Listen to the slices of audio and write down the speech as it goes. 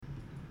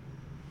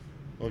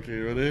Okay,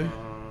 you ready?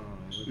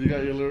 You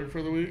got your lyric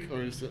for the week,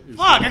 or you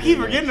Fuck! I keep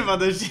forgetting about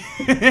this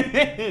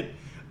shit.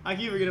 I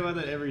keep forgetting about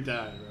that every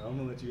time, bro. I'm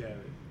gonna let you have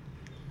it.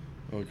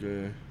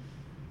 Okay.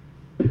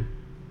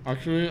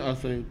 Actually, I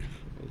think.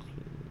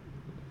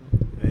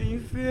 When you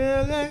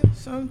feel like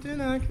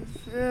something I can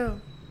feel.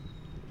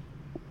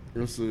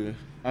 Let's see.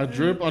 I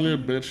drip on your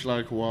bitch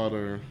like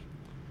water.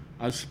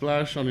 I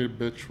splash on your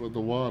bitch with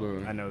the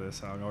water. I know this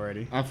song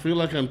already. I feel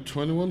like I'm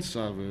 21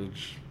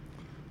 Savage.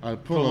 I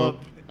pull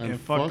up and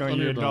fuck on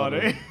your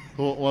daughter.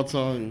 What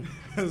song?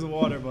 It's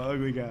Water by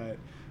Ugly God.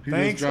 He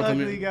Thanks,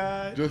 Ugly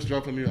God. Just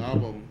dropped a new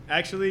album.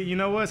 Actually, you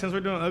know what? Since we're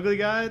doing Ugly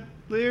God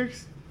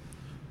lyrics,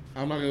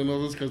 I'm not gonna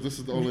know this because this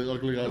is the only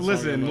Ugly God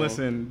song I know.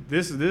 Listen.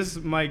 This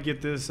might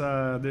get this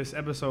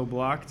episode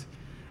blocked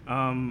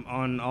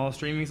on all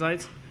streaming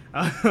sites.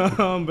 But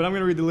I'm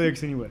gonna read the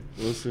lyrics anyway.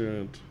 Let's hear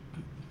it.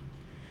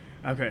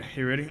 Okay,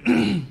 you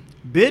ready?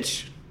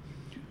 Bitch,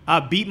 I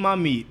beat my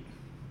meat.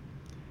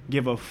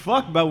 Give a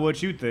fuck about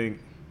what you think.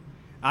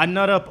 I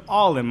nut up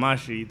all in my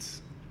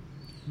sheets.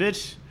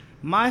 Bitch,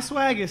 my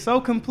swag is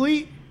so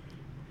complete.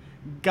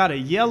 Get a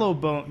yellow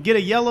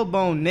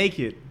bone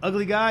naked.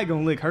 Ugly guy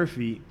gonna lick her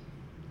feet.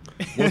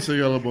 What's a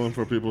yellow bone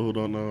for people who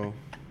don't know?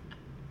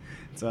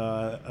 It's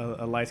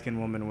a light-skinned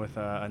woman with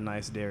a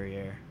nice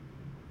derriere.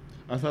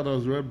 I thought that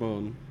was red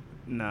bone.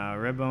 Nah,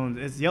 red bones.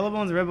 It's yellow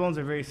bones and red bones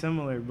are very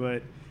similar,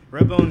 but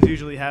red bones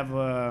usually have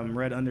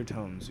red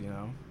undertones, you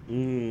know?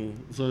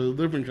 So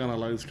different kind of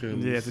light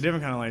skin. Yeah, it's a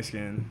different kind of light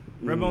skin.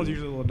 Red bones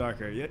usually a little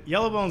darker.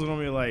 Yellow bones are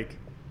normally like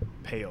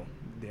pale,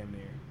 damn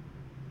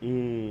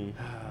near.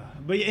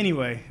 But yeah,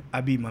 anyway,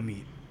 I beat my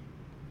meat.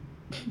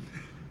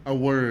 A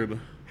word.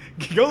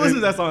 Go listen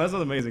to that song. That's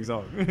an amazing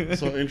song.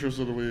 So interest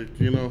of the week.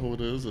 You know who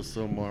it is? It's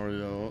still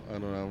Mario. I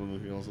don't know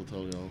if he also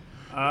tell y'all.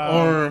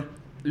 Or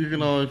you can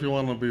know if you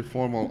want to be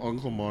formal,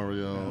 Uncle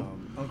Mario.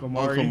 Uncle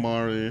Mari. Uncle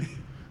Mari.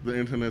 The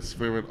internet's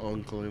favorite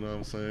uncle, you know what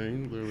I'm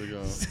saying? There we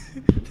go.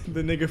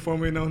 The nigga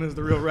formerly known as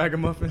the real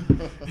ragamuffin.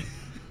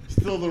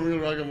 Still the real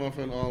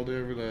ragamuffin all day,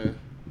 every day.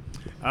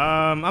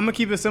 I'm going to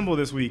keep it simple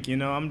this week. You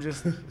know, I'm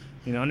just,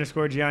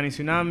 underscore Gianni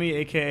Tsunami,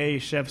 a.k.a.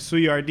 Chef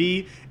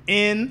Suyardi,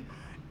 in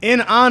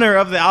honor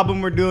of the album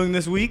we're doing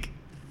this week.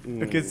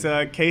 Look, it's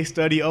Case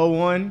Study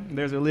 01.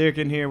 There's a lyric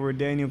in here where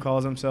Daniel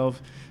calls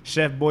himself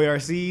Chef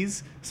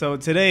Boyarsees. So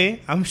today,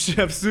 I'm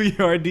Chef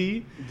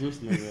Suyardi. This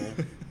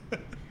nigga.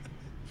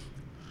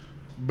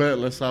 Bet,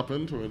 let's hop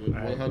into it.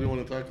 Right. How do you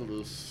want to tackle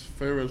this?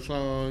 Favorite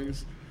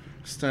songs,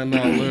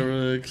 standout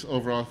lyrics,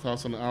 overall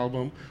thoughts on the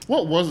album.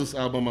 What was this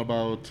album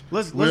about?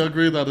 We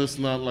agree that it's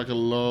not like a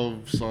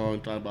love song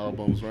type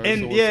albums, right?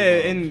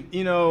 And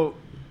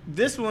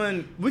this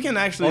one, we can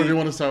actually... Or do you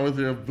want to start with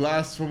your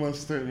blasphemous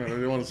statement? Or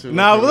do you want to say...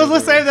 No,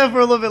 let's save that for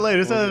a little bit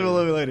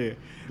later.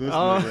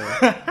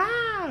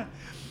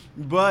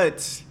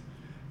 But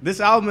this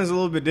album is a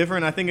little bit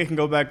different. I think it can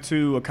go back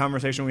to a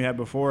conversation we had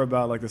before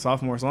about like the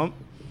sophomore slump.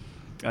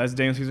 That's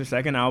Daniel Caesar's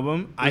second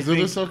album. Is it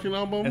his second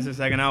album? It's his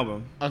second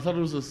album. I thought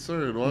it was his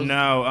third, wasn't it?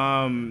 No.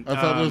 I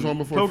thought there was one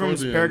before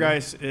Pilgrim's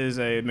Paradise is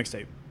a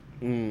mixtape.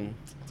 Man,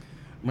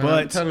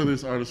 but 10 of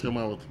these artists come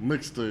out with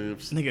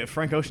mixtapes. Nigga,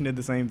 Frank Ocean did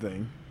the same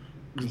thing.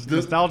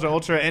 Nostalgia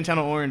Ultra and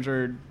Channel Orange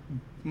is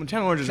album /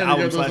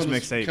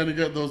 mixtape. Can you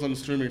get those on the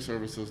streaming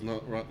services?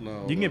 Not right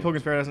now. You can get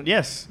Pilgrim's Paradise.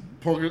 Yes.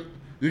 You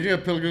can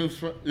get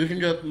You can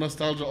get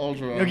Nostalgia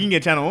Ultra. You can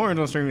get Channel Orange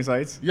on streaming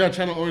sites. Yeah,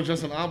 Channel Orange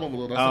just an album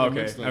though. That's not a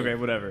mixtape. Okay,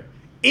 whatever.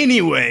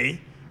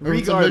 Anyway,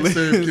 regardless.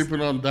 Mixtape, keep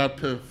it on that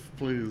piff,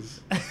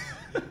 please.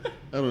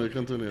 Anyway,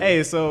 continue.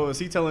 Hey, so is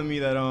he telling me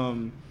that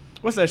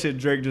what's that shit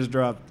Drake just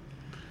dropped?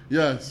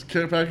 Yes,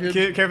 Care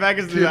Package. Care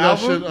Package is the album.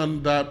 Keep that shit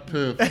on that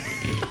piff.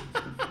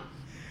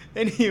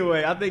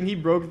 Anyway, I think he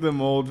broke the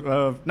mold.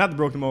 Not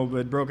broke the mold,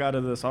 but broke out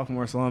of the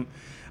sophomore slump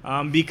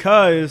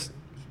because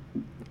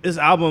this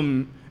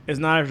album is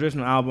not a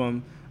traditional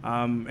album.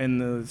 In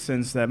the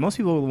sense that most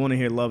people want to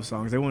hear love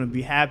songs. They want to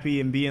be happy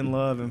and be in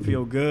love and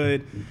feel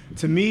good.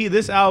 To me,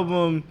 this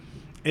album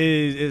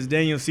is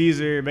Daniel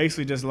Caesar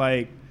basically just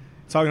like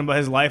talking about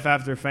his life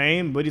after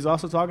fame, but he's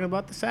also talking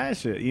about the sad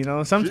shit. You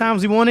know,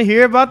 sometimes we want to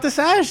hear about the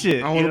sad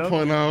shit. I want to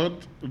point out,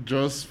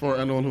 just for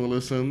anyone who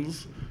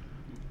listens,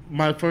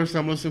 my first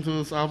time listening to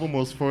this album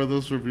was for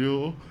this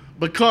review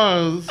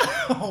because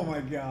oh my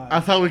god,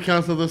 I thought we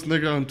canceled this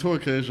nigga on 2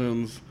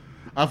 occasions.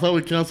 I thought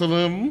we canceled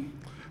him.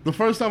 The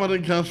first time I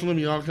didn't cancel him,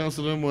 y'all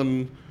canceled him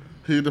when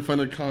he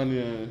defended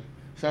Kanye.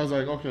 So I was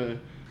like, okay.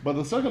 But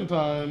the second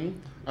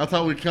time, I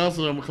thought we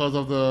canceled him because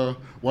of the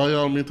why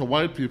y'all mean to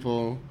white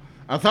people.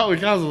 I thought we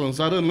canceled him,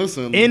 so I didn't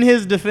listen. In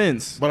his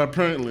defense. But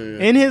apparently.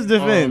 In his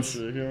defense. Oh,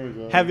 shit, here we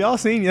go. Have y'all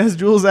seen Yes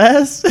Jules'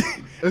 ass?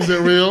 Is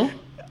it real?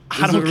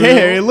 I don't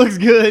care. It looks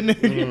good.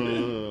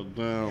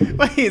 Damn.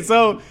 Wait,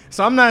 so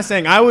I'm not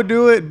saying I would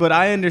do it, but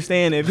I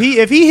understand if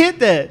he hit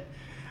that,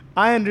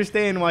 I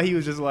understand why he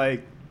was just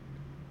like,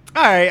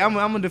 all right, I'm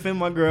gonna defend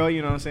my girl.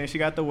 You know what I'm saying? She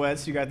got the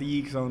wets, she got the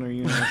yeeks on her.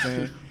 You know what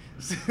I'm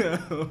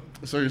saying?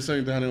 So you're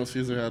saying Daniel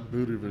Caesar had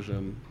booty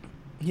vision?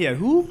 He had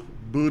who?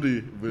 Booty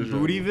vision.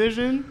 Booty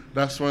vision?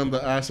 That's when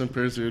the ass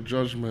impairs your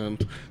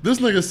judgment. This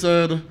nigga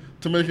said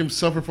to make him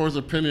suffer for his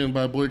opinion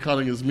by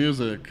boycotting his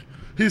music.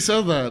 He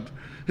said that.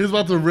 He's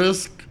about to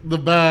risk the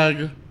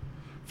bag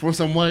for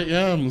some white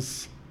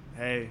yams.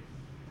 Hey,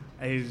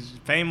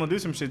 fame will do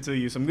some shit to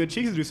you. Some good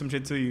cheeks will do some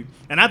shit to you.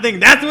 And I think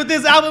that's what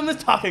this album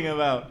is talking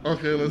about.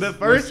 Okay, the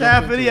first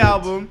half of the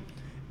album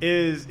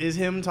is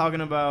him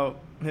talking about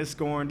his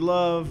scorned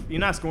love. You're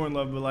not scorned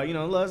love, but like, you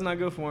know, love's not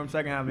good for him.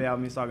 Second half of the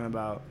album, he's talking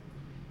about,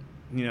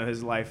 you know,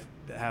 his life,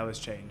 how it's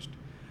changed.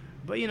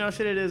 But, you know,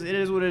 shit, it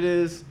is what it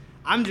is.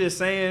 I'm just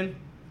saying,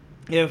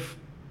 if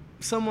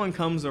someone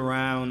comes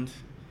around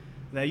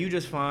that you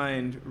just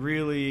find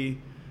really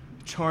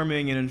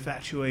charming and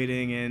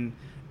infatuating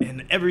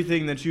and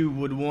everything that you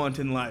would want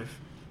in life,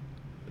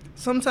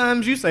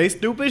 sometimes you say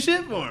stupid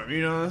shit for him,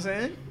 you know what I'm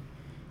saying?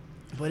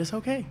 But it's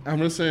okay. I'm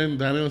just saying,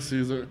 Daniel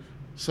Caesar,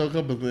 so a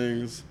couple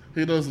things.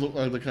 He does look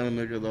like the kind of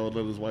nigga that would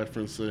let his white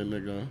friend say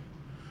nigga.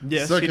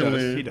 Yes,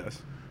 Secondly, he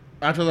does.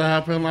 After that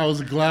happened, I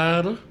was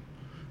glad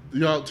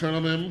y'all turned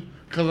on him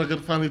because I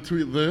could finally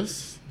tweet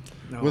this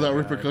without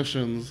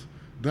repercussions.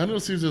 Daniel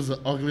Caesar's an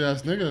ugly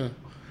ass nigga.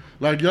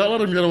 Like, y'all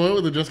let him get away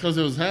with it just because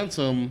he was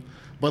handsome,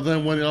 but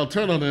then when y'all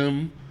turn on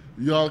him,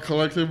 y'all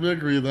collectively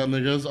agree that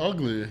nigga is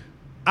ugly.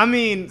 I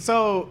mean,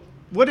 so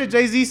what did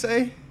Jay-Z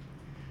say?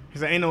 He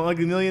said, "Ain't no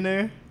ugly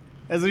millionaire."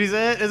 That's what he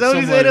said. Is that what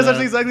he said? There's such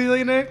thing as ugly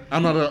millionaire.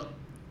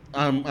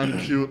 I'm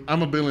cute.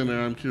 I'm a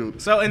billionaire. I'm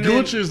cute. So and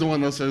Gucci is the one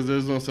that says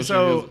there's no such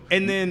thing as.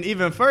 And then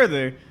even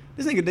further,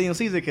 this nigga Daniel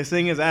Caesar can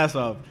sing his ass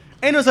off.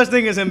 Ain't no such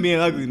thing as him being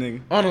ugly,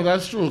 nigga. Oh no,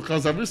 that's true.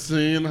 Cause have you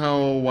seen how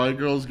white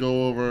girls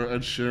go over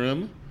Ed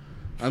Sheeran?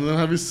 And then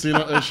have you seen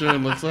what Ed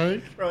Sheeran looks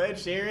like? Bro, Ed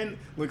Sheeran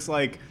looks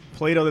like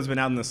Play-Doh that's been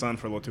out in the sun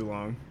for a little too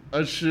long.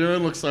 Ed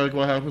Sheeran looks like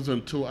what happens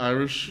when two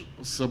Irish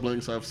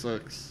siblings have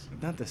sex.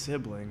 Not the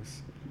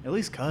siblings. At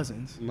least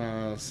cousins.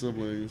 Nah,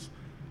 siblings.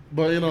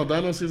 But, you know,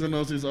 Daniel Caesar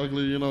knows he's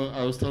ugly. You know,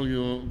 I was telling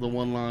you the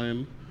one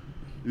line,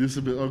 you used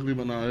to be ugly,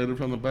 but now I hate it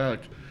from the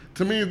back.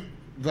 To me,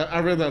 I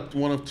read that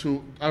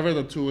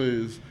two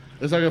ways.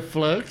 It's like a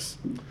flex,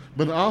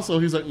 but also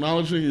he's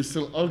acknowledging he's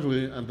still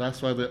ugly, and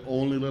that's why they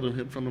only let him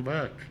hit from the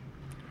back.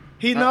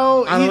 I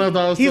don't know if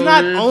that was he's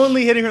not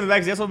only hitting from the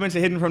back, he's also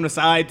mentioned hitting from the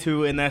side,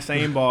 too, in that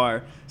same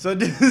bar. So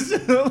this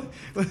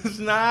was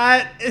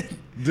not...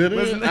 Did he?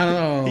 I don't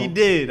know. He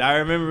did. I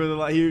remember the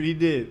line. He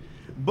did.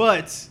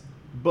 But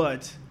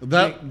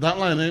that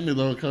line ain't me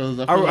though, because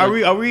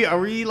are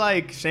we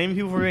like shaming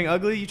people for being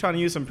ugly? You trying to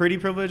use some pretty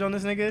privilege on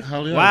this nigga?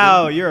 Hell yeah,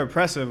 wow, dude. You're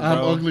oppressive, bro.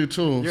 I'm ugly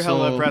too. You're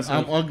hella oppressive.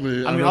 I'm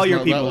ugly. I mean, all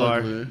your people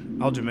are.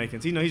 All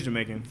Jamaicans. You know he's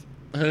Jamaican.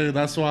 Hey,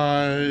 that's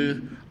why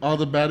all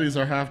the baddies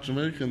are half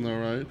Jamaican, though,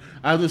 right?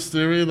 I have this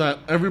theory that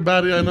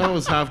everybody I know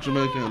is half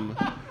Jamaican.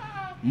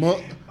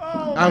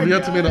 I've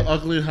yet to meet an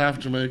ugly half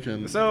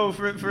Jamaican. So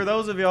for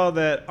those of y'all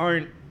that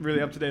aren't really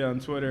up to date on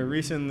Twitter,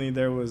 recently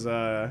there was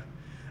a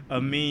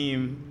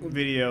meme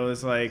video.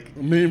 It's like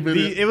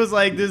it was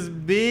like this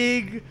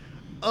big,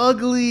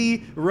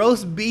 ugly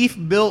roast beef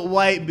built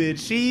white bitch.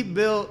 She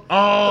built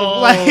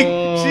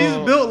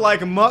she's built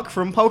like Muck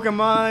from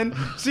Pokemon.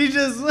 She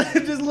just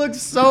looks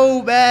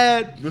so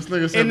bad. This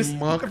nigga said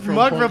Muck from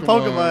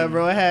Pokemon,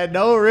 bro. It had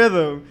no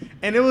rhythm,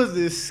 and it was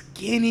this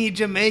skinny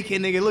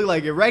Jamaican nigga. It looked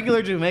like a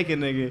regular Jamaican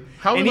nigga.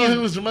 How we know he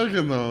was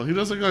Jamaican though? He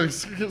doesn't look like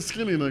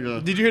skinny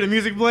nigga. Did you hear the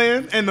music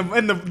playing and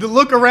the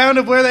look around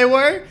of where they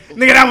were?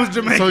 Nigga, that was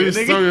Jamaica. So you're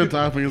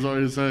stereotyping is what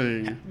you're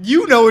saying.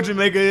 You know what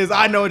Jamaica is.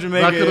 I know what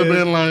Jamaica is. That could have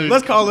been like.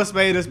 Let's call a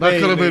spade a spade. That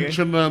could have been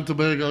Trinidad and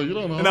Tobago. You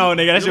don't know. No,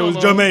 nigga, that shit was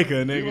Jamaica,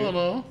 nigga. You don't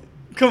know.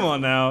 Come on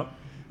now.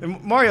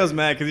 And Mario's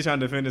mad because he's trying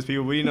to defend his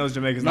people, but he knows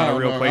Jamaica's not a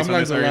real place on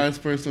this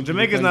earth.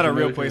 Jamaica's not a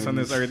real place on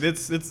this earth.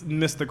 It's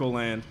mystical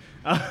land.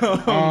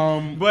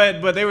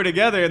 But they were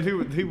together, and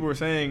people were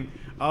saying,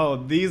 "Oh,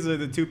 these are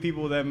the two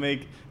people that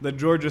make the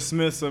Georgia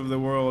Smiths of the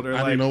world." Or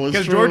like,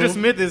 because Georgia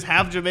Smith is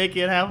half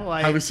Jamaican, half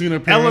white. Have you seen her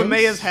parents? Ella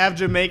May is half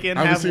Jamaican,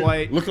 half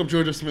white. Look up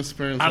Georgia Smith's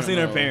parents. I've seen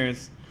her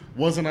parents.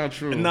 Wasn't that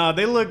true? Nah,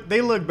 they look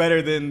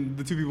better than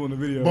the two people in the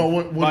video. But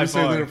what would you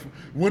say?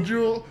 Would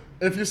you,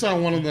 if you saw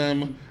one of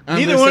them?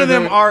 Neither one of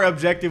them are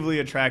objectively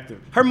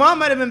attractive. Her mom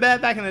might have been bad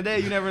back in the day.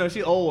 You never know.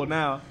 She's old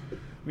now.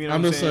 You know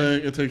I'm just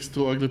saying it takes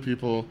two ugly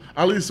people.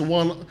 At least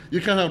one. You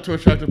can't have two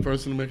attractive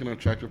person to make an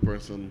attractive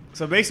person.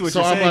 So basically, what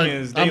you're saying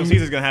is Daniel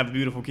Caesar's gonna have a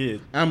beautiful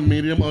kid. I'm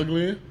medium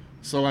ugly,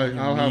 so like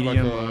I'll have like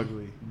a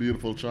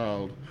beautiful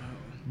child.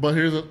 But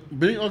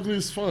being ugly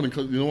is fun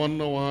because you don't want to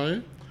know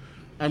why.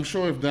 I'm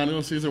sure if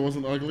Daniel Caesar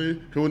wasn't ugly,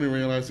 he wouldn't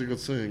realize he could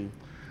sing.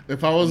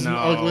 If I wasn't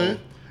ugly,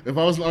 I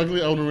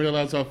wouldn't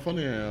realize how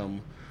funny I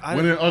am.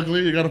 When you're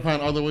ugly, you gotta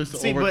find other ways to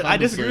overcompensate. But I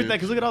disagree with that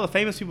because look at all the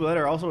famous people that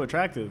are also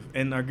attractive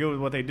and are good with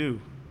what they do.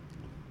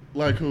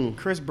 Like who?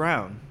 Chris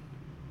Brown.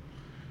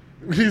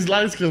 He's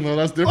light skinned though.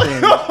 That's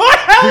different.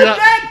 How is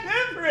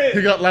that different?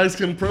 He got light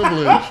skin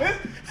privilege.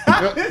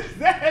 How is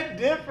that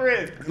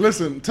different?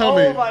 Listen, tell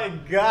me. Oh my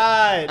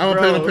God, I'm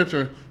gonna paint a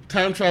picture.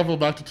 Time travel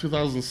back to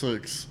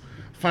 2006.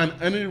 Find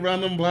any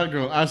random black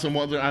girl, ask them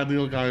what their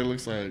ideal guy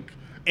looks like,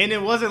 And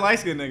it wasn't light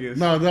skinned niggas.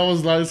 No, that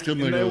was light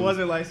skinned And niggas. it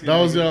wasn't light skinned That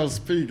was niggas. y'all's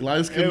peak.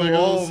 Light skinned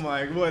Oh niggas.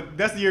 my, what?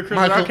 That's the year Chris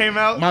Rock came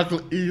out? Michael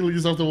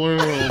Ealy's of the world,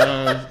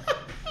 man.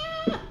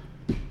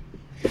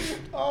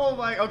 Oh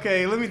my,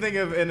 okay, let me think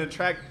of an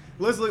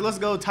let's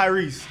go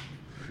Tyrese.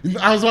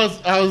 I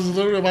was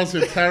literally about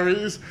to say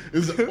Tyrese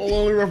is the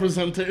only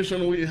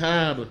representation we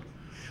had.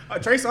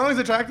 Trey Songz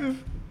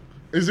attractive?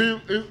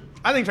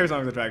 I think Trey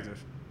Songz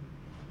attractive.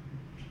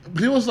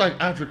 He was like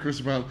after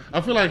Chris Brown.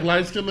 I feel like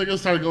light skinned niggas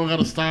started going out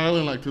of style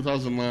in like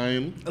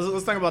 2009.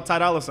 Let's talk about Ty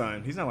Dolla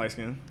 $ign. He's not light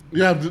skinned.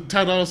 Yeah,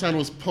 Ty Dolla $ign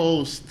was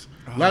post.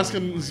 Light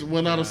skins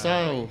went out of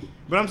style.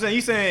 But I'm saying,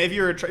 you saying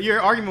if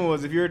your argument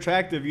was if you're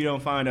attractive, you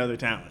don't find other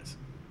talents.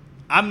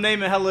 I'm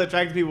naming hella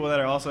attractive people that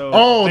are also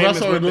famous that's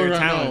what we're with their doing right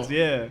talents. now.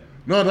 Yeah.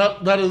 No,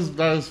 that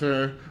is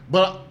fair.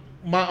 But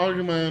my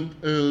argument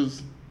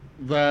is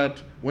that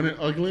when you're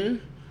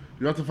ugly,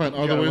 you have to find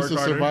other gotta ways work to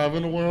harder. survive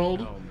in the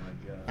world. Oh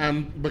my god.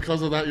 And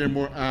because of that, you're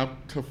more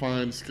apt to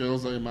find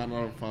skills that you might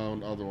not have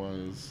found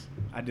otherwise.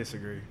 I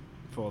disagree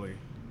fully.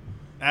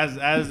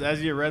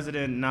 As your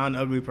resident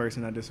non-ugly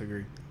person, I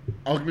disagree.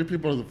 Ugly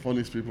people are the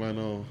funniest people I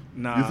know.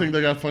 Nah. You think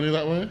they got funny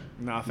that way?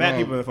 Nah, fat No.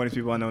 people are the funniest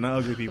people I know, not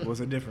ugly people. It's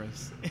a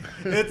difference.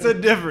 It's a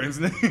difference.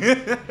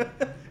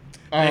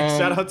 Hey,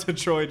 shout out to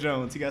Troy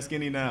Jones. He got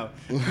skinny now.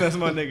 That's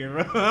my nigga,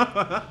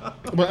 bro.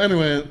 But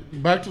anyway,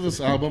 back to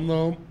this album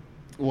though.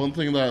 One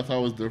thing that I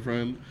thought was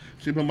different.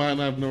 Keep in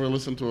mind, I've never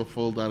listened to a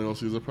full Daniel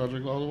Caesar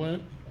project all the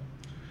way.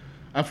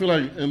 I feel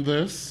like in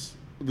this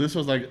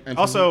was like.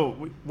 Also,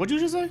 what'd you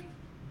just say?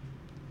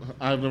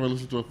 I've never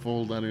listened to a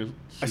full Daniel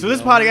Caesar So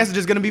this album. podcast is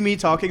just gonna be me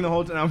talking the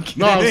whole time. I'm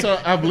kidding. No, I'm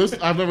sorry.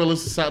 I've never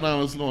sat down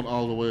and listened to it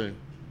all the way.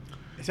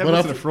 Is that but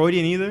listen I to f-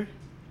 Freudian either?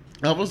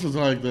 I've listened to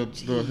like the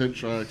hit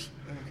tracks.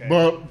 Okay.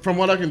 But from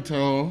what I can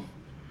tell,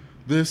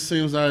 this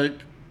seems like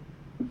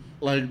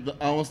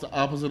almost the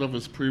opposite of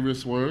his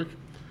previous work.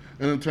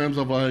 And in terms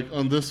of like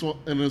on this one,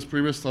 in his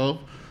previous stuff,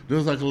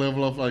 there's like a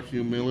level of like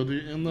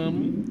humility in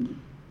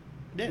them.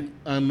 Yeah.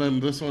 And then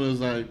this one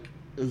is like,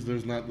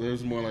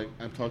 there's more like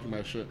I'm talking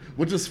my shit,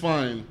 which is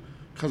fine,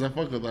 cause I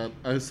fuck with that.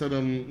 I said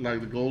in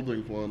like the Gold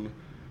Link one,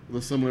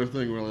 the similar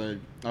thing where like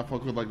I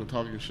fuck with like the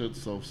talking shit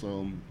stuff.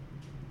 So.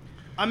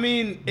 I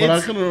mean, But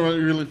I couldn't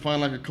really find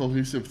like a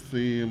cohesive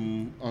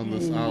theme on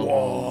this album.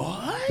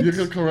 What? You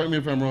can correct me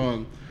if I'm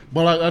wrong,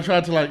 but I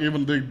tried to like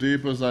even dig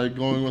deep as like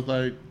going with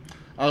like,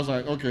 I was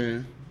like,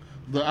 okay,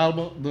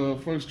 the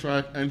first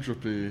track,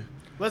 Entropy,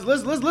 Let's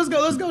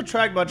go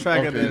track by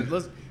track of Okay.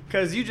 it.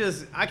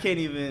 Cause I can't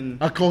even.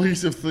 a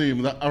cohesive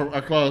theme that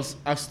across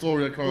a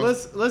story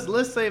across.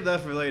 Let's save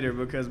that for later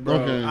because bro,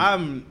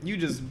 Okay. you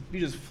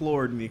just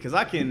floored me because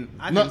I can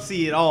No.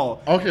 see it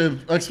all. Okay,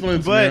 explain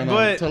it to me. But and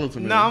I'll tell it to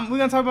me. no, we're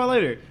gonna talk about it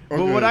later. But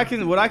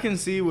Okay. what I can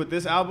see with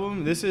this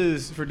album, this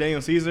is for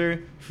Daniel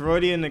Caesar.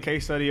 Freudian, the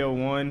case study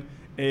 01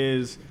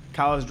 is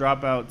college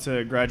dropout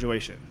to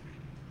graduation.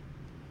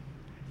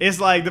 It's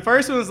like the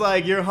first one's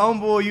like you're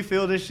humble, you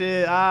feel this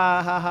shit,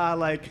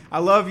 like I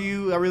love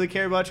you, I really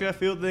care about you, I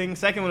feel things.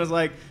 Second one is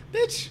like,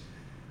 bitch,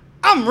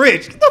 I'm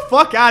rich, get the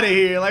fuck out of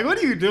here. Like, what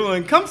are you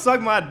doing? Come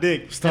suck my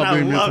dick. Stop And I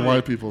being mean love to it.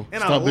 white people.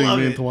 And I Stop being love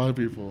mean it. to white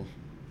people.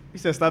 He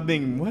said stop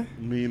being what?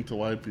 Mean to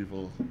white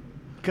people.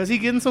 Cause he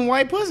getting some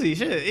white pussy.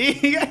 Shit,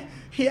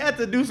 he had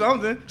to do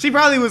something. She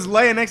probably was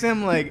laying next to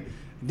him like,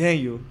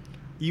 Daniel,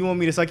 you want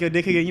me to suck your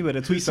dick again? You better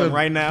tweet something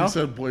right now. He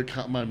said,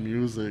 boycott my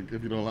music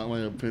if you don't like my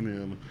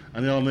opinion.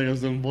 And y'all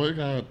niggas didn't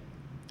boycott.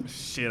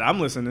 Shit, I'm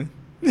listening.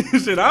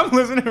 Shit, I'm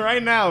listening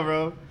right now,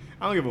 bro.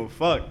 I don't give a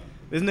fuck.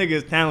 This nigga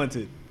is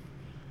talented.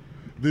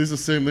 These are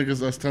the same niggas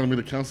that's telling me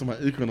to cancel my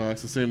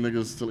Equinox. The same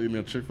niggas still eat me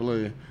at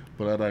Chick-fil-A.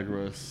 But I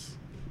digress.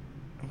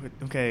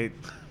 Okay.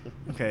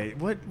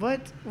 What?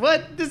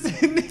 This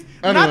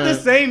not the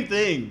same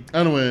thing.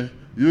 Anyway,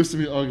 you used to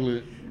be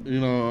ugly, you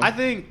know. I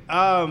think,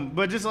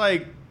 but just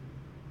like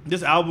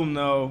this album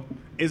though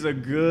is a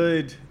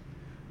good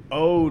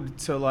ode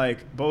to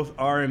like both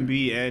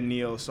R&B and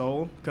neo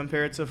soul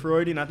compared to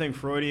Freudian. I think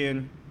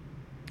Freudian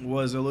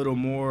was a little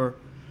more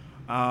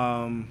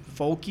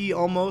folky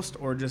almost,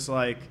 or just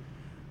like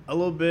a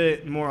little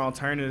bit more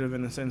alternative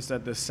in the sense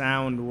that the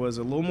sound was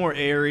a little more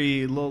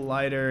airy, a little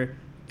lighter,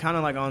 kind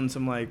of like on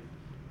some like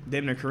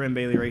damn near Corinne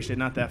Bailey Ray shit,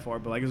 not that far,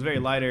 but like it was very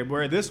lighter.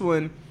 Where this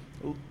one,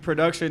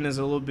 production is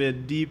a little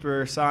bit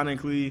deeper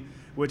sonically,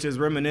 which is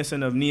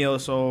reminiscent of neo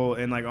soul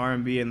and like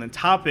R&B, and the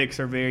topics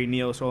are very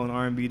neo soul and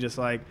R&B, just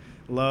like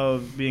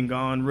love being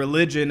gone.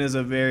 Religion is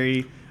a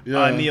very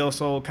neo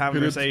soul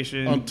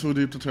conversation. On Too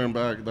Deep to Turn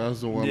Back,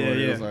 that's the one where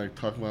he Yeah. was like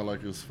talking about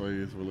like his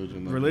faith,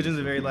 religion. Religion's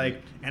a very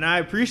like, and I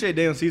appreciate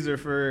Daniel Caesar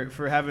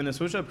for having to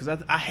switch up,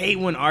 because I hate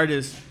when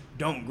artists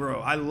don't grow.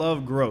 I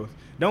love growth.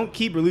 Don't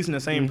keep releasing the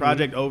same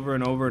project over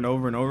and over and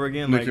over and over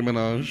again. Nicki like,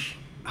 Minaj.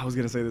 I was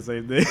gonna say the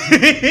same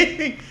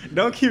thing.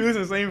 Don't keep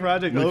releasing the same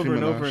project Nicki over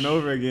and Minaj. over and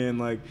over again.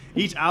 Like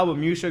each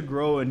album, you should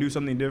grow and do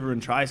something different,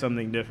 and try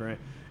something different.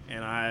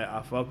 And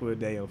I fuck with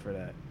Daniel for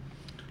that.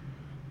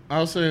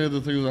 I'll say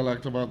the things I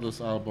liked about this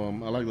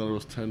album. I like that it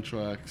was 10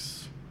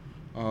 tracks.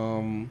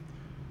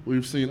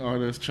 We've seen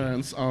artists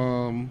Chance.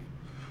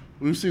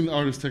 we've seen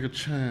artists take a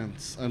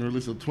chance and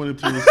release a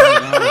 22-song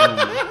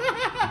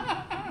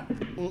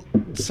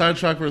album.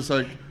 Sidetrack for a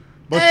sec.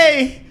 But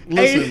Hey,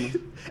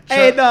 listen.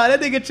 hey, no, that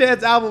nigga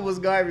Chance album was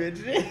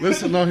garbage.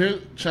 Listen, no, here,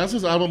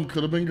 Chance's album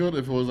could have been good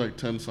if it was like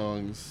 10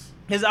 songs.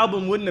 His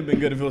album wouldn't have been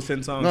good if it was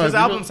 10 songs. No, His if you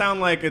album don't-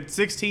 sound like a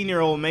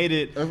 16-year-old made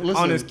it Listen.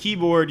 on his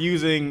keyboard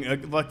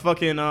using like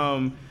fucking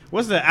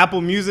what's the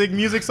Apple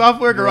music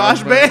software,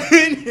 GarageBand.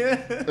 GarageBand.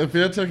 Yeah. If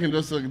you're taking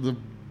just like the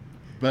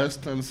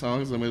best 10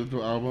 songs that made it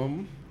to an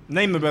album,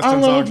 Name the best I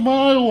 10 love songs.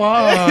 my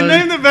wife.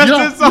 Name the best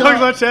 10 songs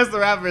yeah. on Chance the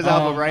Rapper's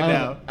album right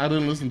now. I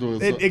didn't listen to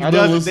it. It I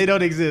does, didn't they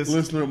don't exist.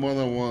 listen to it more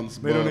than once.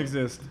 They don't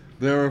exist.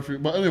 There were a few,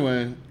 but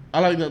anyway, I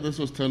like that this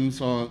was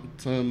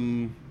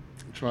 10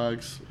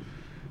 tracks.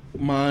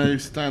 My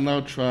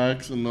standout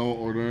tracks in no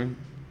order.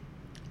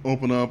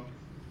 Open Up.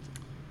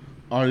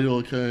 Are You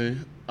Okay?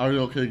 Are You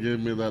Okay gave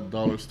me that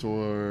dollar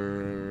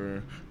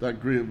store, that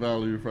great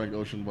value Frank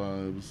Ocean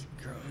vibes.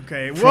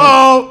 Okay,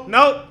 whoa,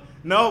 no,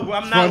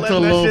 I'm not Front to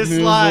letting that love shit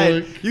slide.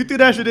 music. You threw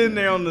that shit in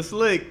there on the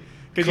slick,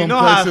 because you know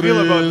how I feel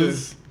about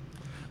this.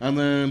 And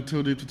then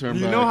Too Deep to Turn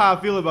You Back. know how I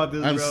feel about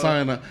this, And bro.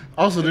 Cyanide.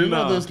 Also, did you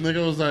know No. this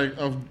nigga was like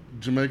of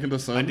Jamaican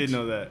descent? I did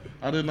know that.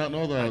 I did not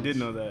know that. I did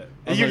know that.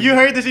 I was You, like- you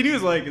heard this and you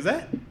was like, is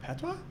that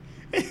patois?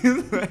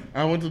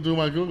 I went to do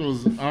my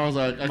Googles. I was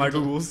like, My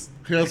Googles.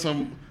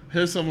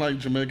 Here's some like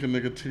Jamaican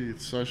nigga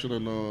teeth, so I should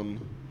have known.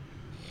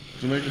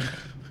 Jamaican.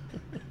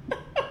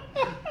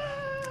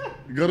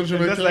 Go to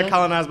Jamaica. That's that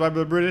colonized by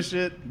the British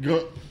shit.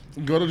 Go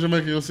to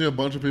Jamaica. You'll see a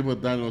bunch of people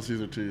with Daniel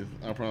Caesar teeth.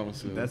 I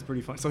promise you. That's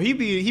pretty fun. So he'd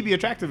be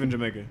attractive in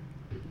Jamaica.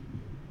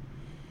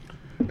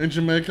 In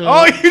Jamaica.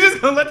 Oh, you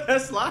just gonna let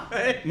that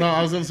slide? No,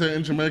 I was gonna say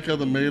in Jamaica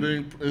the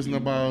mating isn't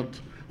about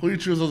who you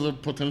choose as a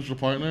potential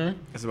partner.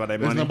 It's about that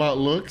It's money. not about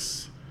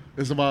looks.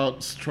 It's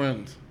about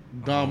strength,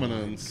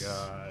 dominance.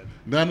 God.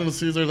 Daniel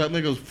Caesar, that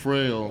nigga's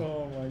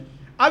frail. Oh my.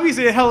 I be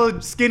seeing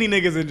hella skinny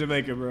niggas in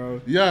Jamaica, bro.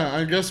 Yeah,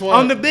 and guess what?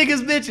 On the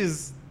biggest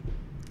bitches.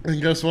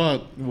 And guess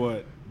what?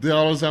 What? They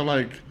always have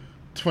like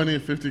 20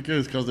 and 50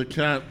 kids because they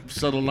can't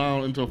settle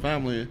down into a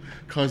family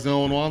because no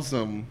one wants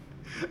them.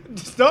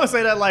 Just don't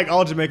say that like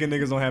all Jamaican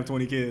niggas don't have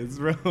 20 kids,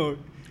 bro.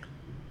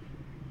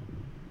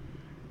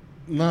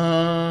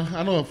 Nah,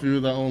 I know a few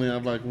that only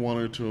have like one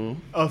or two.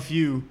 A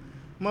few.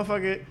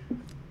 Motherfucker.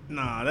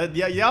 Nah,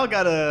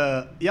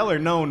 y'all are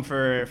known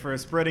for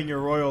spreading your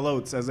royal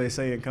oats, as they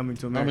say in Coming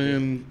to I America.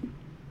 mean,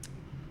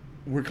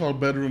 we're called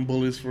bedroom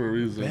bullies for a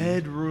reason.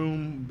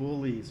 Bedroom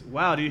bullies.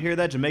 Wow, do you hear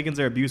that? Jamaicans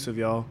are abusive,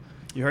 y'all.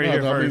 You heard it Yeah,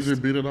 here that first.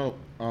 means we beat it up.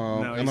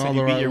 No, he in said all you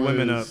the beat right your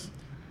women ways. up.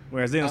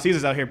 Whereas Daniel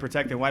Caesar's out here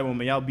protecting white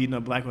women, y'all beating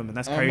up black women.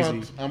 That's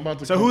crazy. I'm about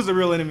to So come, who's the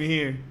real enemy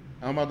here?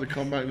 I'm about to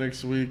come back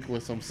next week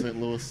with some St.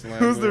 Louis slang.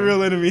 Who's the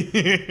real enemy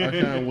here? I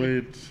can't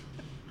wait.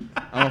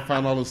 I'm gonna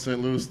find all the St.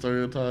 Louis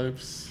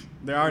stereotypes.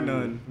 There are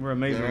none. We're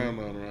amazing. There are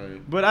none,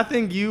 right? But I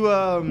think you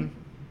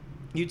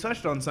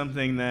touched on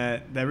something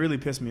that really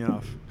pissed me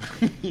off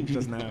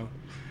just now.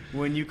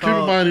 When you Keep in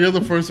called mind, you're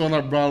the first one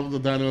that brought up the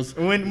Daniels.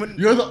 when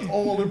You're the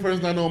only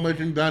person I know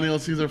making Daniel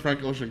Caesar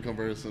Frank Ocean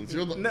comparisons.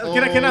 You're the No,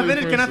 only can I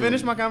finish? Can I person.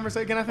 finish my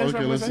conversation? Can I finish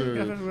Okay, my let's conversation?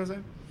 hear Can I it. finish what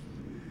I'm saying?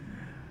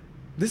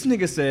 This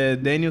nigga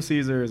said Daniel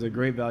Caesar is a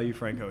great value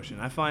Frank Ocean.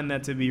 I find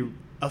that to be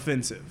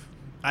offensive.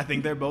 I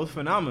think they're both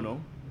phenomenal.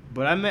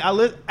 But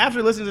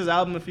after listening to this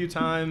album a few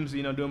times,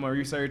 you know, doing my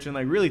research and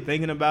like really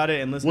thinking about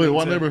it and listening Wait,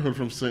 what to neighborhood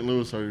from St.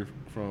 Louis are you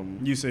from?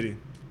 U City.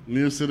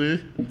 New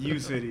City? U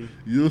City.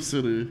 U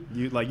City.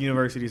 Like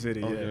University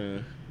City, Okay.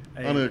 yeah.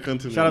 Hey, I'm gonna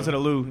continue. shout out to the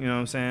Lou, you know what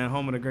I'm saying?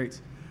 Home of the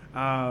greats.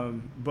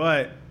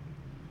 But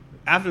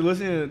after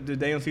listening to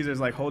Daniel Caesar's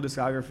like whole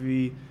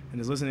discography and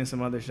just listening to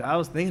some other shit, I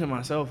was thinking to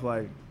myself,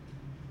 like,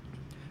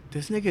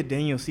 this nigga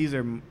Daniel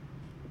Caesar,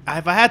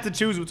 if I had to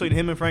choose between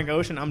him and Frank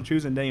Ocean, I'm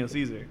choosing Daniel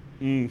Caesar.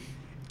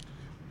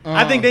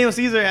 I think Daniel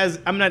Caesar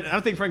I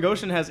think Frank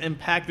Ocean has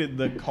impacted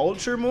the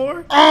culture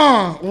more.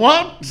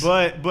 What?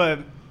 But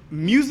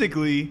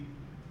musically,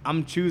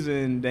 I'm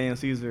choosing Daniel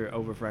Caesar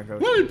over Frank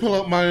Ocean. Let me pull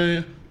up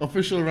my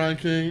official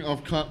ranking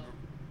of.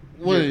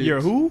 Wait.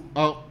 You're who?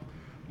 Oh,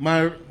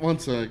 my. One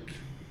sec.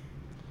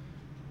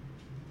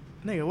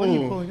 Nigga, what are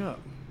you Ooh. pulling up?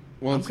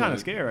 One I'm kind of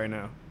sec. scared right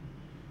now.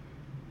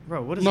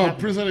 Bro, what is No,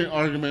 happening? presenting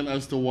argument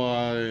as to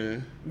why.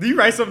 Do you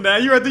write something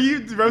down? You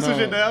wrote some No.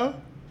 shit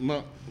down?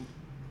 No.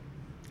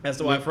 As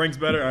to why Frank's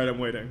better? All right, I'm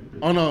waiting.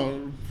 Oh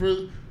no.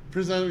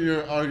 Present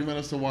your argument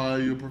as to why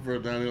you prefer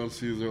Daniel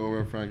Caesar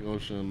over Frank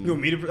Ocean. You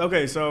want me to?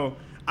 Okay, so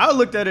I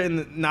looked at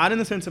it not in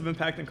the sense of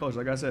impacting culture.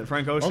 Like I said,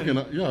 Frank Ocean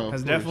Okay, yeah, of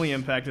has course. definitely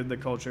impacted the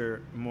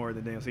culture more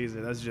than Daniel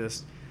Caesar. That's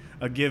just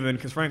a given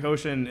because Frank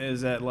Ocean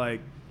is at like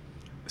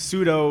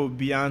pseudo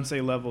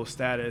Beyonce level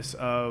status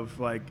of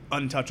like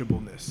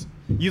untouchableness.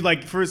 You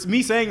like for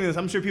me saying this,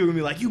 I'm sure people are gonna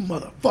be like, "You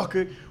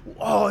motherfucker!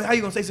 Oh, how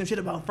you gonna say some shit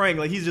about Frank?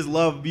 Like he's just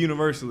loved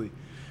universally."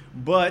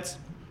 But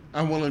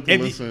I'm willing to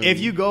listen. if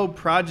you go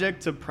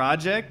project to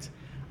project,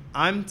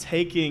 I'm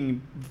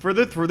taking for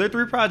their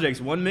 3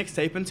 projects, 1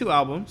 mixtape and 2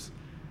 albums.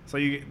 So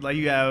you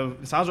have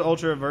Nostalgia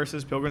Ultra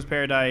versus Pilgrim's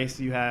Paradise,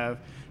 you have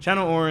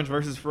Channel Orange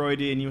versus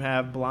Freudy, and you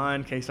have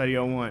Blind Case Study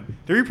 01.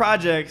 3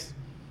 projects.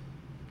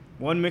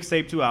 one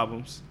mixtape, 2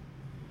 albums.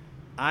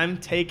 I'm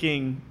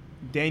taking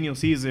Daniel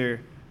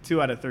Caesar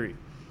 2 out of 3.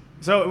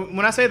 So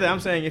when I say that, I'm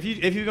saying if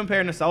you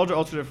compare Nostalgia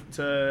Ultra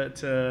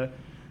to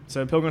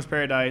Pilgrim's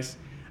Paradise,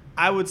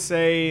 I would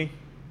say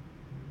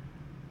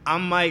I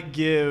might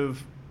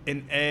give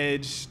an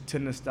edge to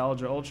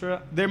Nostalgia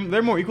Ultra. They're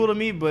more equal to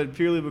me, but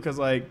purely because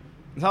like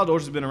Nostalgia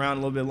Ultra's been around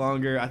a little bit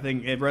longer. I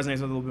think it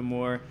resonates with a little bit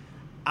more.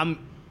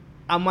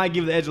 I might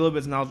give the edge a little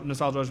bit to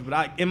Nostalgia Ultra,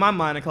 but in my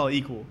mind I call it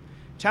equal.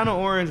 Channel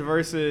Orange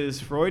versus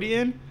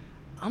Freudian,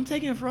 I'm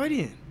taking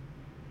Freudian.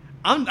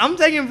 I'm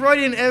taking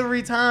Freudian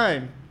every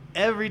time.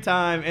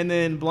 And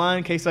then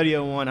Blind Case Study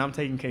 01, I'm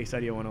taking Case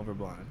Study 01 over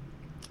Blind.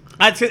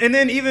 And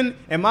then even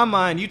in my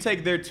mind, you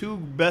take their 2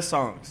 best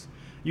songs.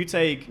 You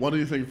take. What do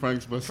you think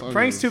Frank's best song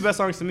Frank's is? 2 best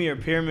songs to me are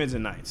Pyramids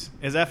and Nights.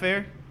 Is that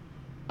fair?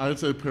 I'd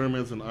say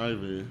Pyramids and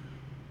Ivy.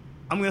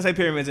 I'm gonna say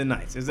Pyramids and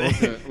Nights. Is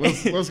it?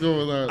 Okay, let's go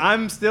with that.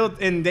 I'm still.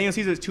 And Daniel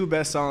Caesar's 2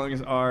 best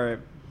songs are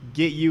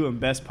Get You and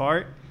Best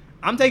Part.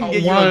 I'm taking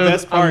Get You and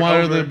Best Part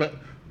over.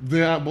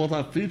 They both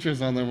have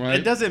features on them, right?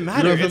 It doesn't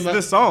matter. It's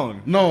the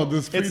song. No,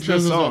 this features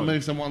is what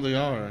makes them what they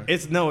are.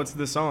 It's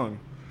the song.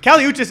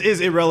 Kali Uchis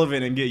is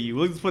irrelevant in Get You.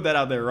 Let's put that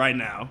out there right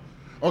now.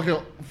 Okay,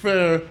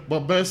 fair.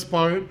 But Best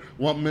Part,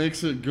 what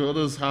makes it good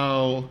is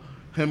how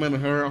him and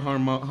her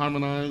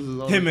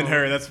harmonize. Him and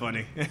her, that's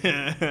funny.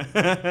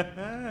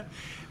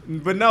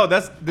 But no,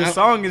 the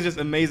song is just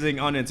amazing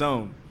on its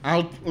own.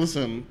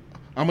 Listen.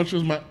 I'm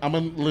gonna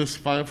list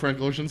 5 Frank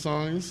Ocean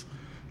songs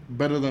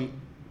better than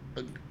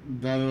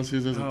Daniel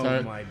Caesar's entire.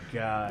 Oh my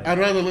god! I'd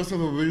rather listen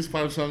to these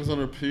 5 songs on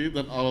repeat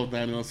than all of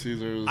Daniel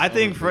Caesar's. I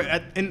think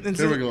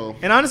here we go.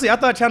 And honestly, I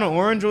thought Channel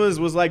Orange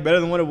was like better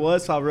than what it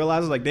was. So I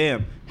realized like,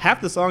 damn,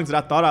 half the songs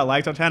that I thought I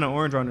liked on Channel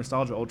Orange are on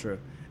Nostalgia Ultra,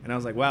 and I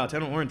was like, wow,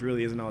 Channel Orange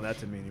really isn't all that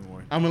to me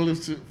anymore. I'm gonna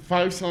list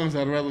 5 songs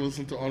I'd rather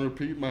listen to on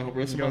repeat my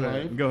rest of my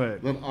life. Go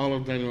ahead. Than all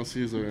of Daniel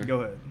Caesar.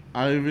 Go ahead.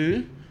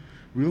 Ivy,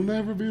 we'll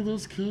never be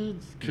those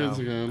kids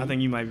again. I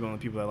think you might be one of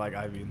the people that like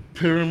Ivy.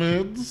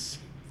 Pyramids.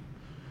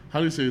 How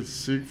do you say it?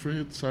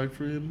 Siegfried?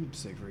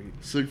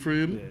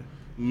 Yeah.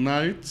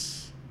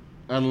 Nights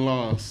and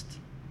Lost.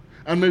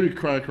 And maybe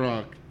Crack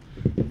Rock.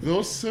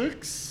 Those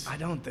 6? I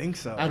don't think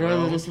so. I'd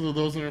rather listen to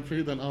those on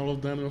repeat than all of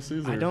Daniel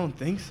Caesar. I don't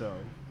think so.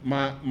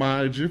 My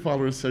IG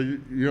followers say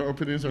your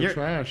opinions are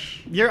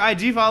trash. Your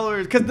IG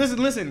followers,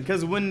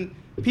 because when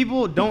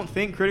people don't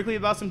think critically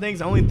about some things,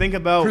 they only think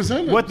about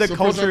what the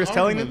culture is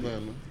telling them.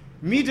 Then.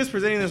 Me just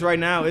presenting this right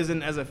now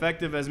isn't as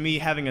effective as me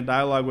having a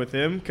dialogue with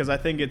him, because I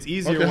think it's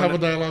easier. Okay, have a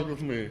dialogue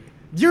with me.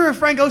 You're a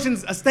Frank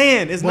Ocean's a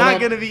stan. It's not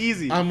going to be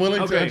easy. I'm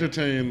willing to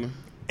entertain.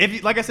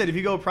 Like I said, if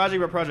you go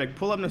project by project,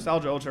 pull up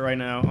Nostalgia Ultra right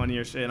now on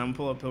your shit, and I'm going to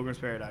pull up Pilgrim's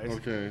Paradise.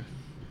 Okay.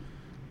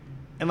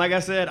 And like I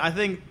said, I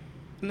think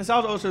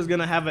Nostalgia Ultra is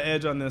going to have an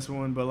edge on this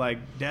one, but like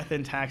Death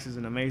and Tax is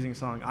an amazing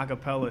song.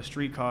 Acapella,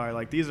 Streetcar,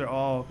 like these are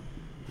all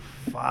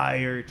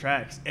fire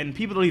tracks. And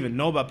people don't even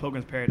know about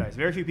Pilgrim's Paradise.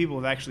 Very few people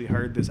have actually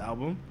heard this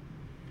album.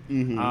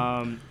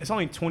 Mm-hmm. It's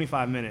only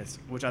 25 minutes,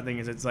 which I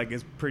think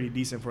it's pretty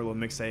decent for a little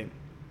mixtape.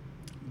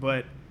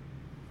 But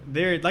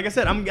like I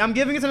said, I'm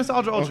giving it to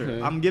Nostalgia Ultra.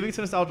 Okay. I'm giving it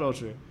to Nostalgia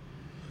Ultra.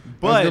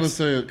 But I was gonna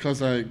say it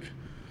because like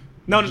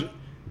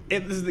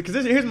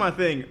here's my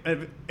thing.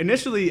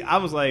 Initially, I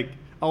was like,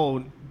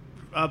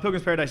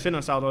 Pilgrim's Paradise shit on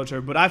Nostalgia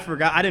Ultra, but I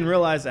didn't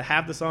realize that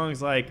half the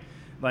songs like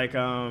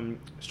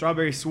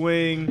Strawberry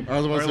Swing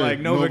or like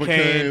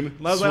Novocaine.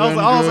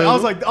 I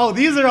was like, oh,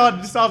 these are all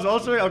Nostalgia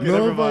Ultra. Okay,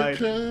 never mind.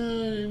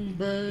 Novocaine,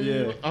 baby.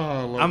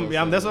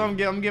 Yeah, that's what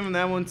I'm giving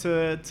that one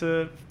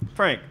to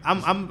Frank.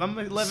 I'm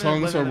 11.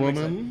 Songs for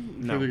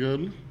Women, pretty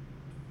good.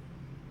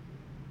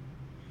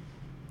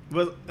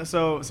 But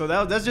so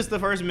that's just the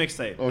first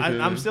mixtape. Okay.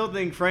 I'm still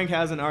think Frank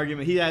has an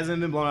argument. He hasn't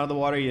been blown out of the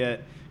water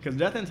yet because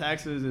Death and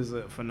Taxes is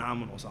a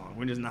phenomenal song.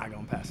 We're just not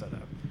gonna pass that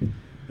up.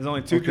 There's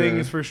only 2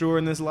 things for sure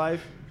in this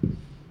life.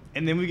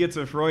 And then we get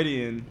to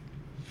Freudian.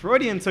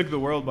 Freudian took the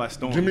world by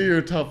storm. Give me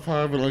your top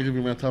 5 and I'll give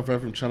you my top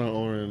 5 from Channel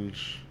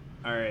Orange.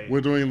 All right.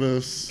 We're doing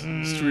this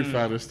Street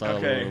Fighter style.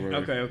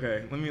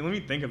 Okay. Let me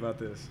think about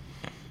this.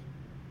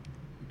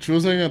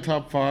 Choosing a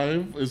top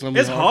 5 is gonna be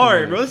It's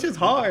hard, bro. This shit's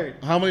hard.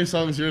 How many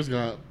songs yours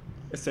got?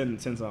 It's 10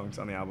 songs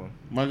on the album.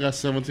 Mine got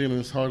 17 and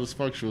it's hard as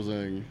fuck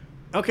choosing.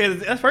 Okay,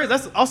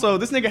 that's also,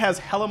 this nigga has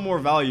hella more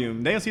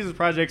volume. Daniel Caesar's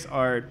projects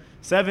are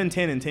 7,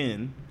 10, and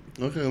 10.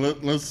 Okay,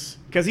 let's.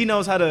 Because he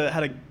knows how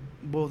to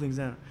boil things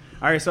down.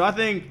 All right, so I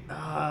think if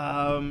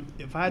I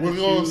had to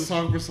choose, we'll go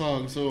song for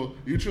song. So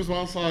you choose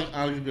one song,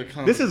 I'll give you a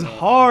comment. This is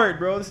hard,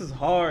 bro. This is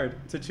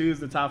hard to choose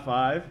the top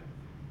 5.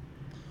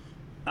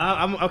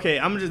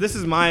 This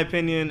is my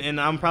opinion,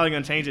 and I'm probably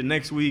gonna change it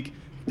next week.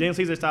 Daniel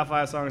Caesar's top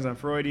 5 songs on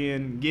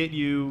Freudian, Get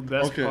You,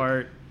 Best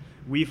Part,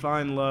 We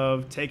Find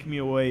Love, Take Me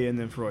Away, and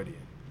then Freudian.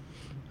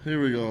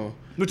 Here we go.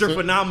 Which are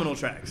phenomenal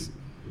tracks.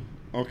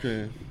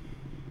 Okay.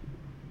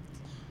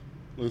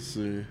 Let's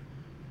see.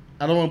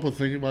 I don't want to put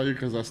Thinking About You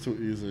because that's too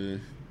easy.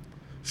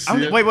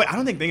 Wait. I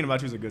don't think Thinking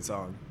About You is a good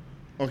song.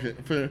 Okay,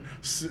 fair.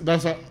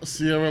 That's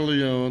Sierra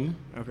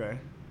Okay.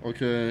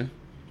 Okay.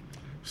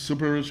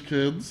 Super Rich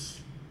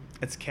Kids.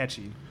 It's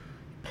catchy.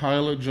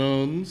 Pilot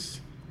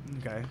Jones,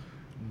 Okay.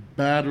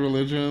 Bad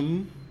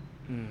Religion.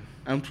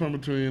 I'm torn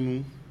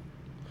between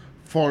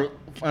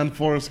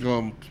Forrest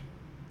Gump.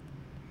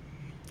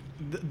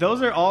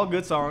 Those are all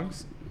good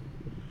songs.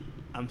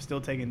 I'm still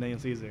taking Daniel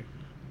Caesar.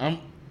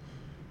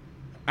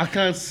 I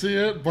can't see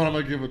it, but I'm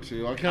gonna give it to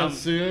you. I can't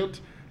see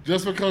it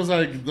just because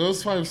like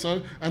those 5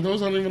 songs, and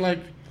those aren't even like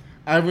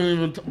I haven't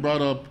even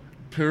brought up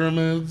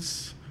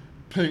Pyramids,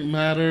 Pink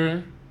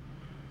Matter.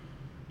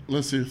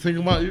 Let's see. Think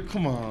about you.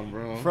 Come on,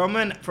 bro. From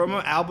an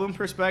album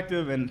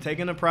perspective and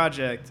taking a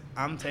project,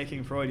 I'm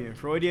taking Freudian.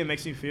 Freudian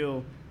makes me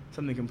feel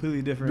something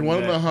completely different. You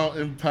want to know how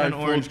impactful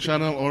Channel Orange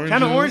is?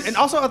 Channel Orange, and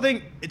also I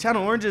think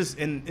Channel Orange is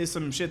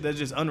some shit that's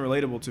just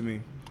unrelatable to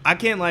me. I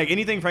can't like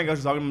anything Frank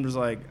Ocean's talking about. I'm just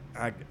like,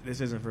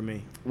 this isn't for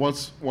me.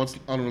 What's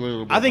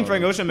unrelatable? I think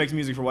Frank Ocean makes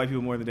music for white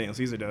people more than Daniel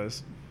Caesar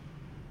does.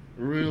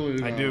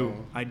 Really?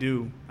 I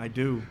do.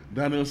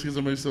 Daniel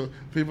Caesar makes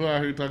people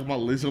out here talking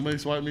about Lizzo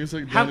makes white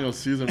music. Daniel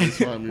Caesar makes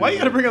white music. Why you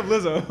gotta bring up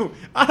Lizzo?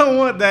 I don't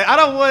want that. I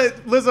don't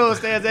want Lizzo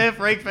stands and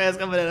Frank fans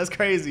coming in. That's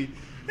crazy.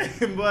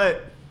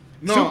 But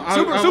no,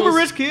 super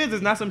rich kids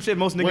is not some shit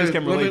most niggas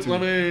can relate to.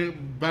 Let me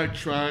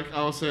backtrack.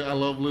 I'll say I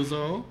love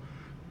Lizzo.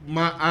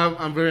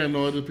 I'm very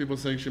annoyed with people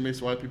saying she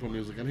makes white people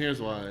music, and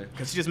here's why.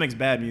 Because she just makes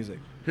bad music.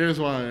 Here's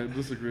why I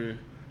disagree.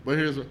 But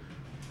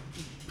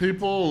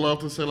people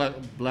love to say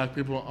like black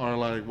people are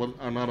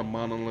are not a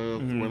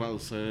monolith. We're not the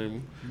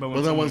same.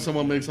 But then when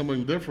someone makes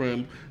something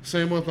different,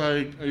 same with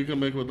like you can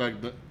make with like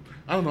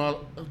I don't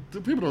know.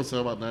 People don't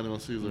say about Daniel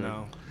Caesar.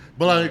 No.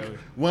 But like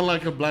when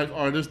like a black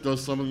artist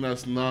does something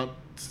that's not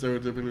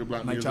stereotypically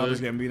black like music, Childish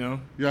Gambino.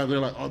 Yeah, they're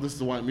like, oh, this is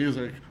the white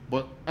music.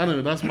 But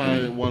anyway, that's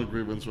my one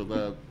grievance with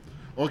that.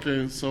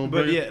 Okay, so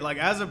but yeah, like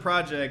as a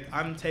project,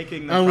 I'm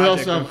taking the and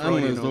project. we also have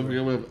Endless. Don't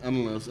forget we have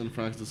Endless in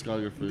Frank's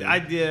discography.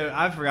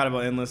 I forgot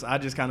about Endless. I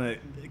just kind of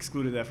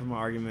excluded that from my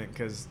argument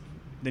because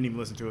didn't even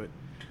listen to it.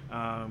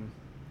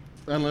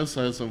 Endless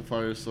has some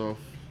fire stuff.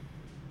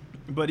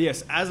 But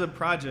yes, as a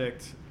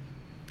project.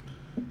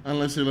 And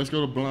let's go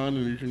to Blonde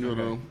and you can go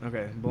to.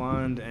 Okay,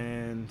 Blonde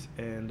and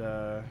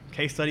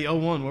Case Study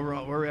 01. Where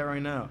we're at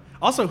right now.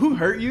 Also, Who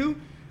Hurt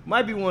You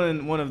might be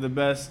one of the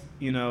best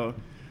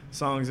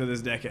songs of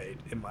this decade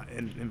in my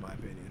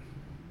opinion.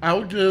 I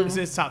would give.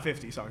 It's top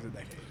 50 songs of the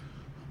decade.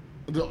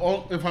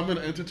 If I'm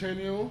gonna entertain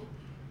you,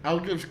 I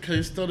would give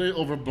Case Study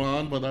over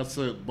Blonde, but that's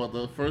it. But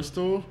the first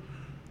two,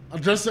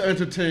 just to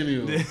entertain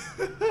you.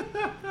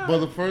 But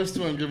the first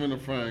two I'm giving to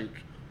Frank.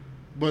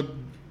 But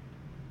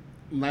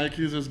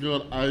Nike's is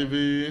good.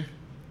 Ivy.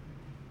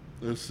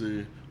 Let's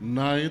see.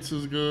 Nights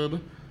is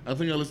good. I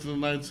think I listened to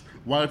Nights.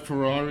 White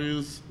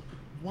Ferraris.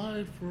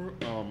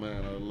 Oh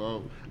man,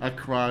 I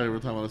cry every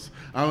time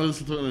I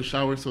listen to it in the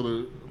shower so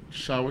the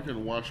shower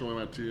can wash away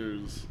my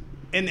tears.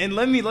 And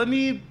let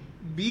me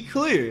be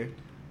clear.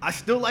 I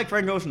still like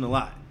Frank Ocean a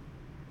lot.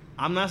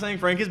 I'm not saying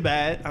Frank is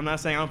bad. I'm not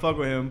saying I don't fuck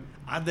with him.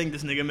 I think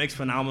this nigga makes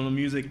phenomenal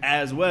music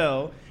as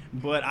well.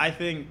 But I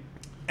think,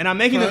 and I'm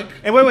making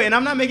and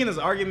I'm not making this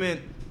argument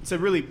to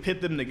really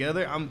pit them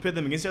together. I'm pitting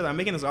them against each other. I'm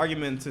making this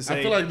argument to say...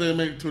 I feel like they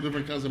make two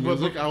different kinds of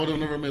music. I would have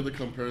never made the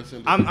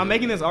comparison. I'm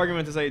making this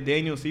argument to say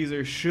Daniel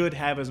Caesar should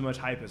have as much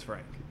hype as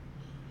Frank.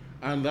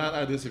 And that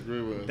I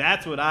disagree with.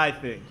 That's what I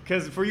think.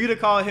 Because for you to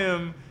call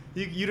him...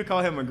 You to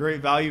call him a great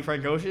value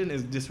Frank Ocean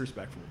is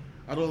disrespectful.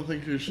 I don't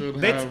think you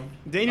should have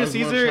Daniel as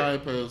Caesar,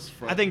 much hype as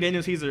Frank. I think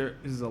Daniel Caesar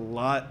is a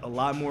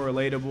lot more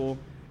relatable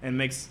and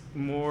makes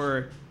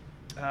more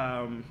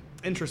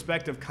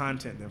introspective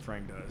content than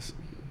Frank does.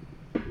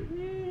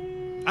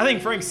 I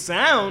think Frank's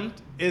sound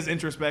is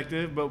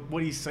introspective, but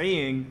what he's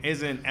saying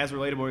isn't as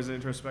relatable as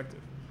introspective.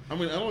 I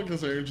mean, I don't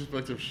consider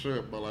introspective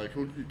shit, but like,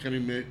 who can he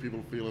make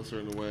people feel a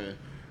certain way?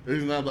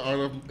 It's not the art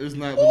of. It's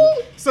not.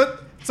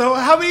 So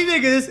how many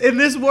niggas in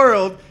this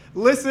world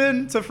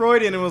listened to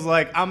Freudian and was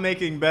like, "I'm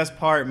making Best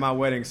Part my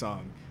wedding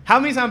song"? How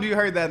many times have you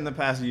heard that in the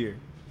past year?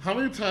 How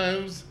many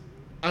times?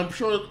 I'm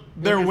sure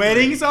their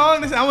wedding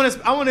song. I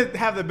want to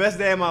have the best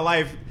day of my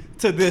life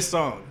to this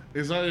song.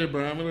 Is that your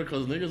barometer?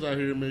 Because niggas out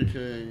here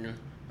making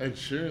Ed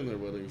Sheeran their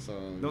wedding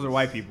songs. Those are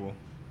white people.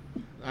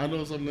 I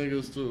know some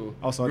niggas too.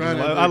 Also,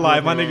 I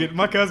lied.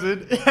 My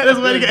cousin had his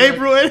wedding in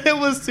April, and it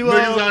was too.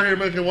 Niggas out here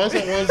making what's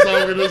that one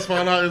song we just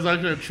found out is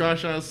actually a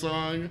trash ass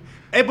song.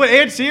 Hey, but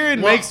Ed Sheeran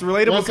makes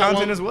relatable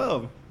content as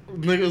well.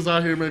 Niggas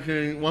out here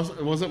making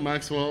was it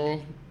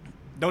Maxwell?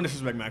 Don't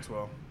disrespect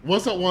Maxwell.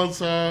 What's that one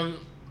song?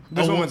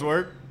 This Woman's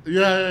Work.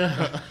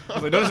 Yeah. I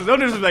was like, don't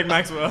disrespect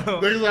Maxwell.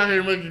 Niggas out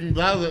here making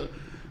that.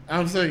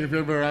 I'm saying if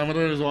your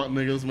barometer is what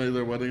niggas made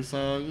their wedding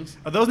songs.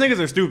 Those niggas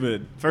are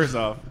stupid, first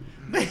off.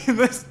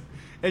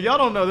 If y'all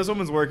don't know, This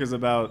Woman's Work is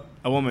about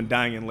a woman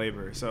dying in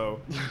labor.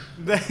 So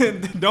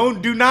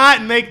do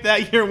not make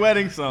that your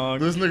wedding song.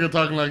 This nigga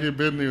talking like he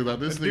been knew that.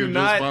 This nigga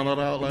just found it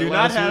out like do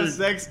last not have week.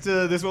 sex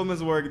to This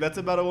Woman's Work. That's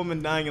about a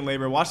woman dying in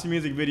labor. Watch the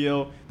music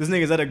video. This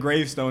nigga's at a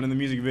gravestone in the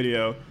music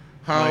video.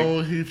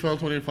 How he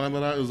felt when he found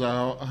that out is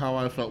how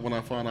I felt when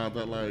I found out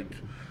that like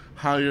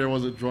Higher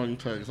was a drunk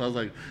text. I was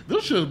like,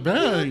 this shit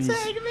bangs. You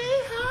take me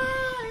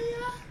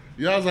higher.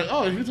 Yeah, I was like,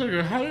 oh, he took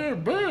her higher,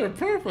 bird,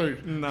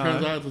 perfect. Nah.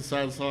 Turns out it's a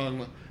sad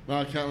song. Now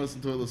I can't listen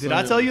to it. Did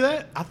I tell you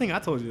that? I think I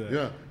told you that.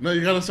 Yeah. No,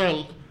 you gotta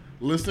start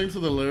listening to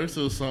the lyrics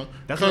of the song.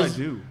 That's what I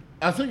do.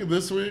 I think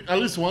this week, at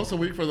least once a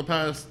week for the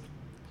past,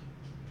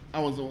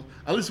 at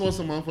least once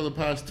a month for the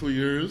past 2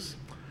 years,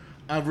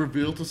 I've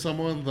revealed to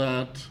someone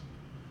that,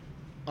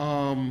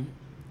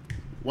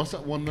 what's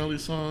that one Nelly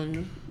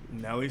song?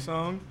 Nelly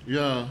song?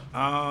 Yeah.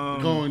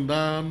 Going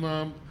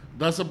down.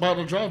 That's about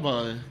a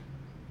drive-by.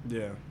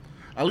 Yeah.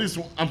 At least,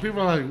 and people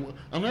are like,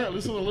 I'm not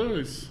listening to the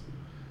lyrics.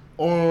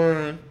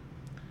 Or,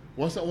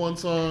 what's that one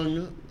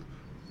song?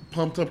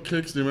 Pumped Up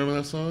Kicks. Do you remember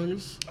that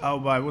song? Oh,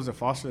 was it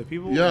Foster the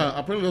People? Yeah,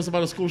 apparently that's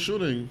about a school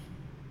shooting.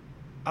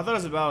 I thought it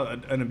was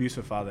about an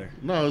abusive father.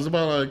 No, it's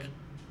about like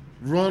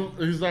run.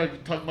 He's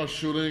like talking about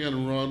shooting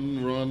and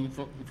run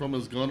from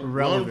his gun.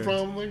 Relevant.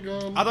 Run from the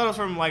gun. I thought it was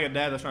from like a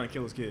dad that's trying to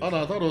kill his kid. Oh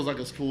no, I thought it was like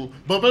a school.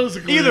 But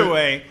basically, Either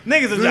way,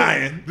 niggas are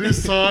dying.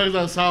 These songs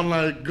that sound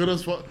like good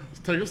as fuck.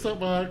 Take a step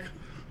back,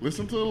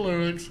 listen to the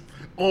lyrics.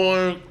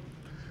 Or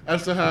I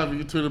used to have,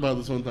 you tweeted about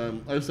this one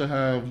time. I used to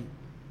have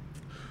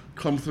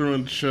Come Through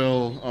and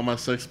Chill on my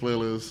sex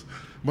playlist.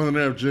 But then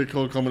they have J.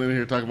 Cole coming in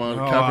here talking about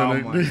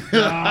Kaepernick. Oh my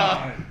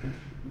God.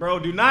 Bro,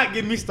 do not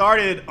get me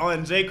started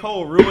on J.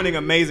 Cole ruining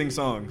amazing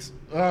songs.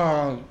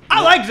 I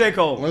like J.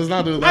 Cole. Let's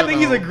not do that. I think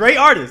he's a great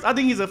artist. I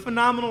think he's a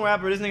phenomenal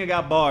rapper. This nigga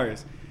got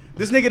bars.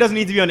 This nigga doesn't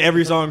need to be on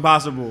every song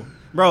possible.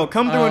 Bro,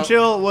 Come Through and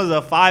Chill was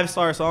a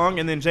 5-star song,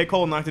 and then J.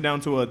 Cole knocked it down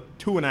to a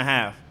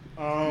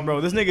 2.5.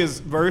 Bro, this nigga's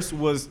verse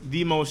was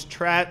the most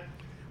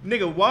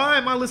Nigga, why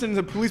am I listening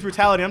to Police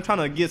Brutality? I'm trying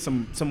to get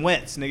some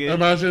wets, nigga.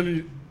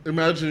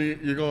 Imagine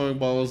you're going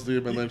balls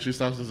deep, and then she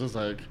stops and says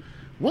like,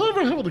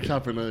 whatever happened to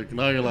Kaepernick?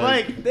 Now you're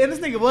like, and this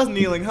nigga was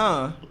kneeling,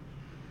 huh?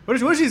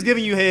 What if she's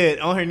giving you head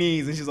on her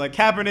knees, and she's like,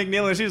 Kaepernick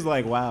kneeling? She's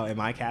like, wow, am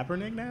I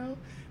Kaepernick now?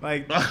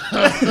 Like, this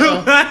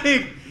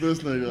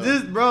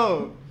nigga.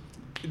 Bro,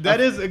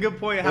 that is a good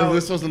point. If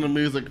this wasn't a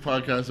music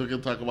podcast, we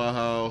could talk about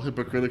how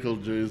hypocritical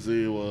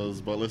Jay-Z was,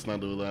 but let's not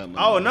do that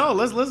now. Oh no,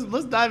 let's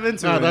dive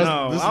into it.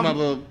 No, this is not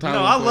the time.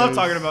 No, I love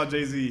talking about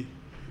Jay-Z.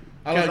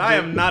 Because I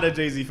am not a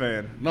Jay-Z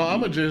fan. No,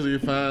 I'm a Jay-Z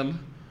fan,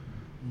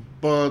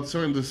 but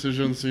certain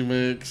decisions he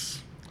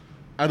makes,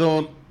 I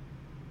don't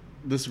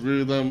disagree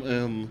with them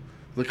in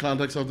the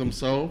context of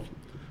themselves,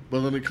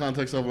 but in the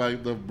context of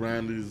like the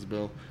brand he's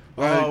built.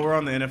 Like, we're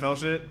on the NFL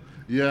shit?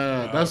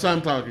 Yeah, that's what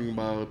I'm talking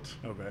about.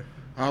 Okay.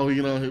 How,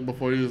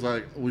 before he was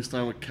like, we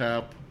stand with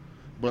Cap,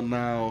 but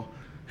now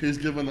he's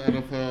given the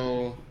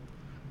NFL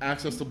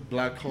access to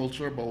black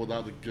culture, but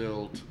without the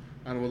guilt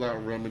and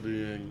without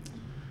remedying.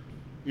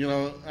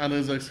 And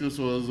his excuse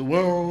was,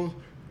 well,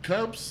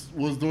 Caps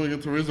was doing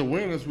it to raise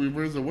awareness. We've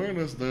raised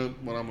awareness then.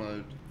 But I'm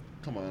like,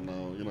 come on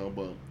now,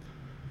 but.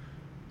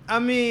 I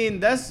mean,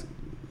 that's.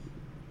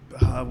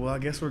 Well, I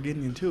guess we're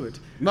getting into it.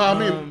 No, I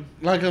mean,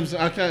 like I'm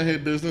saying, I can't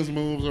hate business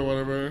moves or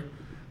whatever.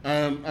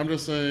 And I'm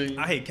just saying.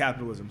 I hate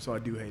capitalism, so I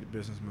do hate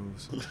business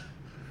moves.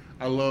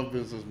 I love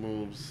business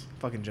moves.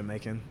 Fucking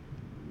Jamaican.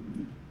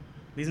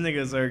 These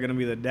niggas are gonna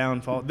be the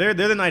downfall. They're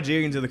the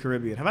Nigerians of the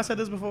Caribbean. Have I said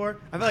this before?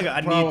 I feel like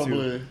I need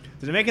to.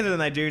 The Jamaicans are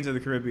the Nigerians of the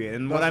Caribbean,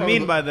 and what I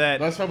mean by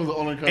that. That's probably the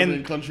only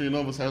Caribbean country you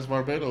know besides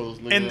Barbados.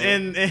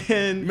 Nigga.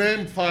 And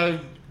name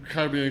 5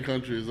 Caribbean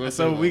countries.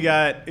 So we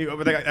got.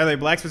 Are they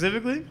black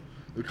specifically?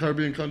 The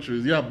Caribbean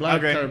countries, yeah,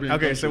 black Caribbean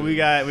countries. Okay, so we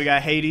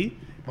got Haiti.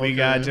 We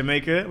got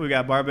Jamaica. We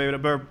got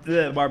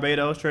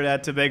Barbados,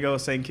 Trinidad, Tobago,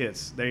 St.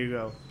 Kitts. There you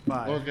go.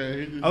 5.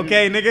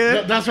 Okay,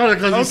 nigga. That's right,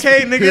 because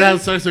nigga. He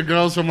had sex with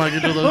girls from like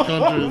each of those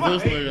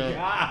countries.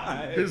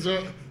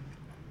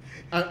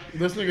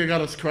 This nigga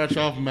got a scratch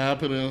off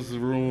map in his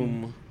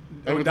room.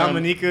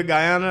 Dominica,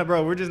 Guyana,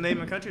 bro. We're just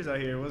naming countries out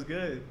here. What's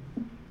good?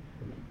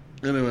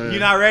 Anyway, you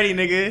not ready,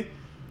 nigga?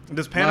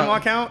 Does Panama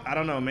count? I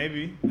don't know.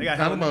 Maybe they got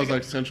Panama is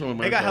like Central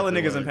America. They got hella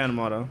niggas in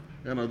Panama though.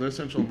 Yeah, no, they're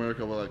Central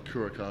America, but like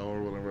Curacao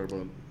or whatever.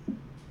 But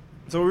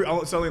so we're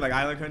only like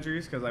island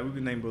countries, because like we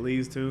could name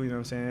Belize too. You know what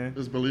I'm saying?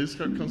 Is Belize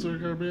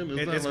considered Caribbean?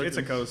 It's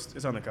a coast.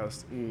 It's on the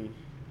coast.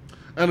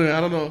 Anyway, I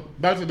don't know.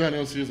 Back to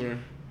Daniel Caesar.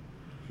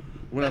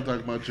 We're not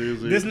talking about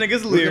Jay-Z. This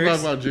nigga's lyrics. We can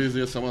talk about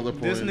Jay-Z at some other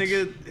point. This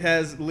nigga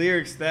has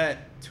lyrics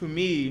that, to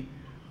me,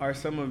 are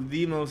some of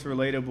the most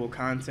relatable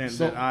content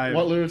that I've...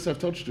 What lyrics have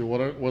touched you?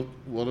 What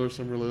are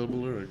some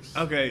relatable lyrics?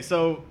 Okay,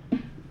 so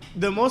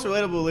the most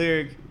relatable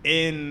lyric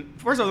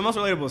first of all, the most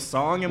relatable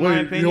song in my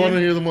opinion... You want to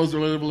hear the most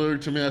relatable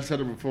lyric to me? I said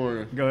it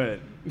before. Go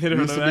ahead. Hit it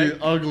from the back. Used to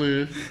be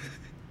ugly,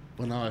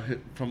 but now I hit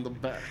from the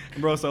back.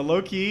 Bro, so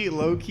low key,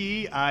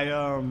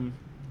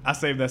 I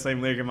saved that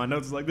same lyric in my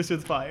notes. Like, this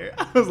shit's fire.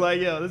 I was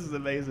like, yo, this is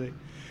amazing.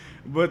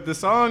 But the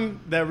song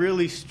that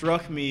really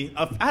struck me...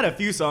 I had a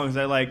few songs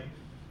that, like,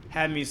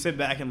 had me sit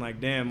back and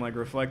like, damn, like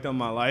reflect on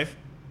my life.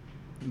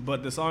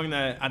 But the song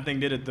that I think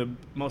did it the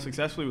most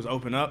successfully was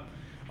Open Up.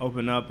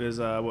 Open Up is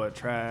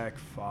track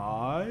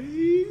 5?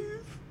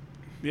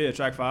 Yeah,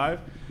 track 5.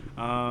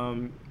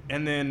 And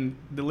then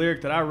the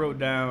lyric that I wrote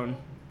down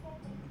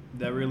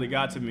that really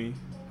got to me.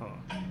 Hold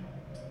on.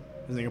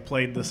 This nigga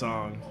played the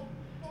song.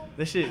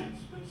 This shit.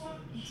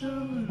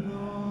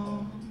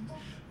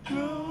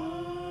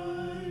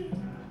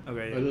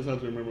 Okay. I just have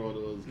to remember what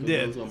it was. Yeah,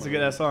 it's a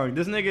good ass song.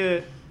 This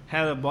nigga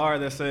had a bar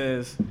that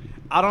says,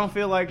 "I don't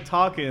feel like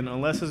talking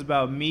unless it's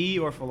about me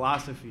or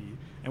philosophy.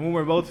 And when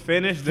we're both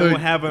finished, then we'll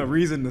have a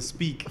reason to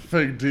speak."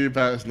 Fake deep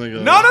ass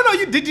nigga. No.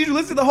 Did you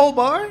listen to the whole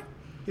bar?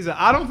 He said,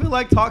 "I don't feel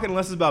like talking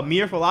unless it's about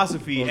me or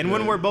philosophy. And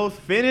when we're both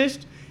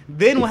finished,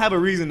 then we'll have a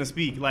reason to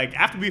speak. Like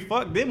after we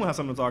fuck, then we'll have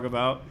something to talk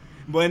about.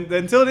 But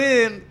until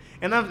then."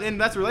 And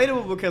that's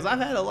relatable because I've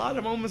had a lot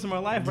of moments in my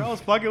life where I was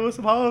fucking with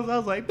some hoes. I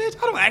was like, bitch,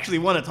 I don't actually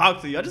want to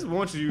talk to you. I just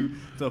want you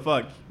to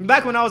fuck.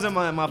 Back when I was in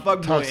my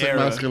fuckboy Toxic era.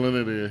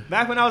 masculinity.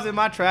 Back when I was in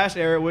my trash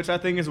era, which I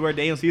think is where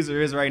Daniel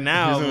Caesar is right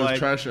now. He's in like, his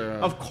trash era.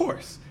 Of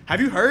course.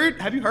 Have you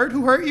heard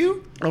Who Hurt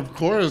You? Of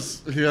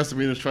course he has to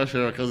be in his trash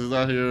era because he's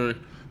out here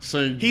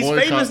saying He's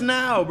boycott. famous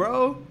now,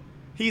 bro.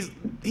 He's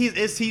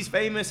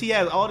famous. He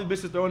has all the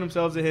bitches throwing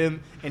themselves at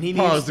him, and he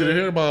needs Pause. to. Did you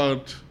hear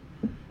about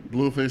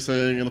Blueface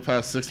saying in the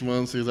past 6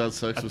 months he's had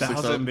sex with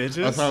 1,000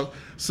 bitches?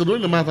 So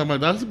doing the math, I'm like,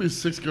 that has to be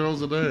 6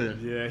 girls a day.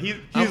 Yeah, he's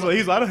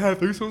like, I done had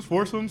threesomes,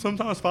 foursomes,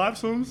 sometimes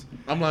fivesomes.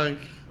 I'm like,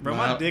 Bro,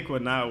 my dick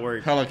would not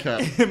work. Hella cap.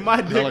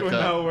 My dick Hella would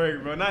cap. not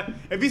work, bro. Not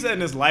if he said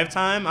in his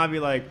lifetime, I'd be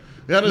like,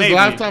 Yeah, in his maybe.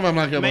 lifetime, I'm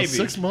like, about Maybe.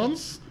 6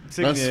 months?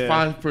 Six- That's yeah.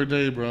 5 per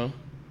day, bro.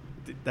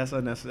 That's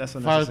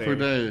unnecessary. 5 per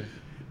day.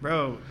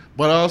 Bro.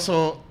 But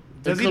also,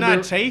 Does he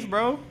not chafe,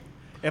 bro?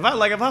 If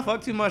I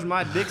fuck too much,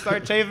 my dick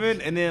start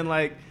chafing, and then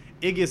like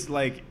it gets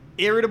like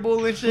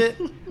irritable and shit.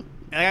 And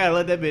I gotta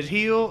let that bitch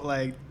heal.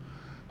 Like,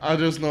 I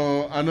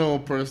know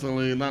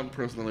personally, not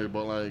personally,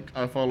 but like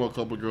I follow a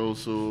couple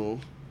girls who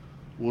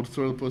would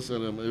throw the pussy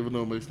at him, even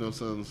though it makes no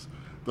sense.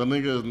 The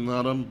nigga is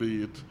not on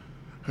beat.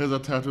 He has a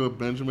tattoo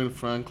of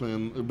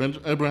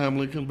Abraham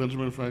Lincoln,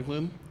 Benjamin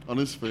Franklin on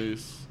his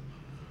face.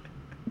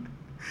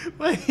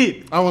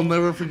 wait. I will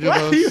never forgive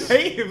Why us. do you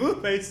hate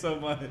Blueface so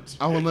much?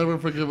 I will never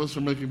forgive us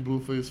for making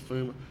Blueface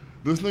famous.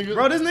 This nigga,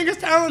 Bro, this nigga's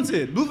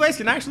talented.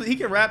 Blueface he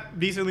can rap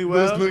decently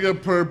well. this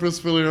nigga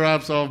purposefully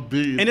raps off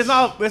beats. And it's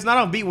not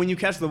on beat when you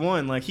catch the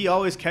one. Like he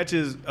always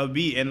catches a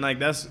beat, and like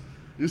that's.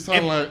 You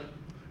sound like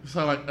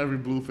every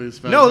Blueface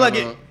fan. No, like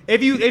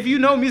if you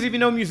know music, if you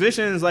know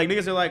musicians, like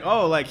niggas are like,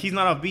 oh, like he's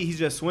not off beat, he's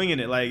just swinging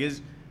it. Like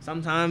it's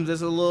sometimes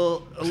it's a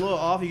little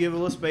off. You give it a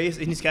little space,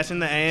 and he's catching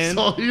the and.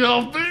 So he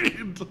off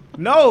beat.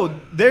 No,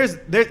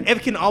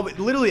 it can always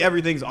literally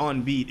everything's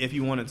on beat if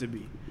you want it to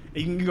be.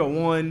 You can go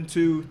 1,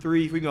 2,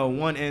 3. We can go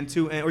 1 and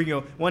 2 and, or you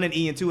can go 1 and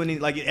E and 2 and E.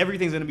 Like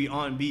everything's gonna be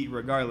on beat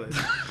regardless.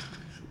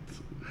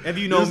 If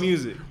you know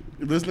music.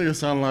 This nigga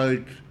sound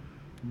like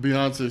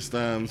Beyonce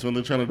stans when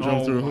they're trying to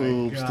jump through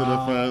hoops to the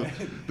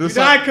fan. You're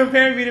not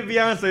comparing me to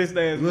Beyonce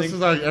stans. This is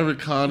like every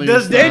Kanye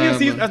Does Daniel stan.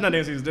 Caesar? That's not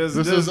Daniel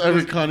Caesar. This is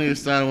every Kanye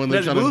stan when they're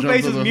Does trying to jump through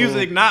Blueface's the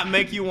music hoop. not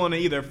make you want to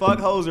either fuck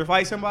hoes or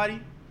fight somebody?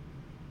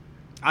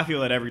 I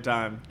feel that every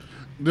time.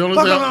 The only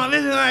Fuck thing him on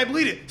this and I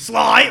bleed it.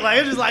 Slide. Like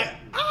it's just like.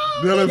 Ah,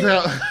 the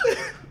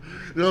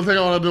only thing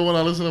I want to do when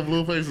I listen to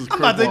Blueface is I'm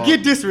about to crip get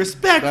walk.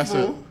 disrespectful. That's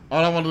it.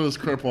 All I want to do is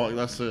crip walk.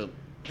 That's it.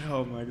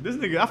 Oh my god, this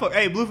nigga.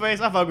 Hey,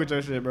 Blueface, I fuck with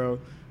your shit, bro.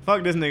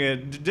 Fuck this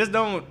nigga. Just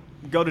don't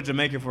go to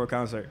Jamaica for a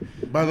concert.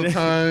 By the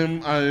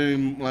time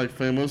I'm like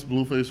famous,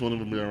 Blueface won't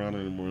even be around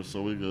anymore,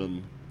 so we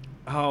good.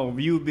 Oh,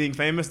 you being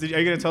famous? Are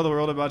you gonna tell the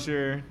world about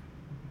your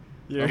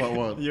About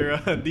what? Your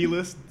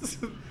D-list?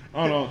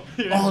 Oh no!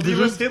 Your Oh,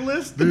 D-list hit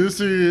list? Did you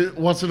see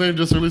what's her name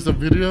just released a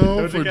video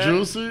Doja for Cat?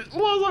 Juicy? Oh,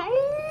 I was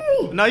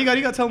like, ooh! No, you gotta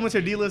tell them what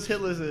your D-list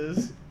hit list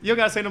is. You don't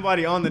gotta say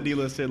nobody on the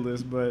D-list hit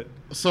list, but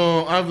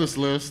So I have this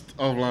list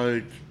of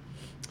like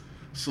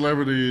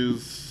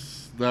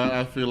celebrities that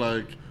I feel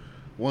like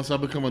once I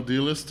become a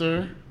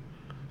D-lister,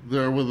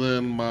 they're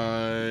within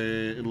my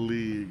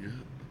league.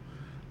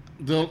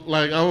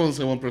 Like I won't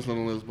say one person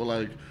on the list, but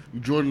like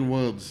Jordan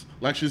Woods,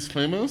 like she's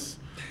famous,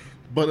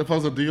 but if I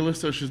was a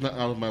D-lister, she's not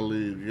out of my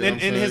league. You know what I'm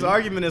and his saying?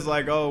 argument is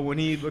like, oh, when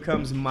he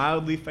becomes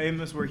mildly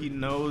famous, where he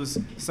knows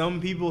some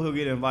people who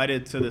get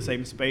invited to the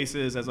same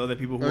spaces as other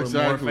people who are more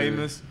Exactly.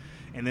 famous,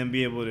 and then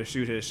be able to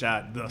shoot his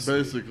shot. Thus,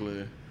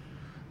 Basically.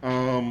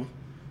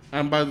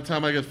 And by the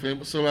time I get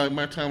famous, so like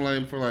my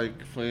timeline for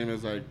like fame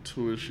is like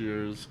 2-ish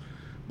years.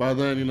 By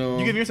then, you know,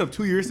 you give yourself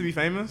 2 years to be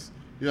famous.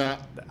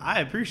 yeah, I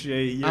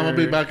appreciate your. I'm gonna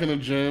be back in the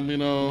gym, you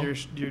know.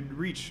 Your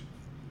reach.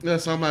 Yeah,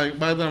 so I'm like,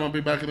 by then I'm gonna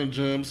be back in the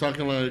gym, so I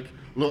can like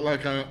look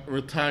like I'm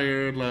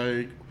retired,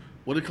 like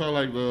what do you call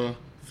like the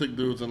thick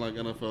dudes in like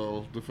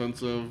NFL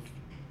defensive?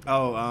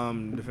 Oh,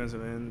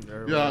 defensive end.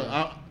 Or whatever.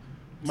 Yeah,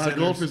 my Centers.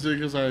 goal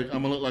physique is like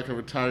I'm gonna look like a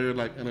retired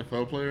like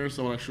NFL player.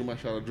 So when I shoot my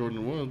shot at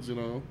Jordan Woods, you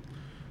know,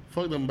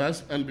 fuck them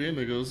best NBA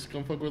niggas,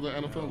 come fuck with the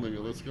NFL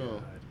nigga. Let's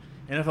go.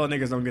 NFL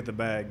niggas don't get the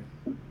bag.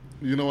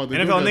 You know what? They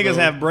NFL do get, niggas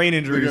though? have brain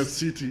They got injuries.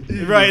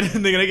 CTE. Right,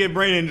 they get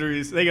brain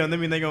injuries. They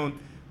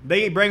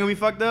brain gonna be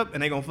fucked up,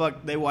 and they gonna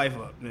fuck their wife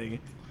up, nigga.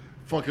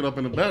 Fuck it up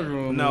in the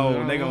bedroom. No,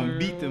 man. they gonna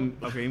beat them.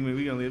 Okay,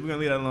 we're gonna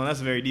leave that alone. That's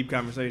a very deep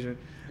conversation.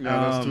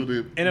 Yeah, that's too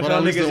deep. But NFL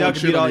at least niggas, they y'all won't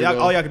can cheat beat on me, though.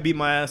 all y'all can beat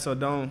my ass. So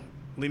don't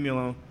leave me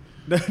alone.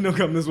 Don't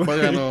come this way. But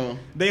yeah, no.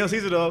 Daniel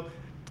Caesar though,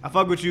 I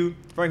fuck with you.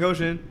 Frank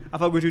Ocean, I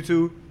fuck with you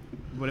too.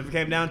 But if it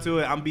came down to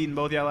it, I'm beating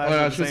both y'all Oh, asses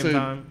yeah, I at the should same say,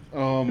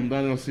 time.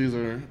 Daniel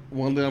Caesar.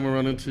 One day I'm gonna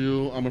run into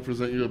you. I'm gonna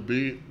present you a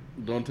beat,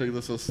 don't take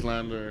this as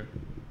slander.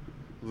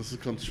 This is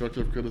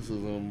constructive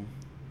criticism.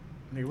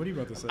 Nigga, what are you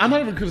about to say? I'm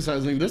not even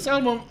criticizing this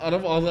album. Out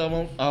of all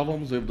the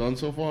albums they've done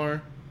so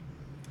far,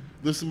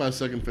 this is my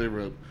second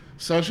favorite.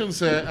 So I shouldn't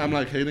say I'm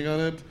like hating on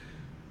it.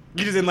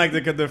 You just didn't like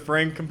the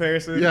Frank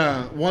comparison?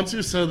 Yeah, once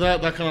you said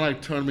that kind of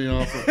like turned me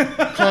off.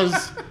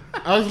 Because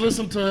I was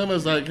listening to him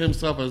as like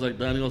himself as like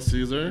Daniel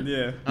Caesar.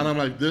 Yeah. And I'm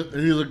like,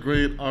 he's a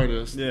great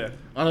artist. Yeah.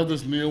 Out of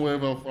this new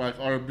wave of like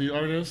R&B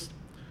artists,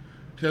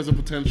 he has the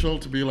potential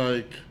to be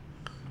like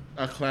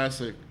a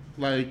classic,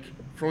 like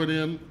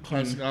Freudian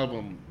classic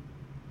album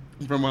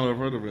from what I've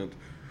heard of it.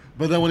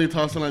 But then when he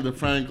talks in like the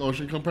Frank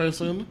Ocean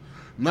comparison,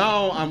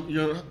 now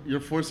you're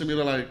forcing me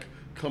to like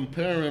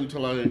compare him to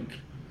like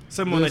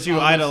someone that you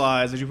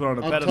idolize, that you put on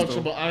a pedestal.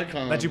 Untouchable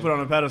icon. That you put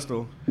on a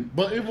pedestal.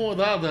 But even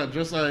without that,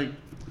 just like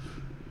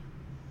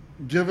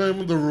give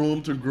him the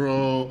room to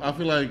grow. I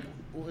feel like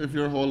if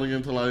you're holding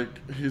into like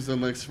he's the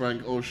next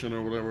Frank Ocean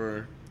or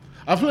whatever,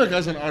 I feel like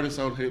as an artist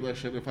I would hate that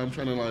shit if I'm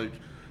trying to like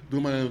do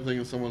my own thing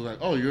and someone's like,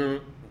 oh, you're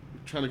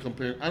trying to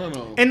compare. I don't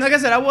know. And like I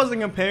said, I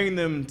wasn't comparing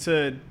them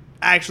to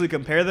actually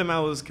compare them. I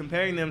was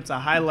comparing them to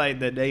highlight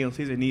that Daniel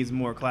Caesar needs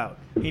more clout.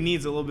 He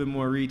needs a little bit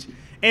more reach.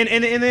 And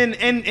then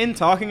in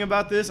talking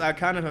about this, I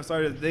kind of have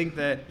started to think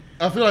that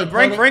I feel like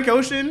Frank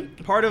Ocean,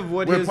 part of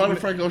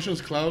Frank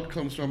Ocean's clout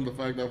comes from the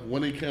fact that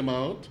when he came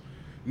out,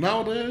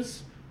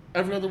 nowadays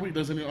every other week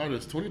there's a new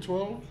artist.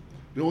 2012,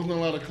 there wasn't a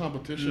lot of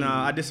competition.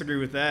 Nah, I disagree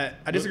with that.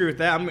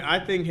 I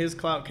think his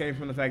clout came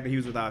from the fact that he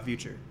was without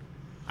Future.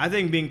 I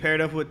think being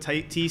paired up with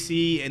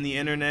TC and the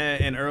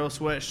internet and Earl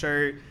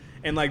Sweatshirt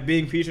and like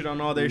being featured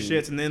on all their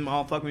shits and them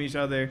all fucking with each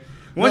other.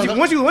 Once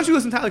you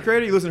listen to Tyler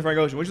Creator, you listen to Frank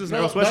Ocean. Once you listen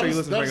to Earl Sweatshirt, you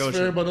listen to Frank Ocean. That's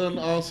fair, but then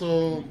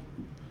also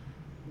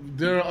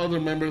there are other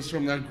members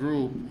from that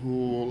group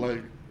who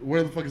like,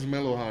 where the fuck is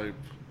Mellow Hype?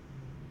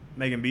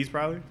 Making beats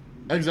probably.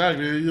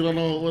 Exactly. You don't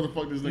know where the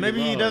fuck these niggas are.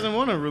 Maybe he doesn't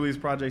want to release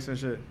projects and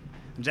shit.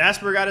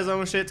 Jasper got his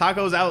own shit.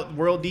 Taco's out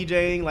world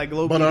DJing, like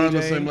global DJing. But are on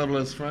the same level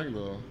as Frank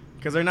though.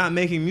 Because they're not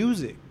making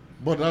music.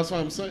 But that's what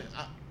I'm saying.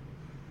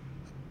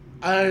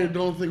 I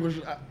don't think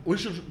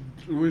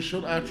we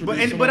should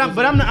actually. But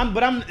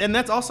I'm and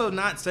that's also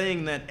not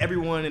saying that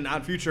everyone in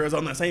Odd Future is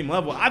on the same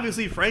level.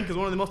 Obviously, Frank is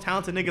one of the most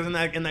talented niggas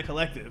in that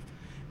collective.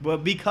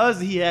 But because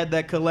he had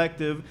that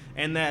collective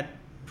and that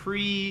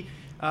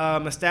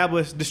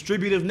established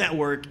distributive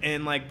network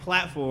and like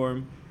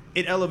platform,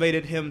 it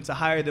elevated him to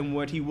higher than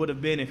what he would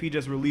have been if he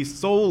just released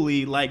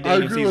solely like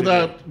Daniel Caesar. I agree with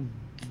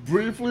that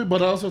briefly,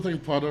 but I also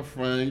think part of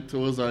Frank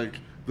too is like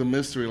the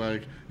mystery.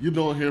 Like you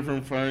don't hear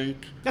from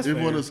Frank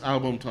even when it's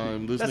album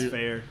time. That's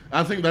fair.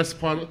 I think that's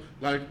part of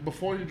like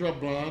before he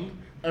dropped Blonde.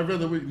 Every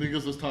other week,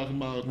 niggas was talking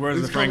about where's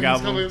the Frank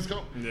album?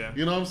 Yeah.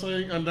 You know what I'm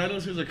saying? And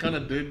Daniel Caesar kind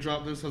of did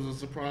drop this as a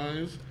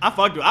surprise. I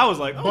fucked with. I was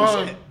like,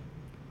 oh shit.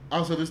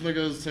 Also, this nigga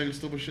is saying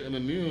stupid shit in the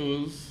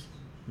news.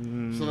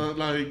 So that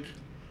like,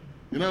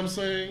 you know what I'm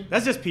saying?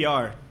 That's just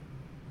PR.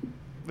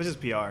 That's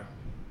just PR.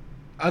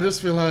 I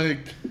just feel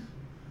like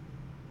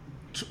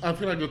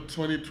the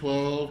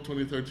 2012,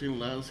 2013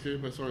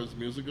 landscape as far as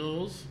music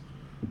goes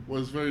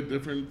was very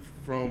different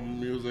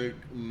from music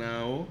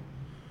now.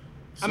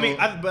 So I mean,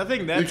 I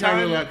think that you time...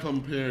 can't really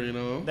compare, you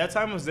know? That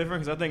time was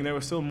different because I think there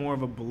was still more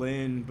of a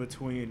blend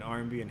between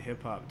R&B and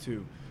hip-hop,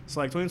 too. So,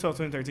 like, 2012,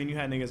 2013, you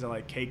had niggas at,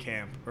 like,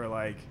 K-Camp or,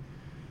 like,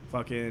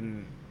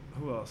 fucking...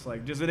 Who else?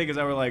 Like, just the niggas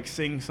that were, like,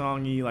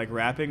 sing-songy, like,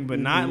 rapping, but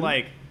not,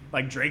 like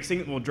Drake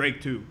singing... Well,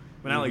 Drake, too.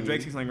 But not, like,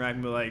 Drake sing-songy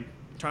rapping, but, like,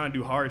 trying to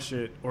do hard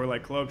shit or,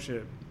 like, club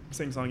shit,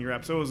 sing-songy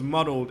rap. So it was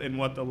muddled in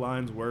what the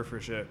lines were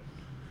for shit.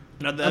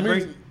 Not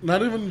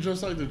even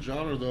just, like, the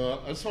genre, though.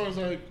 As far as,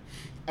 like...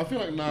 I feel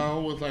like now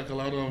with like a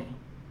lot of,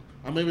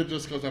 maybe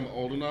just because I'm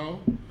older now,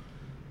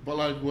 but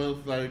like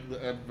with like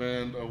the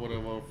advent or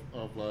whatever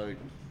of like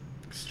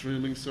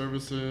streaming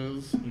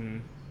services,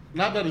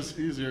 not that it's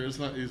easier, it's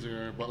not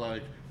easier, but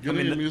like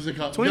getting your music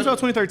out. 2012,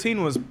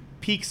 2013 was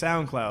peak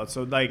SoundCloud,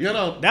 so like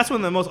that's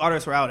when the most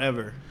artists were out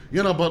ever.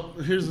 You know,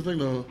 but here's the thing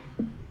though.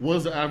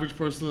 Was the average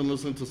person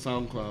listening to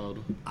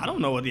SoundCloud? I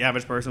don't know what the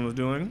average person was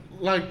doing.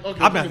 Like,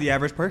 okay, I'm not the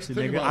average person,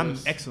 nigga. I'm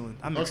excellent.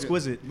 I'm okay,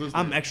 exquisite.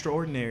 I'm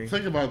extraordinary.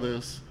 Think about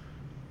this.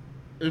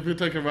 If you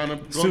take a random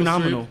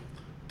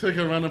take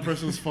a random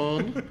person's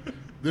phone,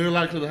 they're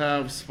likely to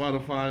have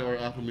Spotify or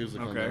Apple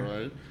Music on there,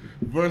 right?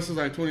 Versus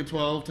like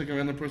 2012, take a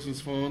random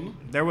person's phone.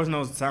 There was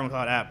no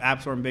SoundCloud app.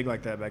 Apps weren't big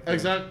like that back then.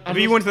 Exactly. If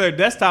you went to their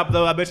desktop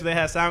though, I bet you they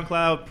had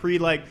SoundCloud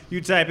like you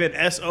type in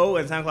SO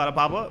and SoundCloud will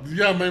pop up.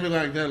 Yeah, maybe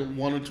like that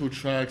 1 or 2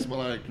 tracks, but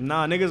like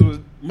nah, niggas was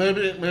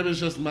maybe it's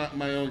just not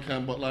my own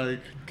camp, but like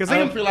I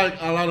don't feel like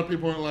a lot of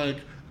people aren't like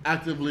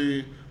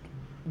actively.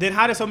 Then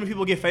how did so many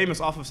people get famous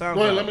off of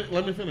SoundCloud? Wait,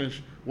 let me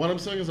finish. What I'm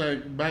saying is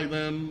like back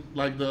then,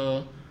 like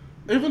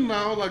even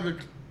now, like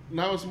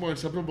now it's more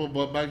acceptable,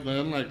 but back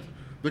then, like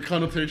the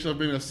connotation of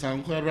being a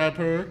SoundCloud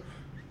rapper.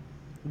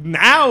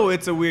 Now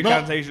it's a weird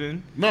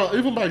connotation. No,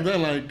 even back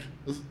then, like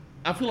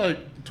I feel like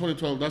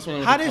 2012. That's when I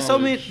went how to did college. so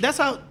many? That's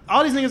how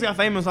all these niggas got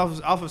famous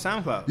off of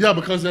SoundCloud. Yeah,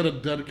 because they had a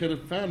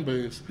dedicated fan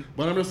base.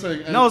 But I'm just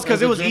saying. No, it's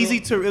because it was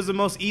the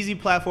most easy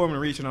platform to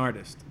reach an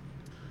artist.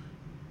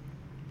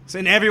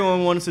 And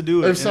everyone wants to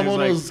do it. If someone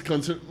was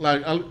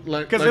like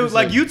because it was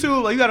like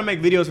YouTube, like you got to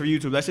make videos for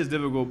YouTube. That shit's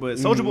difficult. But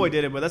Soulja Boy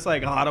did it. But that's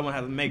like, I don't want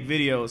to have to make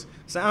videos.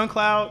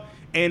 SoundCloud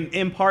and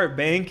in part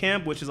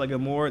Bandcamp, which is like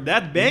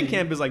that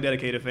Bandcamp is like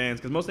dedicated fans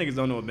because most niggas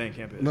don't know what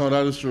Bandcamp is. No,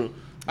 that is true.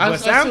 But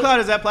SoundCloud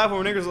is that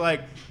platform where niggas are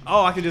like,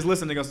 oh, I can just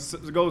listen. They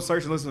go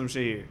search and listen to some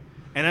shit here.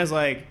 And that's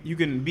like, you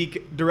can be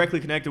directly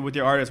connected with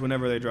your artists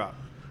whenever they drop.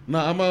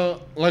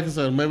 No, like I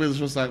said, maybe it's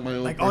just like my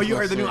own. Like, oh, you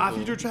heard the new Odd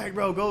Future track,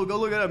 bro? Go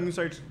look it up and you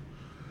search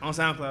on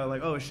SoundCloud.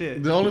 Like, oh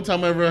shit. The only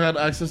time I ever had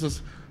access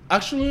is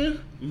actually,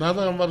 now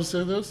that I'm about to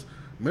say this,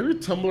 maybe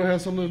Tumblr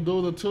has something to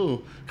do with it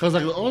too. Cause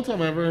like the only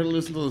time I ever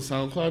listened to the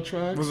SoundCloud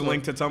tracks was a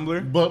link to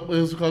Tumblr. But it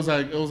was because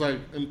like it was like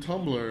in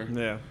Tumblr.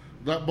 Yeah.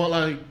 But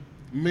like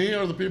me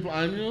or the people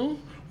I knew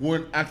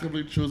weren't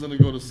actively choosing to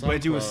go to SoundCloud.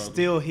 But you would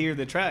still hear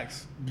the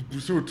tracks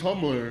through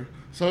Tumblr.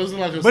 So it wasn't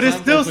like but it's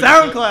still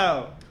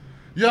SoundCloud.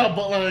 Yeah,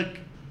 but like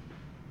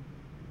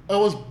it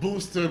was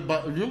boosted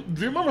by. Do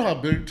you remember how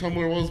big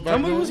Tumblr was back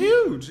then? Tumblr was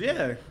huge.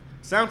 Yeah.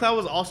 SoundCloud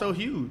was also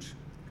huge.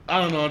 I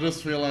don't know. I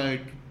just feel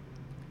like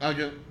I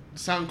get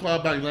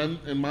SoundCloud back then.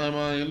 In my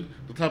mind,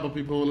 the type of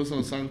people who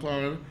listen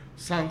to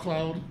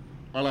SoundCloud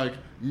are like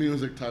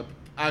music type,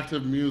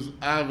 avid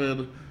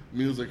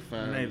music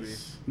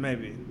fans.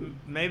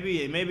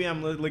 Maybe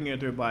I'm looking at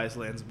through a biased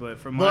lens, but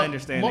from my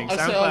understanding,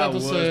 SoundCloud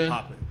was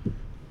popping.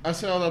 I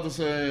say all that to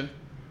say,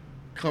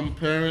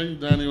 comparing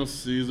Daniel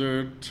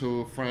Caesar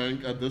to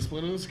Frank at this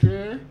point in his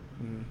career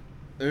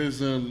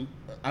isn't.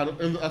 I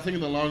think in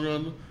the long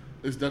run,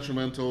 it's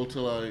detrimental to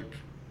like,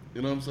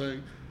 you know what I'm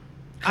saying?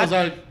 Because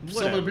like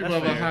so many people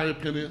have a high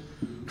opinion.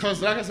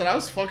 Because like I said, I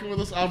was fucking with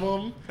this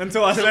album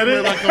until I said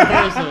it. Like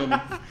comparison.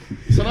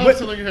 So now I'm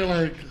sitting here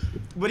like.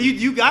 But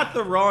you got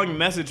the wrong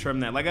message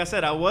from that. Like I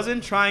said, I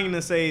wasn't trying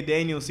to say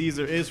Daniel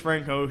Caesar is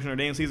Frank Ocean or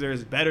Daniel Caesar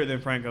is better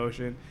than Frank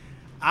Ocean.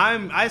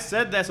 I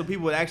said that so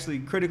people would actually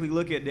critically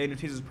look at Daniel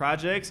Caesar's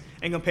projects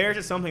and compare it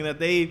to something that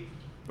they,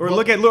 or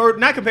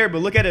not compare it, but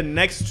look at it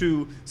next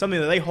to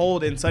something that they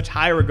hold in such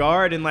high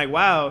regard and like,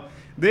 wow,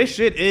 this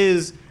shit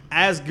is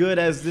as good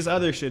as this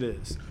other shit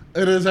is.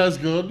 It is as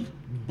good,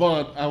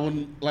 but I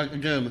wouldn't, like,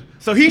 again.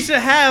 So he should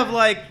have,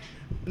 like,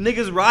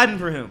 niggas riding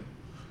for him.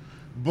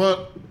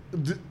 But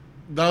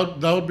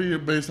that would be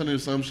based on the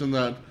assumption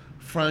that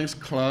Frank's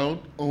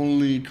clout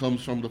only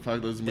comes from the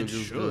fact that his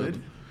music is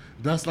good.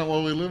 That's not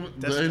what we live in.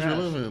 The age we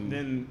live in.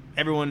 Then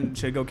everyone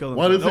should go kill him.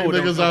 Why do you think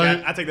niggas out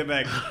here? I take that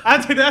back. I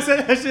take that.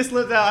 That shit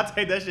slipped out. I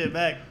take that shit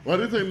back. Why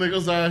do you think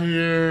niggas out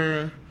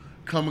here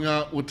coming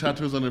out with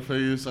tattoos on their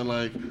face and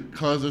like,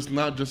 cause it's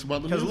not just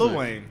about the music. Because Lil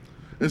Wayne.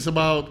 It's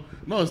about,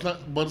 no, it's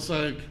not, but it's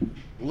like,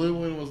 Lil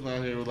Wayne was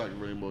not here with like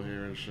rainbow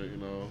hair and shit, you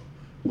know?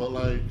 But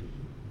like,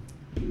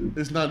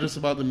 it's not just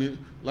about the music.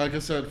 Like I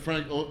said,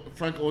 Frank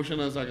Ocean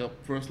as like a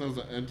person, as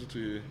an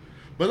entity.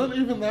 But then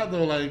even that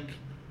though, like,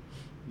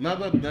 not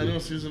that Daniel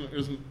Caesar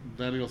isn't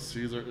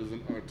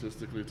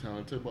artistically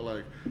talented, but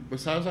like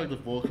besides like the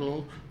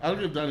vocal, I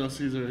don't give Daniel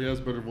Caesar, he has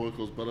better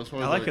vocals, but as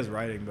far as I like his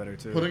writing better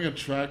too. Putting a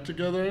track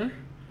together,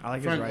 I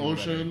like Frank his writing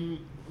Ocean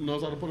better.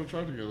 knows how to put a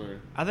track together.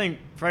 I think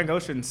Frank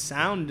Ocean's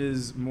sound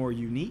is more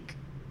unique.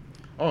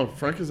 Oh,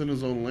 Frank is in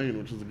his own lane,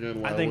 which is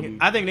again why I think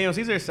Daniel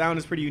Caesar's sound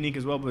is pretty unique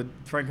as well, but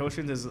Frank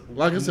Ocean's is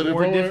like I said,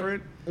 more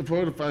different. If I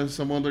were to find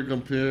someone to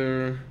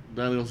compare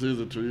Daniel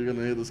Caesar to, you're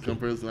gonna hate this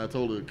comparison. I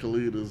told you,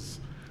 Khalid is.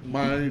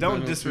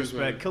 Don't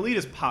disrespect. Khalid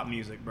is pop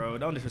music, bro.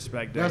 Don't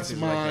disrespect. That's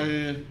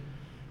my.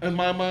 In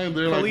my mind,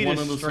 they're Khalid like one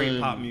and the same. Khalid is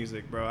straight pop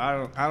music, bro.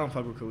 I don't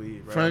fuck with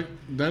Khalid, bro. Frank,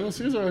 Daniel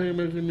Caesar out here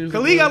making music.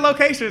 Khalid got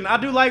Location. I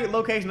do like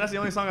Location. That's the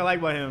only song I like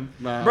by him.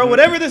 Nah, bro,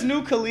 whatever this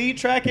new Khalid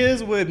track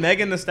is with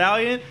Megan Thee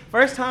Stallion,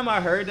 first time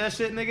I heard that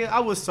shit, nigga, I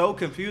was so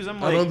confused.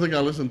 I'm like, I don't think I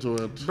listened to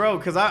it, bro,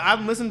 because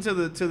I'm listening to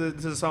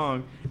the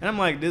song, and I'm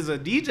like, there's a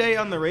DJ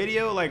on the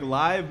radio like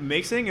live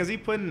mixing. Is he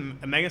putting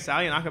Megan Thee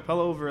Stallion acapella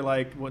over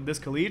like what this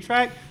Khalid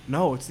track?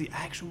 No, it's the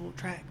actual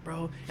track,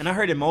 bro. And I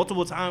heard it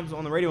multiple times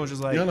on the radio. And was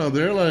just like, yeah, no,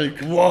 they're like,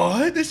 what?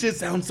 This shit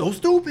sounds so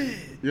stupid.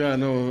 Yeah,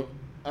 no,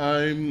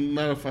 I'm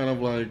not a fan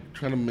of like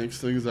trying to mix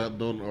things that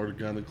don't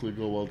organically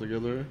go well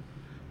together.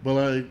 But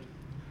like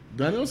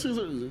Daniel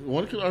Caesar,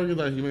 one could argue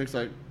that he makes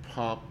like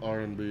pop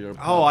R&B or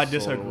pop oh, I soul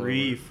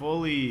disagree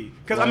fully.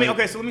 Because like, I mean,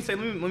 okay, so let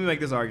me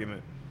make this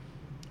argument.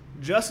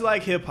 Just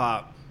like hip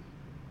hop,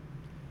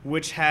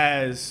 which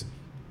has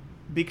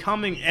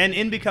becoming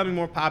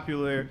more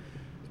popular,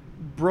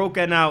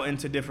 broken out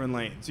into different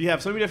lanes. You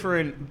have so many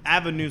different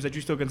avenues that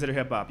you still consider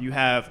hip hop. You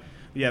have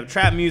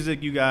trap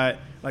music, you got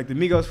like the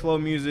Migos flow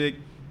music,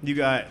 you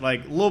got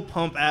like Lil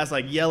Pump ass,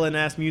 like yelling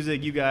ass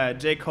music, you got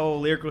J. Cole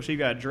lyrical shit, you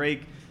got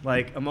Drake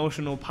like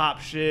emotional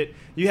pop shit.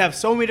 You have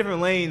so many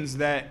different lanes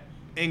that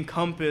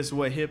encompass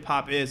what hip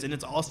hop is, and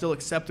it's all still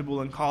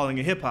acceptable in calling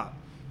it hip hop.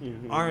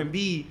 Mm-hmm.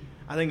 R&B,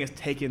 I think, is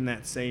taking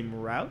that same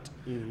route,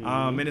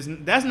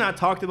 and that's not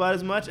talked about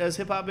as much as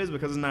hip hop is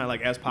because it's not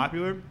like as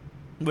popular.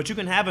 But you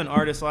can have an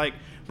artist like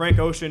Frank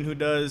Ocean who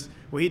does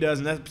what he does,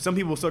 and that's, some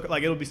people still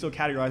like it'll be still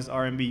categorized as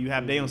R&B. You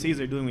have Daniel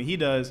Caesar doing what he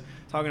does,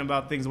 talking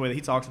about things the way that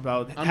he talks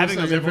about, having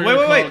those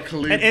influences.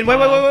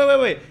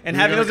 Wait, and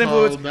having those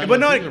influences. But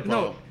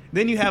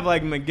Then you have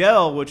like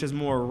Miguel, which is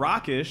more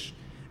rockish,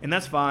 and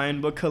that's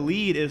fine. But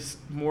Khalid is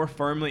more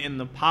firmly in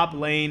the pop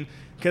lane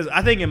because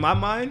I think in my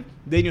mind,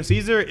 Daniel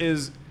Caesar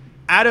is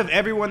out of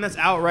everyone that's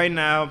out right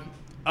now,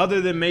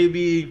 other than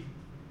maybe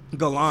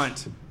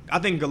Gallant. I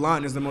think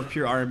Gallant is the most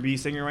pure R&B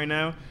singer right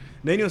now.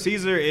 Daniel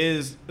Caesar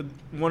is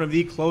one of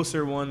the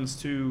closer ones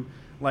to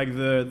like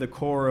the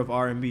core of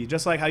R&B.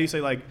 Just like how you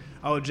say like,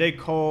 oh, J.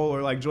 Cole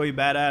or like Joey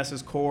Badass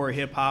is core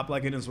hip hop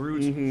like in his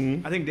roots.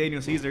 I think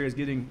Daniel Caesar is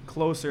getting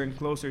closer and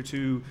closer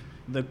to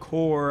the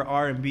core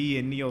R&B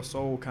and neo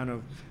soul kind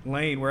of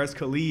lane, whereas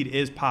Khalid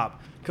is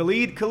pop.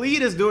 Khalid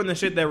is doing the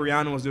shit that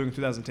Rihanna was doing in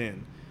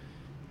 2010.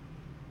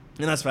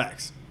 And that's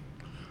facts.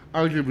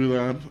 I'll give you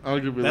that.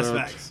 That's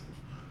facts.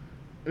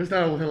 It's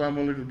not a hill I'm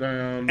gonna look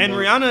down. And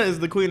Rihanna is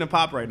the queen of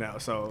pop right now,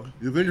 so.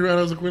 You think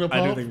Rihanna's the queen of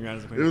pop? I do think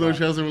Rihanna's the queen of pop. Even though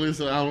she hasn't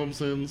released an album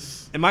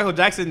since. And Michael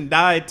Jackson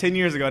died 10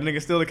 years ago.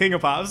 Nigga's still the king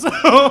of pop, so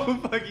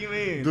fuck you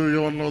mean? Do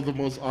you want to know what the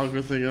most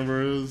awkward thing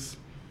ever is?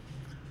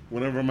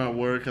 Whenever I'm at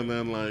work and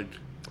then like,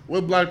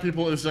 with black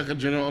people, it's like a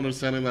general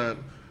understanding that,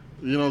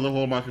 you know, the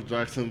whole Michael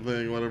Jackson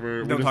thing,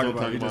 whatever. Don't talk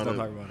about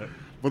it.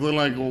 But then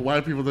like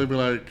white people, they be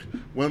like,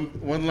 when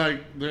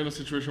like they're in a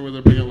situation where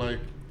they're being like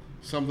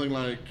something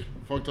like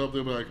fucked up,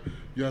 they'll be like,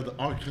 you have the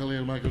R. Kelly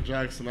and Michael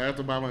Jackson. I have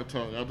to bite my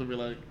tongue. I have to be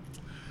like,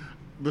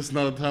 this is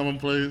not a time and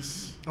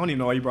place. I don't even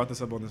know why you brought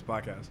this up on this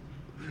podcast.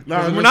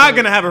 No, we're not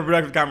going to have a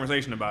productive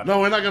conversation about it.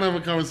 No, we're not going to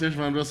have a conversation.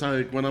 I'm just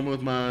like, when I'm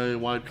with my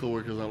white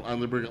coworkers, I'm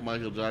they bring up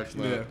Michael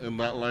Jackson. Yeah. In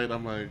that light,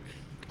 I'm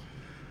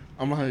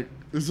like,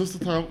 is this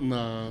the time?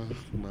 Nah,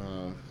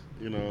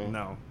 you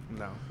know.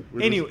 No.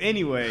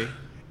 Anyway,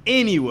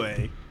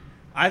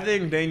 I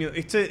think Daniel,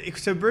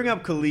 to bring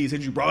up Khalid,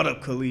 since you brought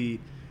up Khalid,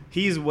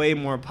 he's way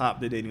more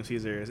pop than Daniel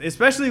Caesar is.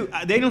 Especially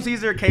Daniel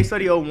Caesar, Case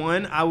Study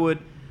 01, I would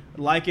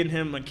liken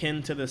him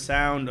akin to the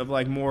sound of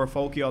like more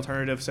folky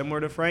alternative, similar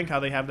to Frank,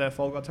 how they have that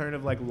folk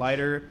alternative, like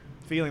lighter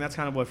feeling. That's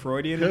kind of what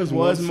Freudian was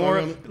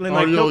more.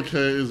 Like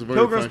is very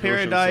Pilgrim's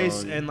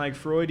Paradise and like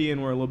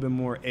Freudian were a little bit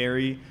more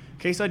airy.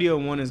 Case Study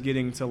 01 is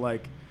getting to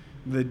like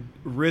the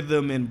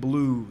rhythm and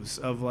blues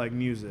of like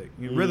music.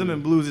 Rhythm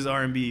and blues is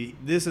R&B.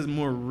 This is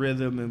more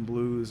rhythm and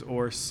blues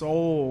or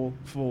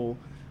soulful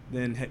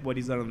than what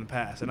he's done in the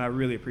past, and I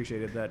really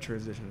appreciated that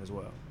transition as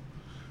well.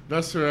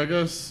 That's true. I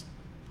guess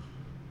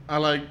I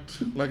liked,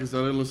 like I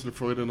said, I didn't listen to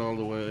Freudian all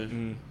the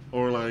way,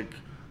 or like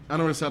I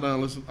never sat down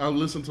and listened. I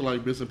listened to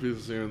like bits and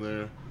pieces here and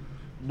there,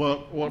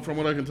 but from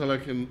what I can tell, I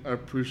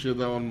appreciate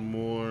that one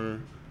more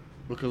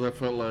because I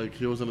felt like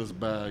he was in his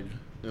bag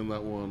in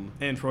that one.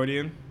 And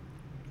Freudian.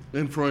 I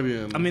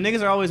mean,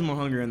 niggas are always more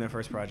hungry in their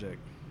first project.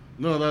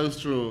 No, that is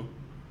true.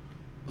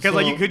 Because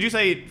like, could you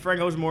say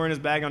Frank was more in his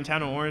bag on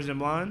Channel Orange than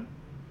Blonde?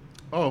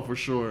 Oh, for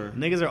sure.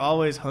 Niggas are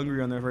always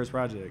hungry on their first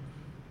project.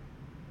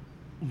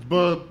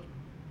 But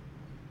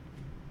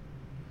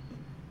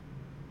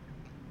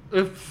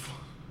if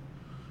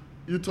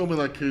you told me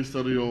that Case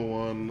Study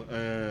 01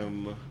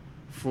 and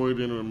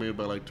Freudian were made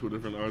by like two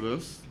different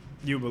artists,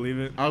 you believe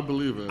it? I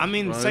believe it. I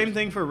mean, right? Same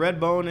thing for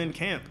Redbone and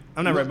Camp.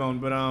 I'm not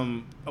Redbone, but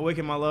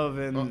Awaken My Love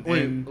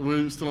and...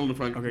 we're still on the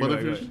Frank. Okay, but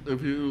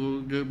if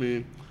you give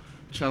me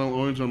Channel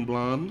Orange and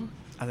Blonde...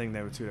 I think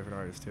they were two different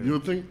artists, too. You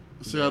would think...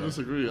 See, yeah. I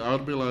disagree. I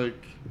would be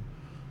like...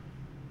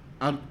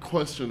 I'd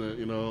question it,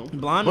 you know?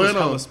 Blonde was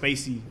hella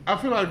spacey. I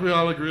feel like we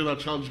all agree that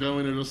Childish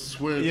Gambino just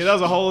switched. Yeah, that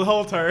was a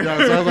whole turn. Yeah,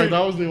 so I was like, that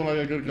wasn't even like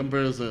a good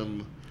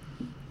comparison.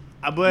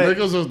 But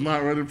niggas was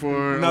not ready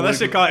for... No, that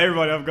shit caught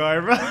everybody off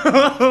guard, bro.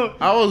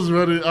 I was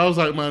ready. I was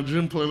like, my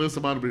gym playlist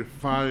about to be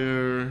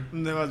fire.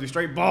 There must be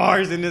straight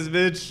bars in this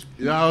bitch.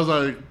 Yeah, I was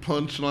like,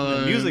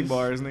 punchlines. Music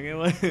bars,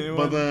 nigga.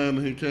 But then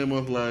he came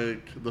with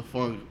like the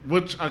funk,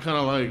 which I kind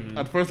of liked.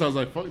 At first I was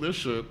like, fuck this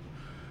shit.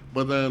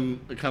 But then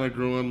it kind of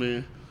grew on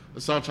me. I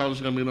saw Childish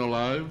Gambino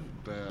live.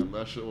 Damn,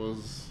 that shit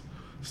was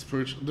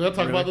spiritual. Did I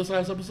talk about this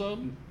last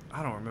episode?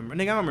 I don't remember.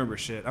 Nigga, I don't remember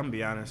shit. I'm gonna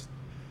be honest.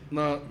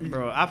 No,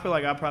 bro, I feel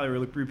like I probably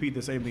repeat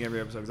the same thing every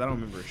episode because I don't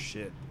remember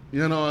shit.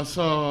 You know, I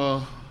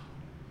saw.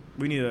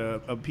 We need a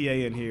PA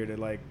in here to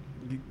like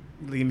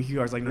leave me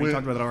cards. Like, no, you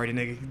talked about it already,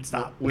 nigga.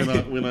 Stop. We're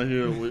not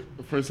here.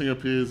 The first thing a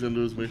PA is gonna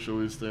do is make sure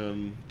we stay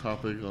on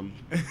topic, on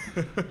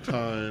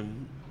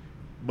time.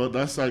 But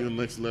that's like the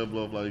next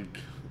level of like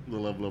the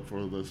level up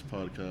for this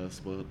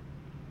podcast. But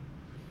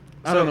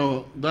I don't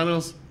know.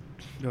 Daniel's.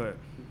 Go ahead.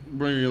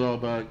 Bringing it all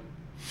back.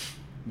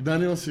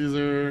 Daniel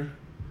Caesar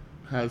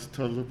has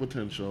tons of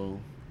potential,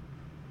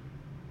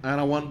 and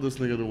I want this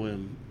nigga to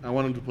win. I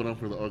want him to put on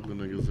for the ugly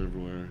niggas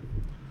everywhere.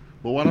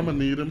 But what I'm gonna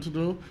need him to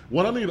do,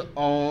 what I need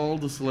all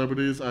the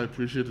celebrities I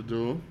appreciate to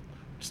do,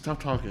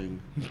 stop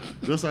talking.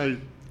 Just like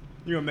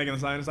you gonna Megan Thee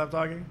Stallion stop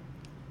talking?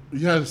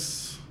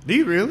 Yes. Do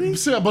you really?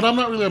 See, but I'm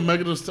not really a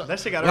Megan Thee Stallion. That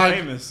shit got her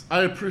famous.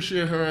 I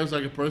appreciate her as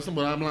like a person,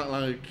 but I'm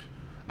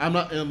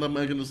not in the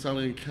Megan Thee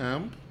Stallion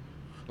camp.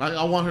 Like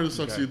I want her to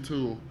succeed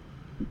too,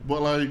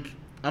 but like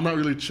I'm not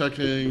really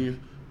checking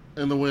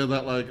in the way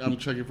that like I'm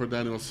checking for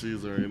Daniel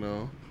Caesar, you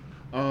know.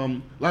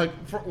 Like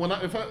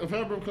if I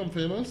ever become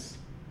famous,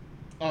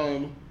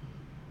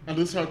 and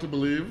this is hard to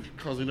believe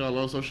because I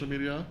love social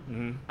media.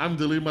 Mm-hmm. I'm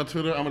deleting my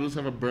Twitter. I'm gonna just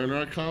have a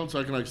burner account so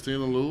I can like stay in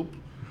the loop.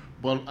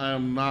 But I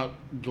am not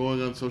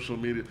going on social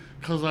media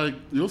because like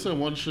you'll say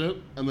one shit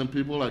and then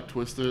people like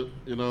twist it.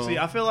 See,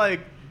 I feel like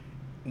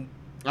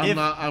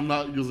I'm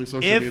not using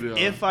social media.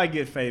 If I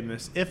get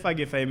famous, I'm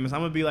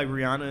gonna be like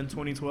Rihanna in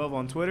 2012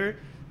 on Twitter.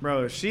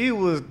 Bro, she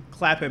was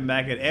clapping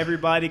back at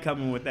everybody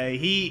coming with that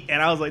heat,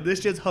 and I was like, this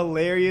shit's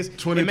hilarious.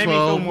 It made me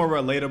feel more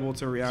relatable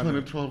to Rihanna.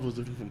 2012 was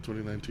different from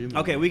 2019.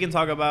 Okay, we can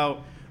talk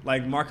about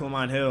like Mark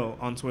Lamont Hill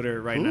on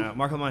Twitter right now.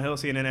 Mark Lamont Hill,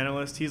 CNN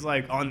analyst. He's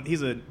like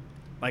he's a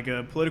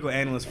political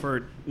analyst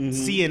for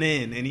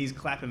CNN, and he's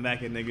clapping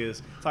back at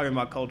niggas talking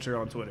about culture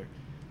on Twitter.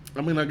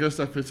 I mean, I guess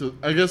that fits it.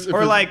 I guess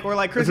or like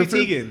Chrissy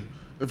Teigen.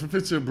 If it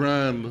fits your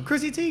brand.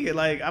 Chrissy Teigen,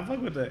 like, I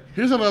fuck with that.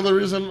 Here's another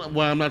reason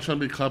why I'm not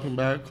trying to be clapping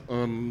back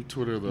on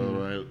Twitter, though,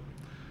 right?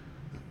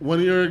 When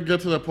you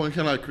get to that point,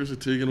 kind of like Chrissy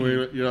Teigen,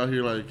 where you're out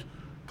here, like,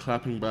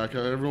 clapping back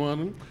at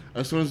everyone,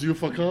 as soon as you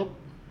fuck up,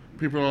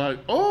 people are like,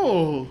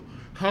 oh,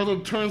 how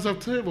the turns have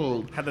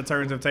tabled. How the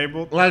turns have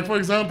tabled? Like, for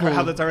example. Or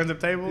how the turns have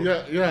tabled?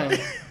 Yeah.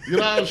 You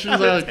know how she was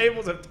like.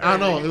 Tables have turned. I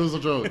know, it was a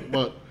joke,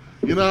 but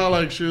you know how,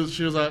 like, she was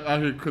like, out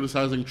here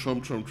criticizing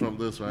Trump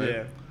this, right?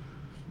 Yeah.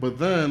 But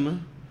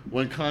then,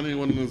 when Kanye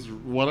went in his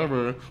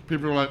whatever,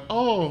 people are like,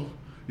 oh,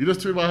 you just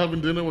tweeted about having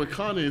dinner with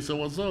Kanye, so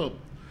what's up?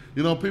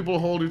 People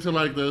hold you to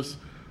like this.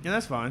 Yeah,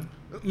 that's fine.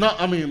 No,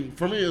 I mean,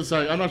 for me, it's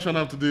like, I'm not trying to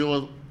have to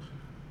deal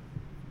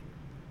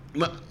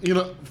with,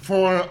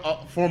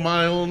 for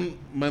my own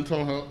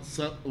mental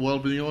health,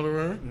 well-being or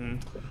whatever, I'm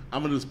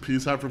going to just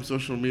peace out from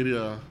social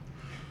media.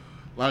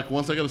 Like,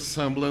 once I get a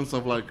semblance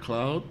of, like,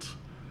 clout,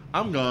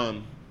 I'm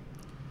gone.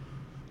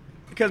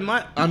 Because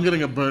I'm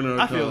getting a burner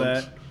account. I feel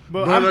that.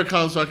 But burner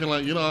account so I can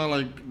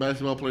like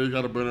basketball players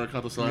got a burner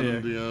account to slide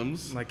in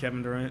DMs. Like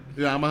Kevin Durant.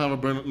 Yeah, I'm gonna have a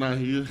burner. Nah,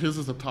 his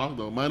is a talk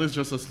though. Mine is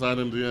just a slide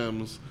in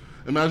DMs.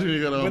 Imagine you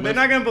get a. But they're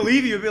not gonna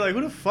believe you. Be like,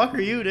 who the fuck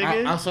are you,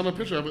 nigga? I'll send a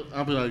picture.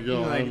 I'll be like,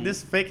 yo, like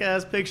this fake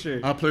ass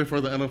picture. I play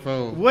for the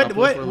NFL.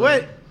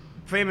 What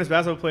famous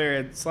basketball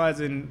player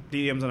slides in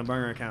DMs on a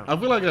burner account? I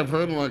feel like I've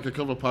heard in like a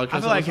couple of podcasts. I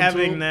feel like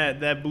having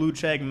that blue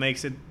check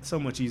makes it so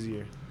much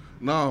easier.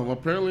 No,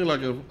 apparently,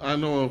 like,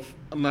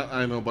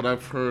 but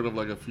I've heard of,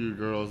 like, a few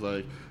girls,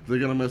 like, they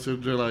get a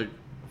message, they're, like,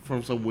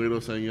 from some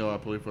weirdo saying, yo, I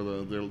play for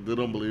they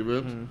don't believe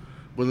it,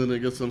 but then they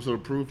get some sort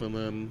of proof, and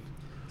then...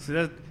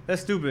 So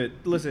that's stupid.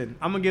 Listen,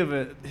 I'm going to give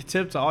a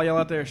tip to all y'all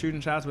out there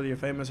shooting shots, whether you're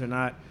famous or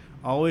not.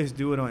 Always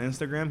do it on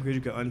Instagram, because you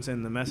can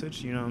unsend the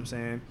message, you know what I'm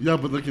saying? Yeah,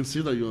 but they can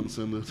see that you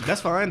unsend it.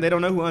 That's fine. They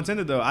don't know who unsent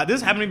it, though.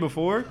 This happened to me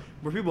before,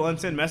 where people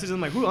unsend messages.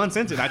 I'm like, who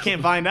unsent it? I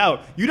can't find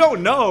out. You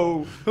don't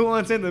know who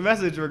unsent the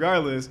message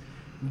regardless.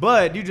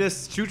 But you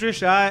just shoot your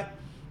shot,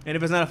 and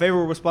if it's not a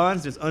favorable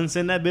response, just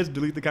unsend that bitch,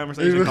 delete the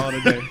conversation, call it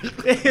a day.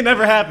 It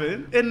never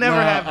happened. It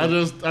never happened.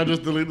 I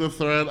just delete the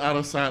thread, out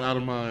of sight, out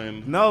of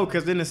mind. No,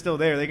 because then it's still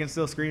there. They can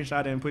still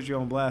screenshot it and put you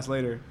on blast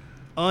later.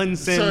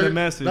 Unsend the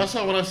message. That's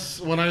why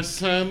when I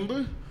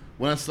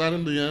slide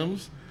in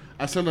DMs,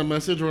 I send a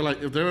message where,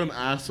 like, if they're an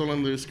asshole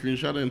and they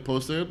screenshot it and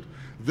post it,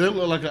 they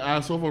look like an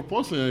asshole for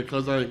posting it,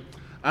 because, like,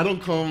 I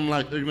don't come,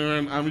 like,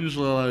 ignorant. I'm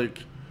usually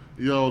like,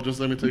 yo, just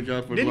let me take you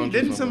out for lunch.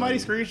 Didn't somebody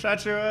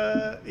screenshot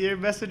your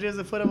messages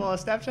and put them on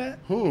Snapchat?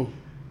 Who?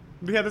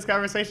 We had this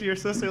conversation. Your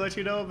sister let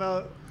you know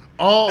about.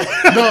 Oh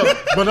no,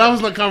 but that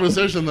was the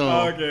conversation though.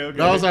 Oh, okay.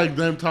 That was like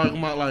them talking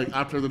about like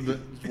after the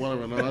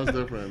whatever. No, that's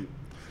different.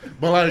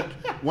 But like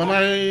when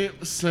I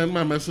send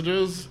my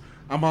messages,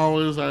 I'm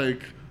always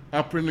like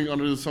operating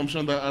under the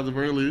assumption that at the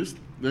very least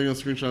they're gonna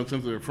screenshot and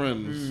send to their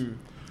friends.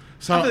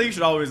 So I feel like you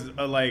should always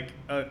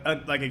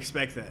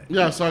expect that.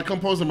 Yeah, so I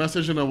compose a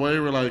message in a way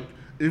where like,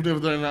 even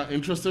if they're not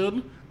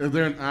interested, if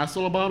they're an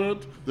asshole about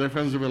it, their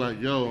friends will be like,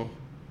 yo,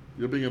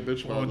 you're being a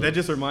bitch about it. That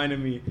just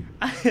reminded me.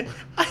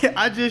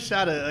 I just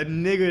shot a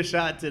nigga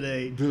shot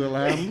today. Did it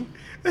land?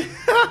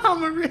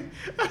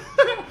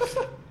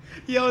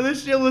 Yo,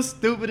 this shit was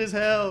stupid as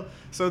hell.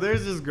 So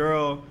there's this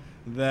girl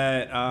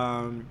that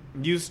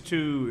used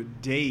to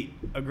date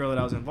a girl that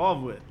I was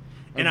involved with.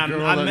 And I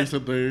met used to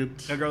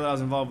date a girl that I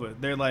was involved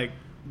with. They're like,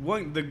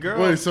 the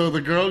girl. Wait, so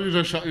the girl you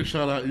just shot your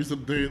shot at used to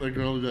date a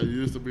girl that you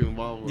used to be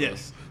involved with?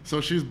 Yes.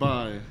 So she's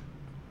bi.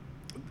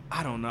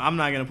 I don't know. I'm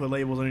not gonna put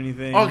labels on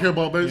anything. Okay,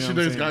 but she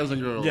dates guys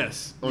and girls.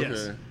 Yes. Okay.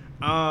 Yes.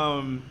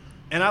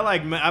 And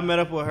I met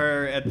up with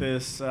her at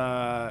this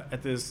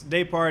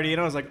day party,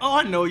 and I was like, oh,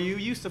 I know you.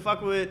 You used to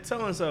fuck with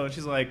so and so, and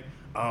she's like,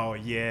 oh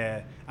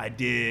yeah, I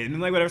did. And then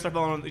like whatever, start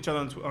following each other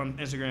on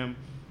Instagram.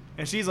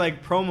 And she's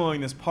like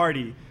promoting this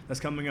party that's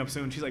coming up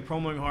soon. She's like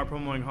promoting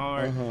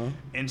hard.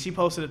 And she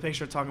posted a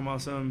picture talking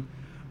about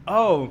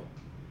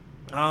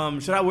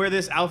should I wear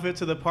this outfit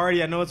to the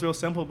party? I know it's real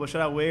simple, but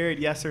should I wear it?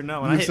 Yes or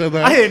no? And you said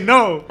that? I hit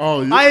no.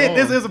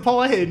 This is a poll.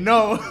 I hit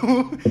no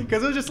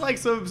because it was just like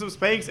some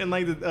Spanx and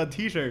like a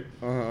t-shirt.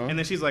 And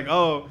then she's like,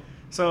 oh,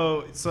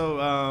 so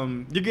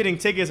you're getting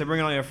tickets and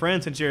bringing all your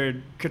friends since you're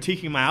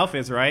critiquing my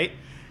outfits, right?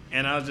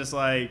 And I was just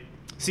like,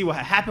 See, what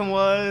happened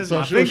was So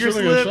my she was finger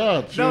shooting a slipped.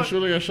 shot. She was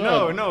shooting a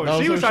shot. No. That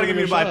She her was trying to get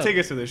me to shooting a buy shot.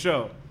 tickets to the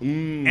show.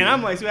 Mm. And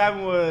I'm like, see, what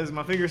happened was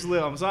my finger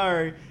slipped. I'm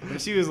sorry.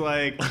 And she was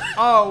like,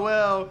 oh,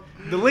 well,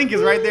 the link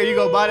is right there. You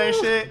go buy that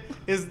shit.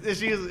 She's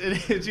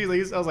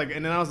like, I was like,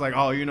 and then I was like,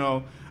 oh, you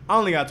know, I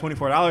only got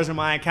 $24 in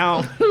my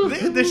account.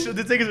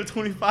 The tickets are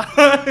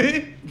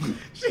 $25.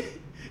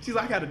 She's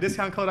like, I got a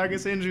discount code I can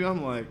send you.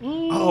 I'm like,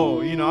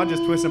 oh, you know, I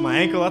just twisted my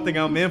ankle. I think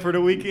I'm in for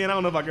the weekend. I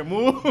don't know if I can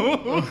move.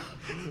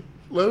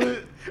 Let me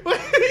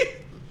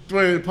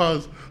wait.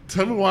 Pause.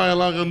 Tell me why I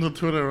log into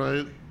Twitter,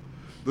 right?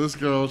 This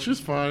girl,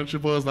 she's fine. She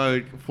posts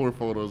like 4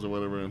 photos or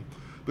whatever.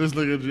 This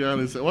nigga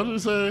Gianni said, "What did you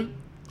say?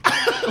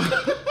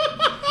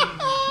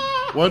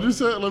 What did you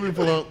say? Let me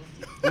pull up.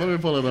 Let me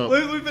pull it up.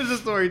 Let me finish the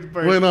story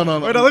first. Wait, no.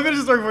 Wait, no, let me finish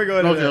the story before we go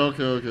into that.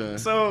 Okay.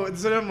 So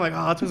then I'm like,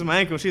 oh, I twisted my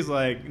ankle. She's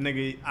like,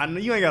 nigga, I know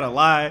you ain't gotta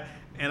lie.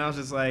 And I was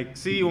just like,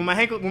 see, when my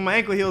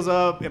ankle heals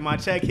up and my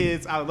check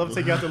hits, I would love to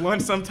take you out to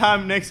lunch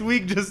sometime next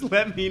week. Just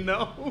let me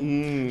know.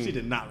 She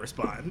did not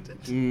respond.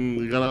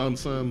 You gotta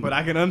unsend. But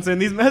I can unsend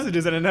these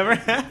messages and it never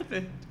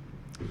happened.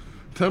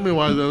 Tell me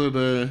why the other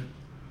day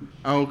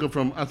I woke up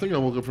from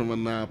a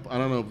nap. I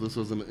don't know if this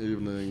was in the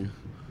evening.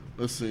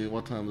 Let's see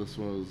what time this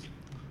was.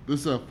 This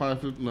is at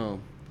 5:50. No,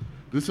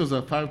 this was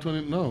at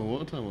 5:20. No,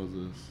 what time was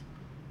this?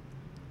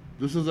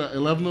 This is at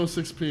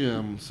 11:06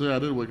 p.m. So yeah, I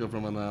did wake up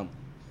from a nap.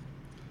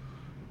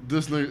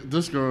 This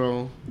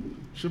girl,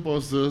 she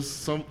posts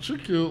this. She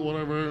cute,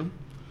 whatever.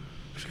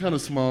 She kind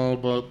of small,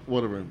 but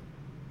whatever.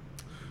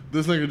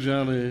 This nigga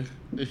Johnny,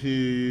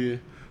 he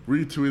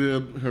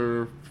retweeted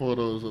her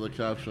photos with a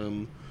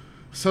caption.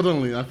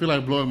 Suddenly, I feel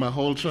like blowing my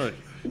whole check.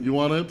 You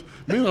want it?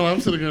 Meanwhile, I'm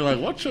sitting here like,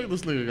 what check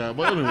this nigga got?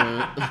 But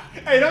anyway.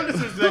 Hey, don't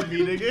disrespect me,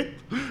 nigga.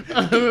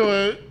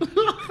 Anyway,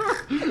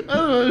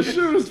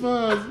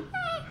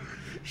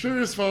 she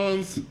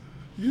responds,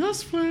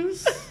 yes,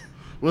 please.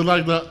 With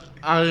like the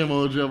eye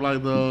emoji of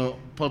like the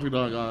puppy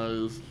dog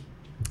eyes.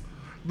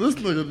 This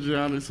nigga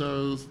Gianni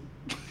says,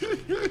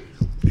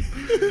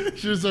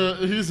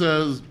 he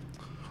says,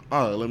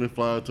 all right, let me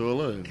fly out to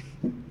LA.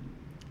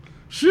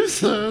 She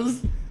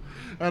says,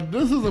 and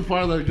this is the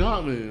part that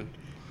got me.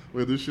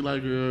 Wait, did she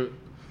like her?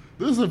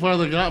 This is the part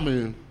that got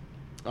me.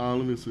 Let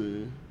me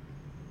see.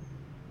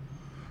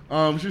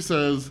 She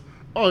says,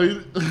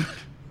 you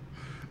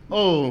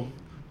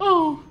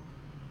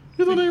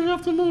don't even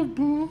have to move,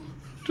 boo.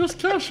 Just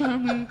cash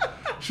at me.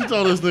 She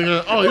told this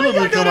nigga, you don't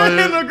even come out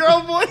here. In the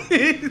girl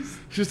voice.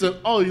 She said,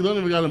 you don't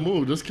even gotta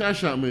move. Just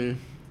cash at me.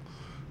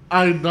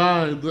 I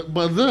died.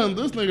 But then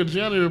this nigga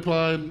Gianni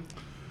replied,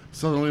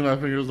 suddenly my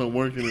fingers don't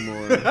work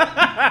anymore.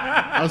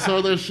 I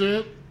saw that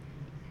shit.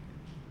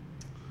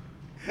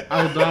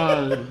 I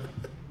died.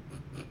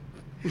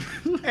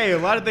 Hey, a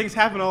lot of things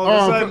happen all of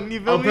a sudden.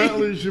 You feel me?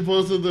 Apparently, she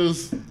posted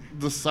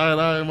the side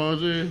eye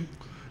emoji,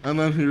 and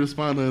then he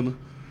responded,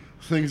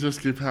 "Things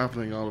just keep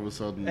happening all of a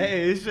sudden."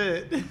 Hey,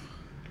 shit.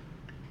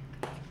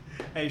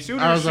 Hey,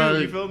 shoot or shoot.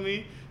 Like, you feel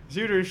me?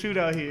 Shoot or shoot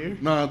out here.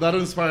 Nah, that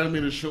inspired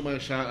me to shoot my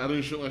shot. I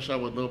didn't shoot my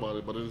shot with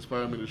nobody, but it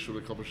inspired me to shoot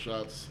a couple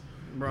shots.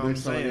 Bro, I'm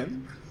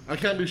saying. I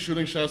can't be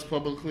shooting shots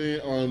publicly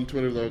on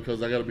Twitter though,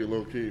 because I gotta be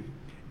low key.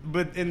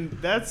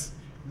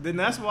 Then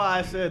that's why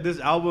I said this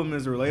album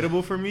is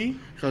relatable for me.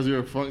 Because you're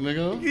a fuck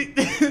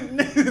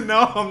nigga?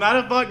 No, I'm not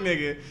a fuck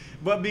nigga.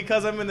 But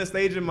because I'm in a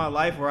stage in my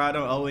life where I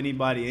don't owe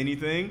anybody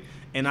anything,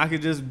 and I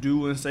could just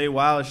do and say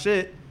wild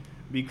shit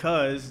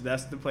because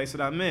that's the place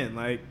that I'm in.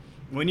 Like,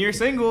 when you're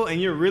single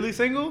and you're really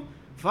single,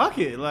 fuck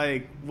it.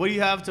 Like, what do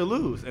you have to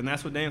lose? And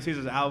that's what Daniel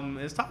Caesar's album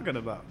is talking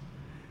about.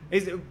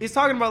 It's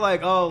talking about, like,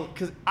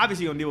 because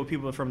obviously you're going to deal with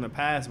people from the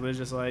past, but it's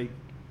just like,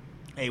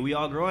 hey, we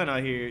all growing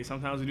out here.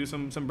 Sometimes we do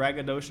some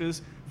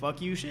braggadocious fuck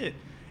you shit.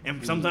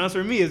 And sometimes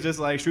for me, it's just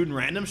like shooting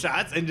random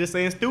shots and just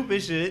saying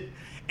stupid shit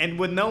and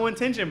with no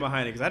intention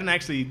behind it. Because I didn't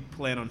actually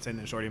plan on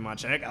sending Shorty my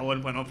check. I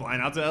wasn't planning on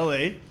flying out to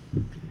L.A.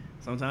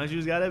 Sometimes you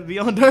just got to be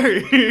on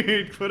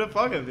dirt for the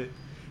fuck of it.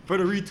 For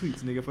the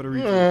retweets, nigga, for the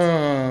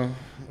retweets.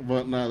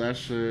 But nah, that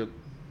shit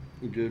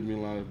gave me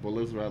life. But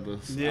let's wrap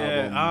this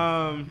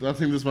album. I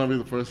think this might be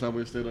the first time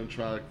we stayed on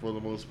track for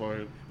the most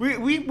part.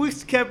 We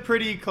kept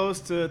pretty close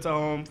to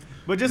home.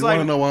 But just you like,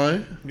 want to know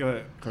why? Go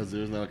ahead. Because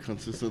there's not a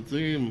consistent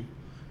theme.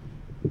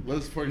 For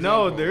example.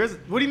 No, there is.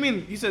 What do you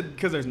mean? You said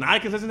because there's not a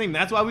consistent theme.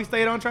 That's why we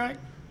stayed on track.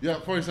 Yeah.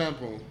 For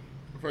example,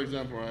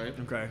 right?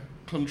 Okay.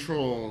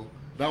 Control.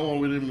 That one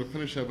we didn't even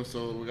finish the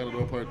episode. We got to do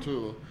a part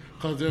 2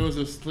 because there was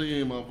this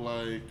theme of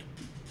like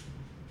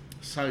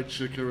side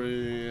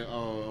chickery,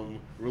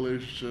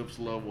 relationships,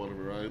 love,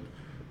 whatever, right?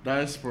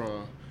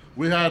 Diaspora.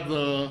 We had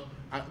the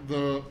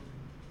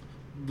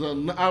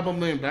album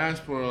named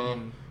Diaspora.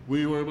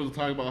 We were able to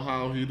talk about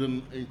how he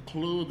didn't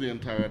include the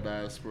entire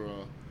diaspora.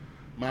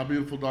 My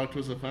Beautiful Dark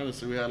Twisted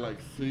Fantasy, we had like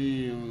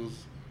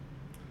themes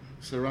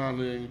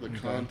surrounding the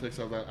context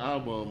of that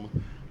album.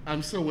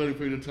 I'm still waiting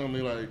for you to tell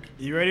me, like,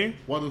 you ready?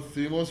 What the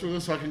theme was for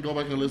this, so I can go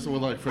back and listen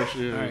with like fresh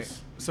ears. All right.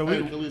 So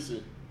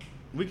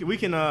we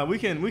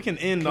can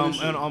end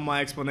on my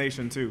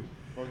explanation too.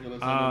 Okay,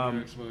 let's end on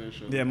your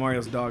explanation. Yeah,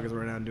 Mario's dog is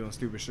right now doing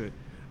stupid shit.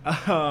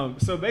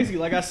 So basically,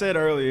 like I said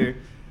earlier,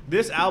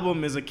 this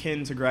album is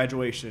akin to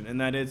Graduation in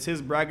that it's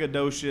his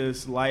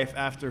braggadocious life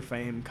after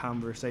fame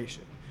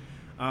conversation.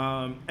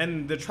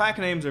 And the track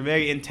names are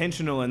very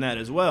intentional in that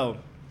as well.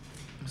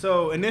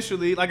 So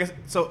initially,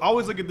 so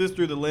always look at this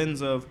through the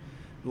lens of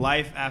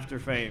life after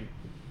fame.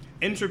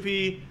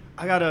 Entropy,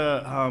 I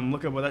gotta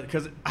look up what that,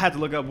 because I had to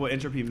look up what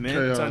entropy meant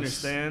Chaos. to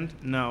understand.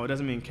 No, it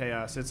doesn't mean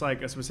chaos. It's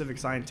like a specific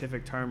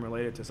scientific term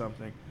related to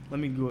something. Let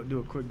me do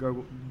a quick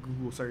Google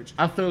search.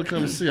 I feel like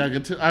I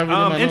can I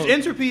really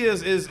Entropy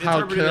is how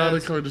interpreted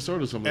chaotic as, or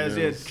disorder something as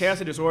is.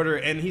 chaos or disorder,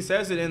 and he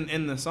says it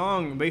in the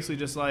song basically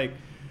just like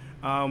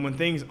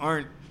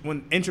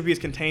when entropy is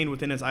contained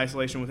within its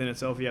isolation within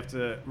itself, you have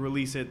to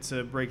release it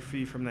to break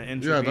free from that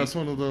entropy. Yeah, that's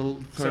one of the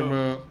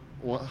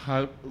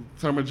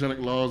thermogenic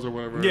laws or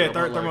whatever. Yeah,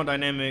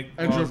 thermodynamic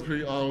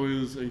entropy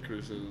always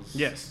increases.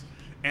 Yes.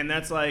 And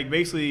that's like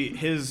basically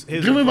his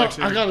Give me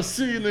reflection. I gotta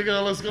see,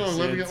 nigga. Let's go.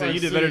 Let me get so my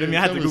you did C better than me.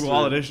 I had to chemistry. Google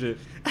all of this shit.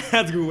 I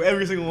had to Google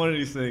every single one of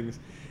these things.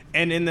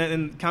 And in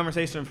the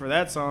conversation for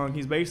that song,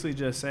 he's basically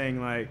just saying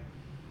like,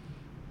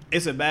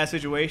 it's a bad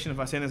situation. If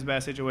I say it's a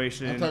bad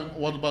situation,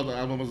 what about the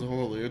album as a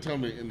whole? You're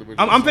telling me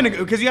individual. I'm finna,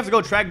 because you have to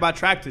go track by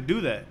track to do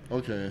that.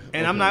 Okay.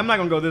 And I'm not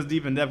gonna go this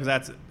deep in depth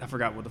because I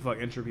forgot what the fuck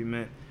entropy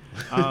meant.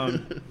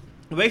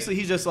 Basically,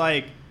 he's just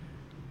like,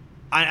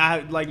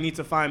 I like need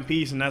to find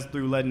peace, and that's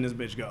through letting this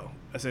bitch go.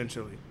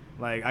 Essentially,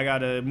 like I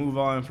gotta move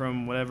on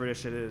from whatever this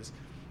shit is.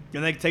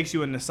 And that takes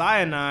you into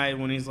Cyanide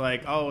when he's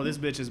like, oh, this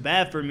bitch is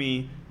bad for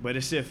me, but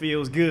this shit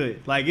feels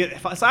good. Like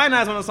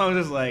Cyanide's one of the songs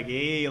just like,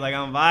 hey, like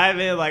I'm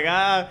vibing, like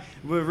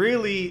but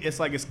really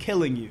it's like it's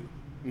killing you.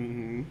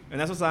 Mm-hmm. And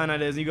that's what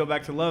Cyanide is. You go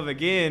back to Love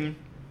Again,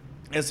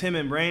 it's him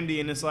and Brandy,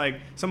 and it's like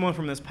someone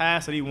from this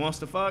past that he wants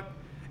to fuck,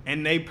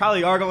 and they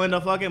probably are gonna end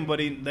up fucking,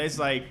 but it's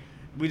like,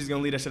 we just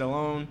gonna leave that shit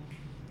alone.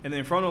 And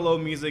then Frontal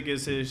Lobe music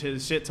is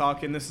his shit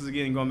talking. This is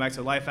again going back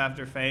to life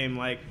after fame,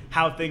 like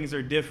how things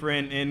are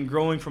different and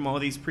growing from all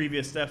these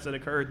previous steps that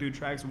occurred through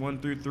tracks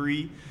 1 through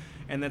 3.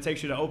 And that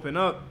takes you to Open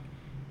Up,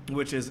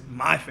 which is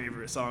my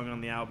favorite song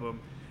on the album.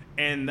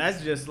 And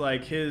that's just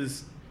like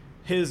his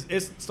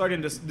it's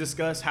starting to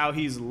discuss how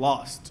he's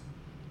lost.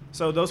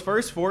 So those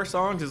first 4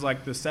 songs is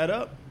like the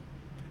setup,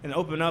 and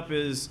Open Up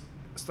is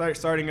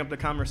starting up the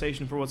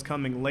conversation for what's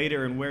coming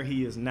later and where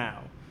he is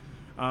now.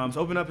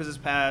 So Open Up is his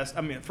past.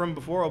 I mean, from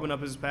before Open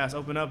Up is his past.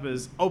 Open Up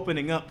is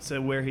opening up to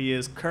where he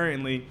is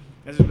currently.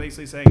 That's just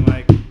basically saying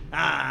like, you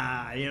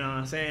know what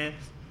I'm saying?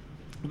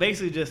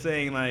 Basically just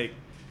saying like,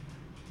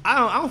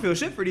 I don't feel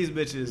shit for these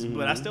bitches,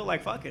 but I still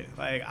like fucking.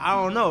 Like I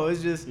don't know.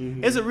 It's just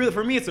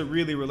for me it's a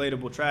really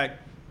relatable track.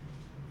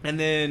 And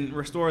then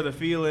Restore the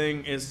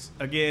Feeling is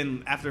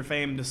again after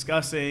fame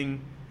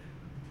discussing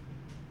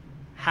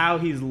how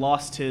he's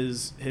lost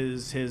his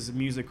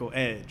musical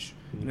edge.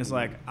 And it's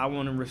like, I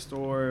want to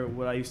restore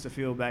what I used to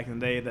feel back in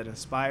the day that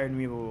inspired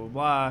me,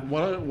 blah,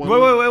 blah,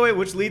 blah. Wait.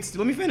 Which leads to...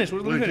 Let me finish.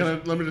 Let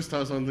me just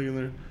toss something in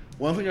there.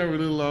 One thing I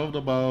really loved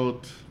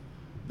about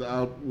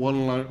the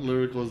one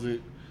lyric was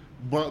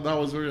but that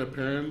was very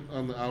apparent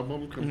on the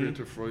album compared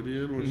to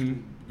Freudian,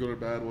 which good or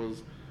bad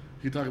was,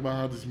 he talked about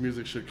how this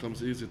music shit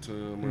comes easy to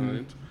him,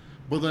 right?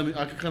 But then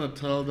I could kind of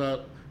tell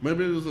that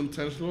maybe it was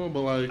intentional,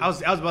 but like... I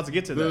was about to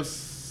get to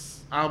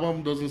this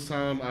album doesn't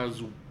sound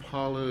as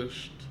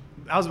polished.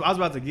 I was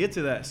about to get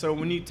to that. So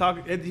when you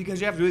talk, because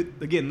you have to,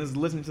 again,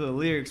 listening to the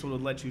lyrics will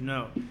let you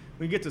know. When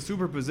you get to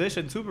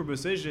superposition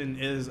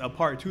is a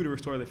part 2 to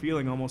Restore the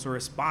Feeling, almost a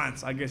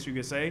response, I guess you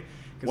could say.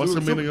 What's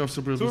the meaning of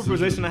superposition?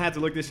 Superposition, I had to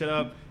look this shit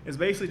up. It's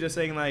basically just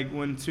saying like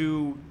when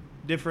 2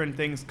 different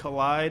things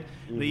collide,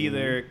 they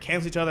either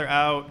cancel each other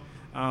out,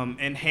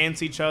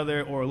 enhance each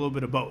other, or a little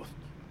bit of both.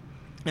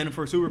 And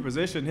for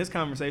superposition, his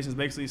conversation is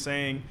basically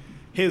saying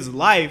his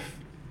life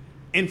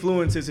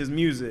influences his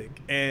music,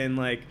 and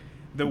like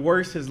the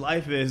worse his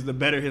life is, the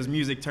better his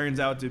music turns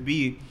out to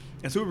be.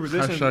 And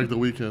superposition... # The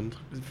Weeknd.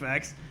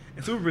 Facts.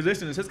 And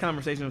superposition is his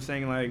conversation of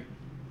saying, like,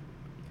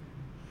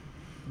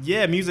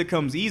 yeah, music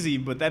comes easy,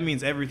 but that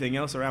means everything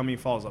else around me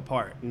falls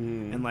apart.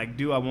 And, like,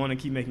 do I want to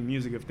keep making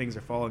music if things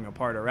are falling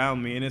apart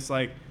around me? And it's,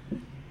 like,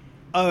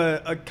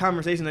 a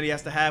conversation that he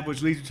has to have,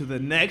 which leads you to the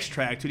next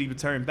track, Too Deep to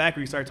Turn Back,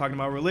 where you start talking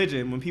about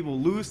religion. When people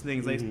lose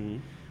things, they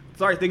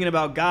start thinking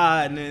about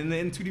God, and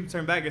then Too Deep to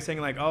Turn Back is saying,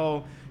 like,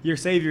 oh, your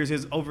savior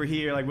is over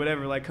here, like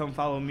whatever, like come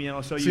follow me and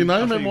I'll show you. See, now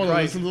you might want to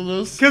listen to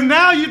this. Because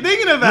now you're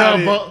thinking about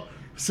it. Yeah, but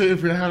see,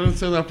 if you hadn't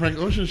said that Frank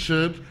Ocean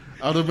shit,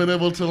 I would have been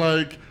able to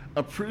like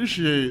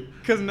appreciate.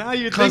 Because now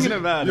you're thinking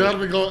about you it. You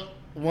had to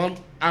go.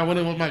 I went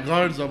in with my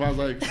guards up. I was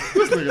like,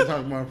 this nigga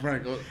talking about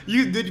Frank. But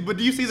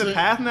do you see the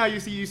path now?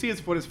 You see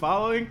it's what it's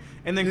following,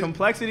 and then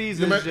complexities.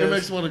 It makes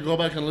me want to go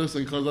back and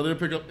listen because I didn't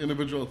pick up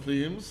individual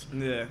themes.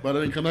 Yeah. But I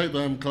didn't connect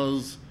them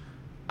because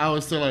I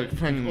was still like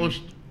Frank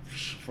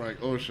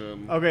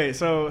Ocean. Okay,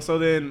 so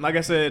then, like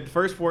I said,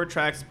 first 4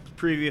 tracks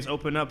previous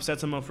Open Up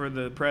sets him up for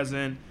the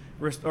present,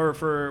 or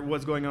for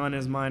what's going on in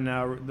his mind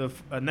now.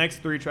 The next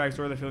 3 tracks,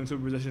 Restore the Feeling,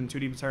 Superposition,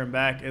 Too Deep to Turn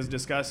Back, is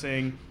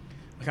discussing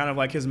kind of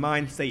like his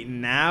mind state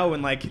now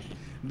and like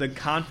the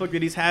conflict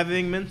that he's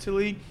having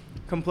mentally.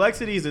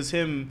 Complexities is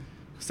him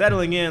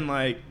settling in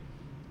like,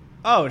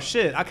 oh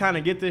shit, I kind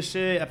of get this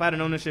shit. If I'd have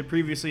known this shit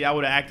previously, I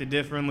would have acted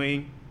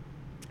differently.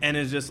 And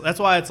it's just, that's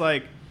why it's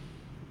like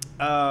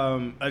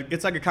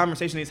a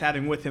conversation he's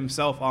having with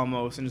himself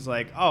almost, and it's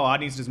like, oh, I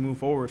need to just move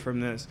forward from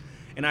this.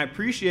 And I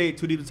appreciate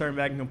Too Deep to Turn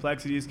Back and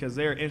Complexities because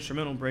there are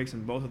instrumental breaks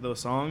in both of those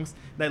songs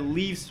that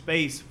leave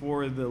space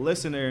for the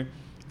listener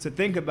to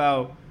think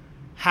about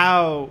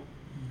how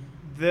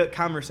the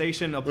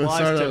conversation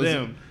applies to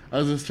them. I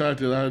was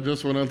distracted. I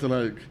just went on to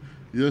like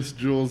Yes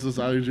Jules'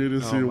 IG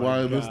to see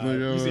why this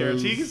nigga. You see her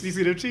cheeks? You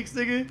see them cheeks,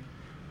 nigga?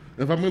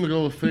 If I'm gonna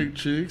go with fake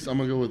cheeks, I'm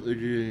gonna go with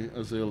Iggy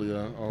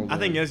Azalea. I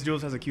think Yes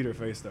Jules has a cuter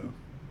face though.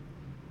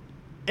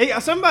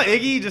 Something about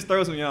Iggy just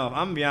throws me off.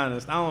 I'm gonna be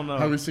honest. I don't know.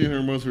 Have you seen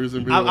her most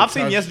recent video? I've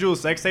seen Yes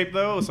Jules' sex tape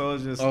though, so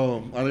it's just.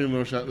 Oh, I didn't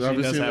even know. Have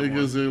you seen Iggy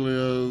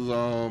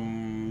Azalea's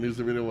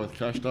music video with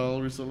Cash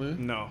Doll recently?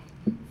 No.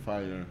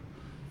 Fire.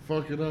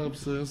 Fuck it up,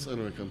 sis.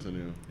 Anyway,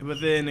 continue.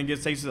 But then it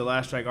takes you to the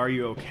last track, Are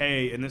You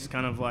Okay? And this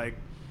kind of like.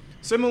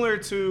 Similar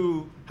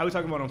to how we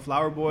talked about on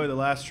Flower Boy, the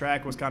last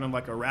track was kind of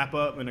like a wrap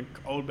up and a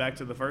ode back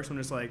to the first one,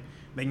 just like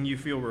making you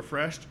feel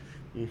refreshed.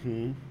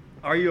 Mm-hmm.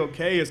 Are You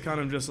Okay? Is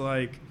kind of just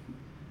like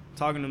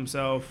talking to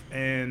himself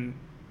and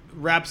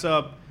wraps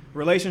up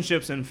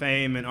relationships and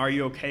fame. And are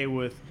you okay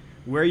with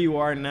where you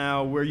are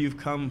now, where you've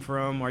come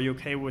from? Are you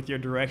okay with your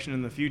direction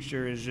in the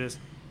future? Is just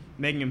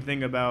making him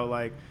think about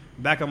like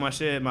back on my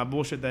shit, my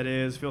bullshit that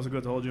is. Feels so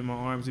good to hold you in my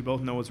arms. We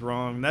both know what's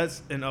wrong.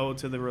 That's an ode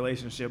to the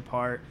relationship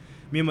part.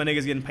 Me and my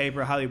niggas getting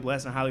paper, highly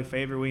blessed and highly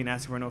favored. We ain't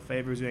asking for no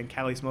favors. We in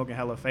Cali smoking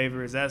hella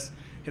favors. That's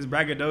his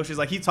braggadocious.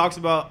 Like, he talks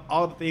about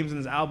all the themes in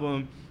his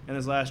album and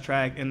his last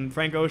track. And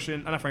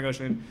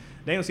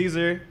Daniel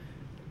Caesar,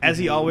 as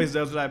he always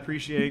does, what I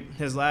appreciate,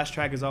 his last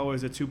track is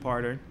always a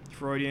two-parter.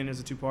 Freudian is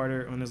a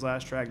two-parter. On his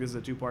last track, this is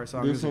a two-part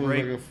song. This one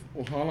was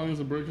like how long is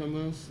the break on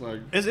this? Like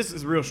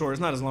it's real short.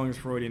 It's not as long as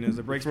Freudian is.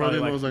 The break's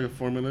Freudian probably was like a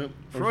 4-minute.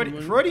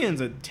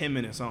 Freudian's a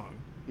 10-minute song.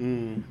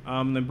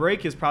 Mm. The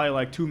break is probably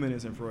like 2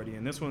 minutes in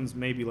Freudian. This one's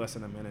maybe less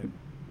than a minute.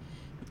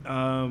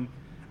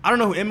 I don't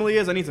know who Emily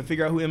is. I need to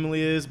figure out who Emily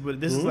is. But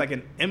this is like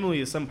Emily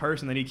is some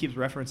person that he keeps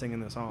referencing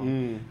in the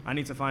song. I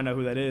need to find out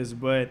who that is.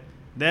 But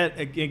that,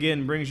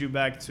 again, brings you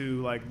back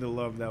to like the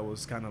love that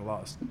was kind of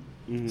lost.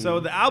 Mm-hmm. So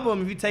the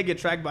album, if you take it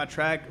track by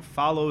track,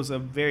 follows a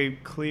very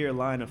clear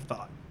line of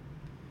thought,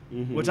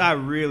 which I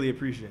really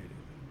appreciated.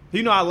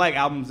 You know, I like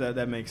albums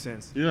that make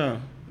sense. Yeah.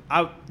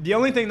 The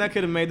only thing that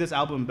could have made this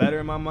album better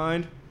in my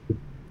mind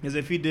is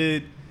if he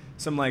did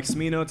some like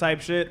Smino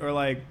type shit or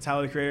like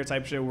Tyler the Creator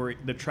type shit where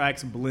the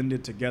tracks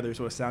blended together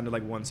so it sounded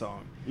like one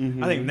song.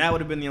 I think that would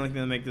have been the only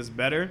thing to make this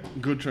better.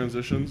 Good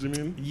transitions, you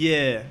mean?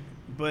 Yeah,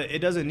 but it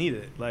doesn't need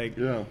it. Like,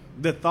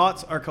 the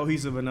thoughts are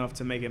cohesive enough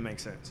to make it make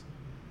sense.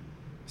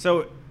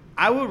 So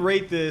I would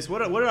rate this. What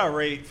did I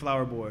rate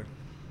Flower Boy?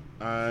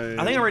 I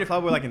think I rated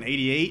Flower Boy like an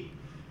 88.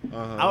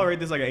 I would rate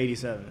this like an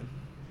 87.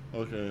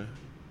 Okay.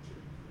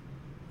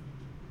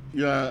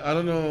 Yeah, I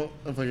don't know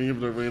if I can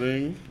give it a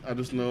rating. I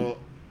just know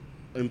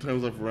in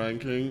terms of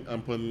ranking,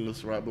 I'm putting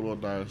this right below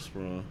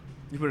Diaspora.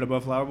 You put it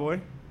above Flower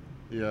Boy?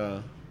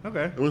 Yeah.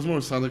 Okay. It was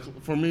more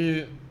for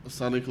me,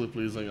 sonically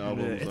pleasing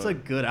album. Yeah, it's a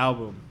good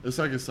album. It's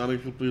like a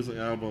sonically pleasing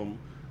album.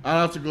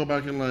 I'll have to go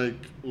back and like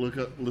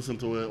listen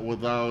to it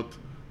without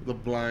the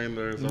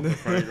blinders of the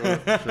Frank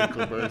Ocean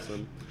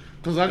comparison.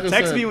 Because like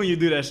text me when you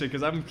do that shit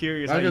because I'm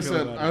curious. Like I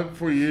said,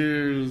 for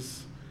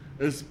years,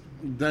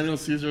 Daniel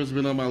Caesar has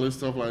been on my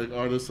list of like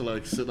artists to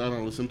like sit down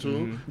and listen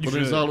to. But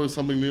there's always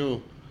something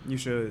new. You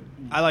should.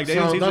 I like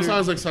Daniel Caesar. That's why I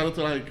was excited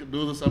to like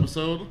do this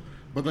episode.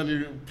 But then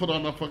you put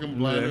on the fucking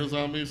blinders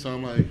on me, so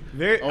I'm like,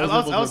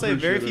 I would say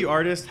very few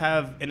artists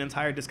have an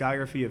entire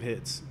discography of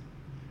hits,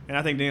 and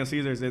I think Daniel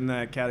Caesar's in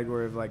that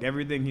category of like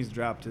everything he's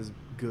dropped is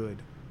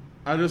good.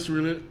 I just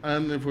really,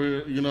 and if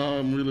we're,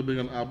 I'm really big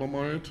on album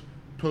art.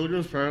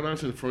 Pilgrim's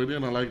Paradise and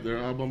Freudian, I like their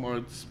album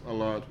arts a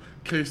lot.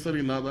 Case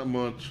Study, not that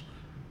much,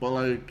 but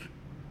like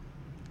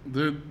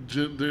they're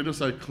just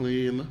like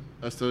clean,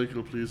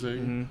 aesthetically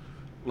pleasing,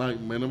 like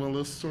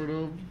minimalist sort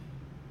of.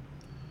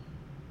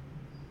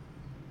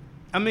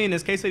 I mean,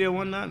 is Case Study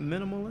 1 not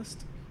minimalist?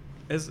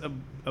 It's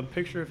a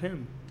picture of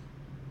him.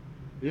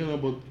 Yeah,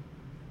 but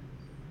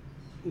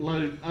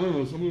like I don't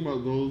know, something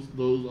about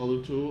those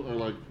other two are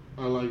like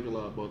I like a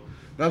lot, but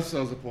that's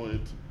the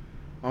point.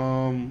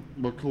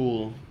 But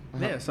cool.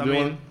 Yeah, so do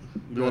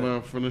you want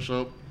to finish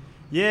up?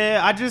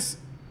 Yeah, I just,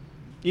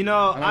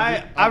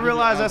 I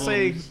realize I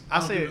say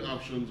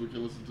options we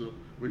can listen to.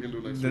 We can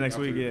do next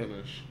week. Yeah.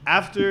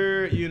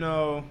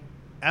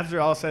 After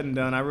all said and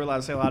done, I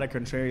realize I say a lot of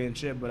contrarian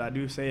shit, but I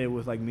do say it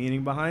with like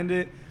meaning behind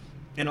it,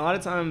 and a lot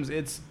of times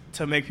it's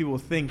to make people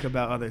think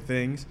about other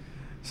things.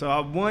 So I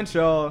want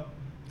y'all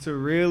to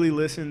really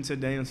listen to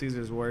Daniel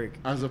Caesar's work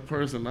as a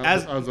person, not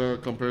as a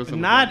comparison.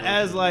 Not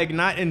as like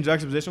not in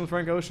juxtaposition with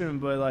Frank Ocean,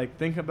 but like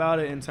think about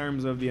it in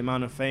terms of the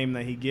amount of fame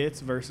that he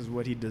gets versus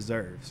what he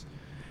deserves,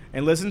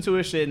 and listen to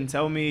his shit and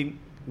tell me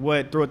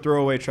what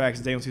throwaway tracks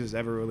Daniel Caesar's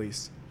ever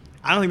released.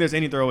 I don't think there's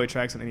any throwaway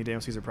tracks on any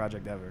Daniel Caesar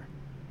project ever.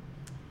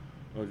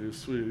 Okay,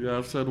 sweet. Yeah,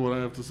 I've said what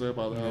I have to say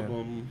about the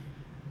album.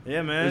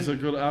 Yeah, man. It's a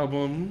good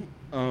album.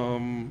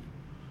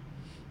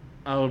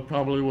 I would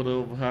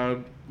have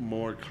had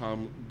more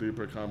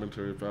deeper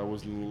commentary if I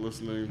wasn't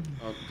listening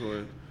to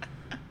it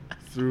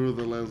through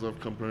the lens of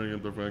comparing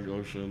it to Frank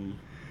Ocean.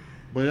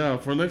 But yeah,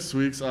 for next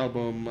week's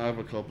album, I have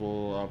a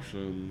couple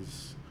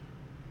options.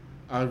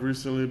 I've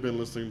recently been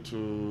listening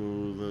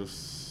to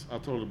this. I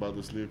told you about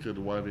this new kid,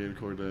 YV and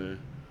Corday.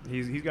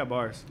 He's got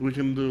bars. We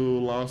can do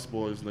Lost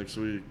Boys next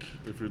week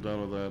if you're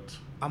done with that.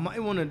 I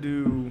might want to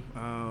do.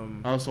 I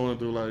also want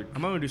to do like I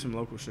might want to do some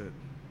local shit.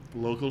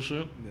 local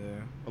shit.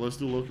 Yeah. Let's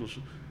do local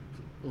shit.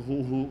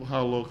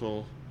 How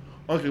local?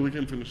 Okay, we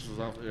can finish this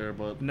off air,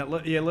 but No,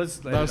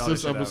 let's. Let that's all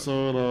this shit out.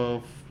 episode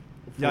of.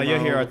 Yeah, you'll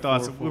hear our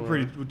thoughts. 4-4. We're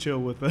pretty chill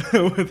with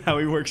with how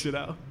we work shit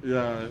out.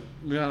 Yeah.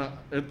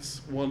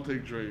 It's One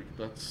Take Drake.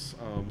 That's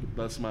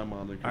my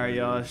moniker. All right,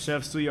 y'all.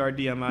 Chef Sui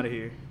RD, I'm out of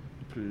here.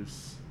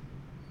 Peace.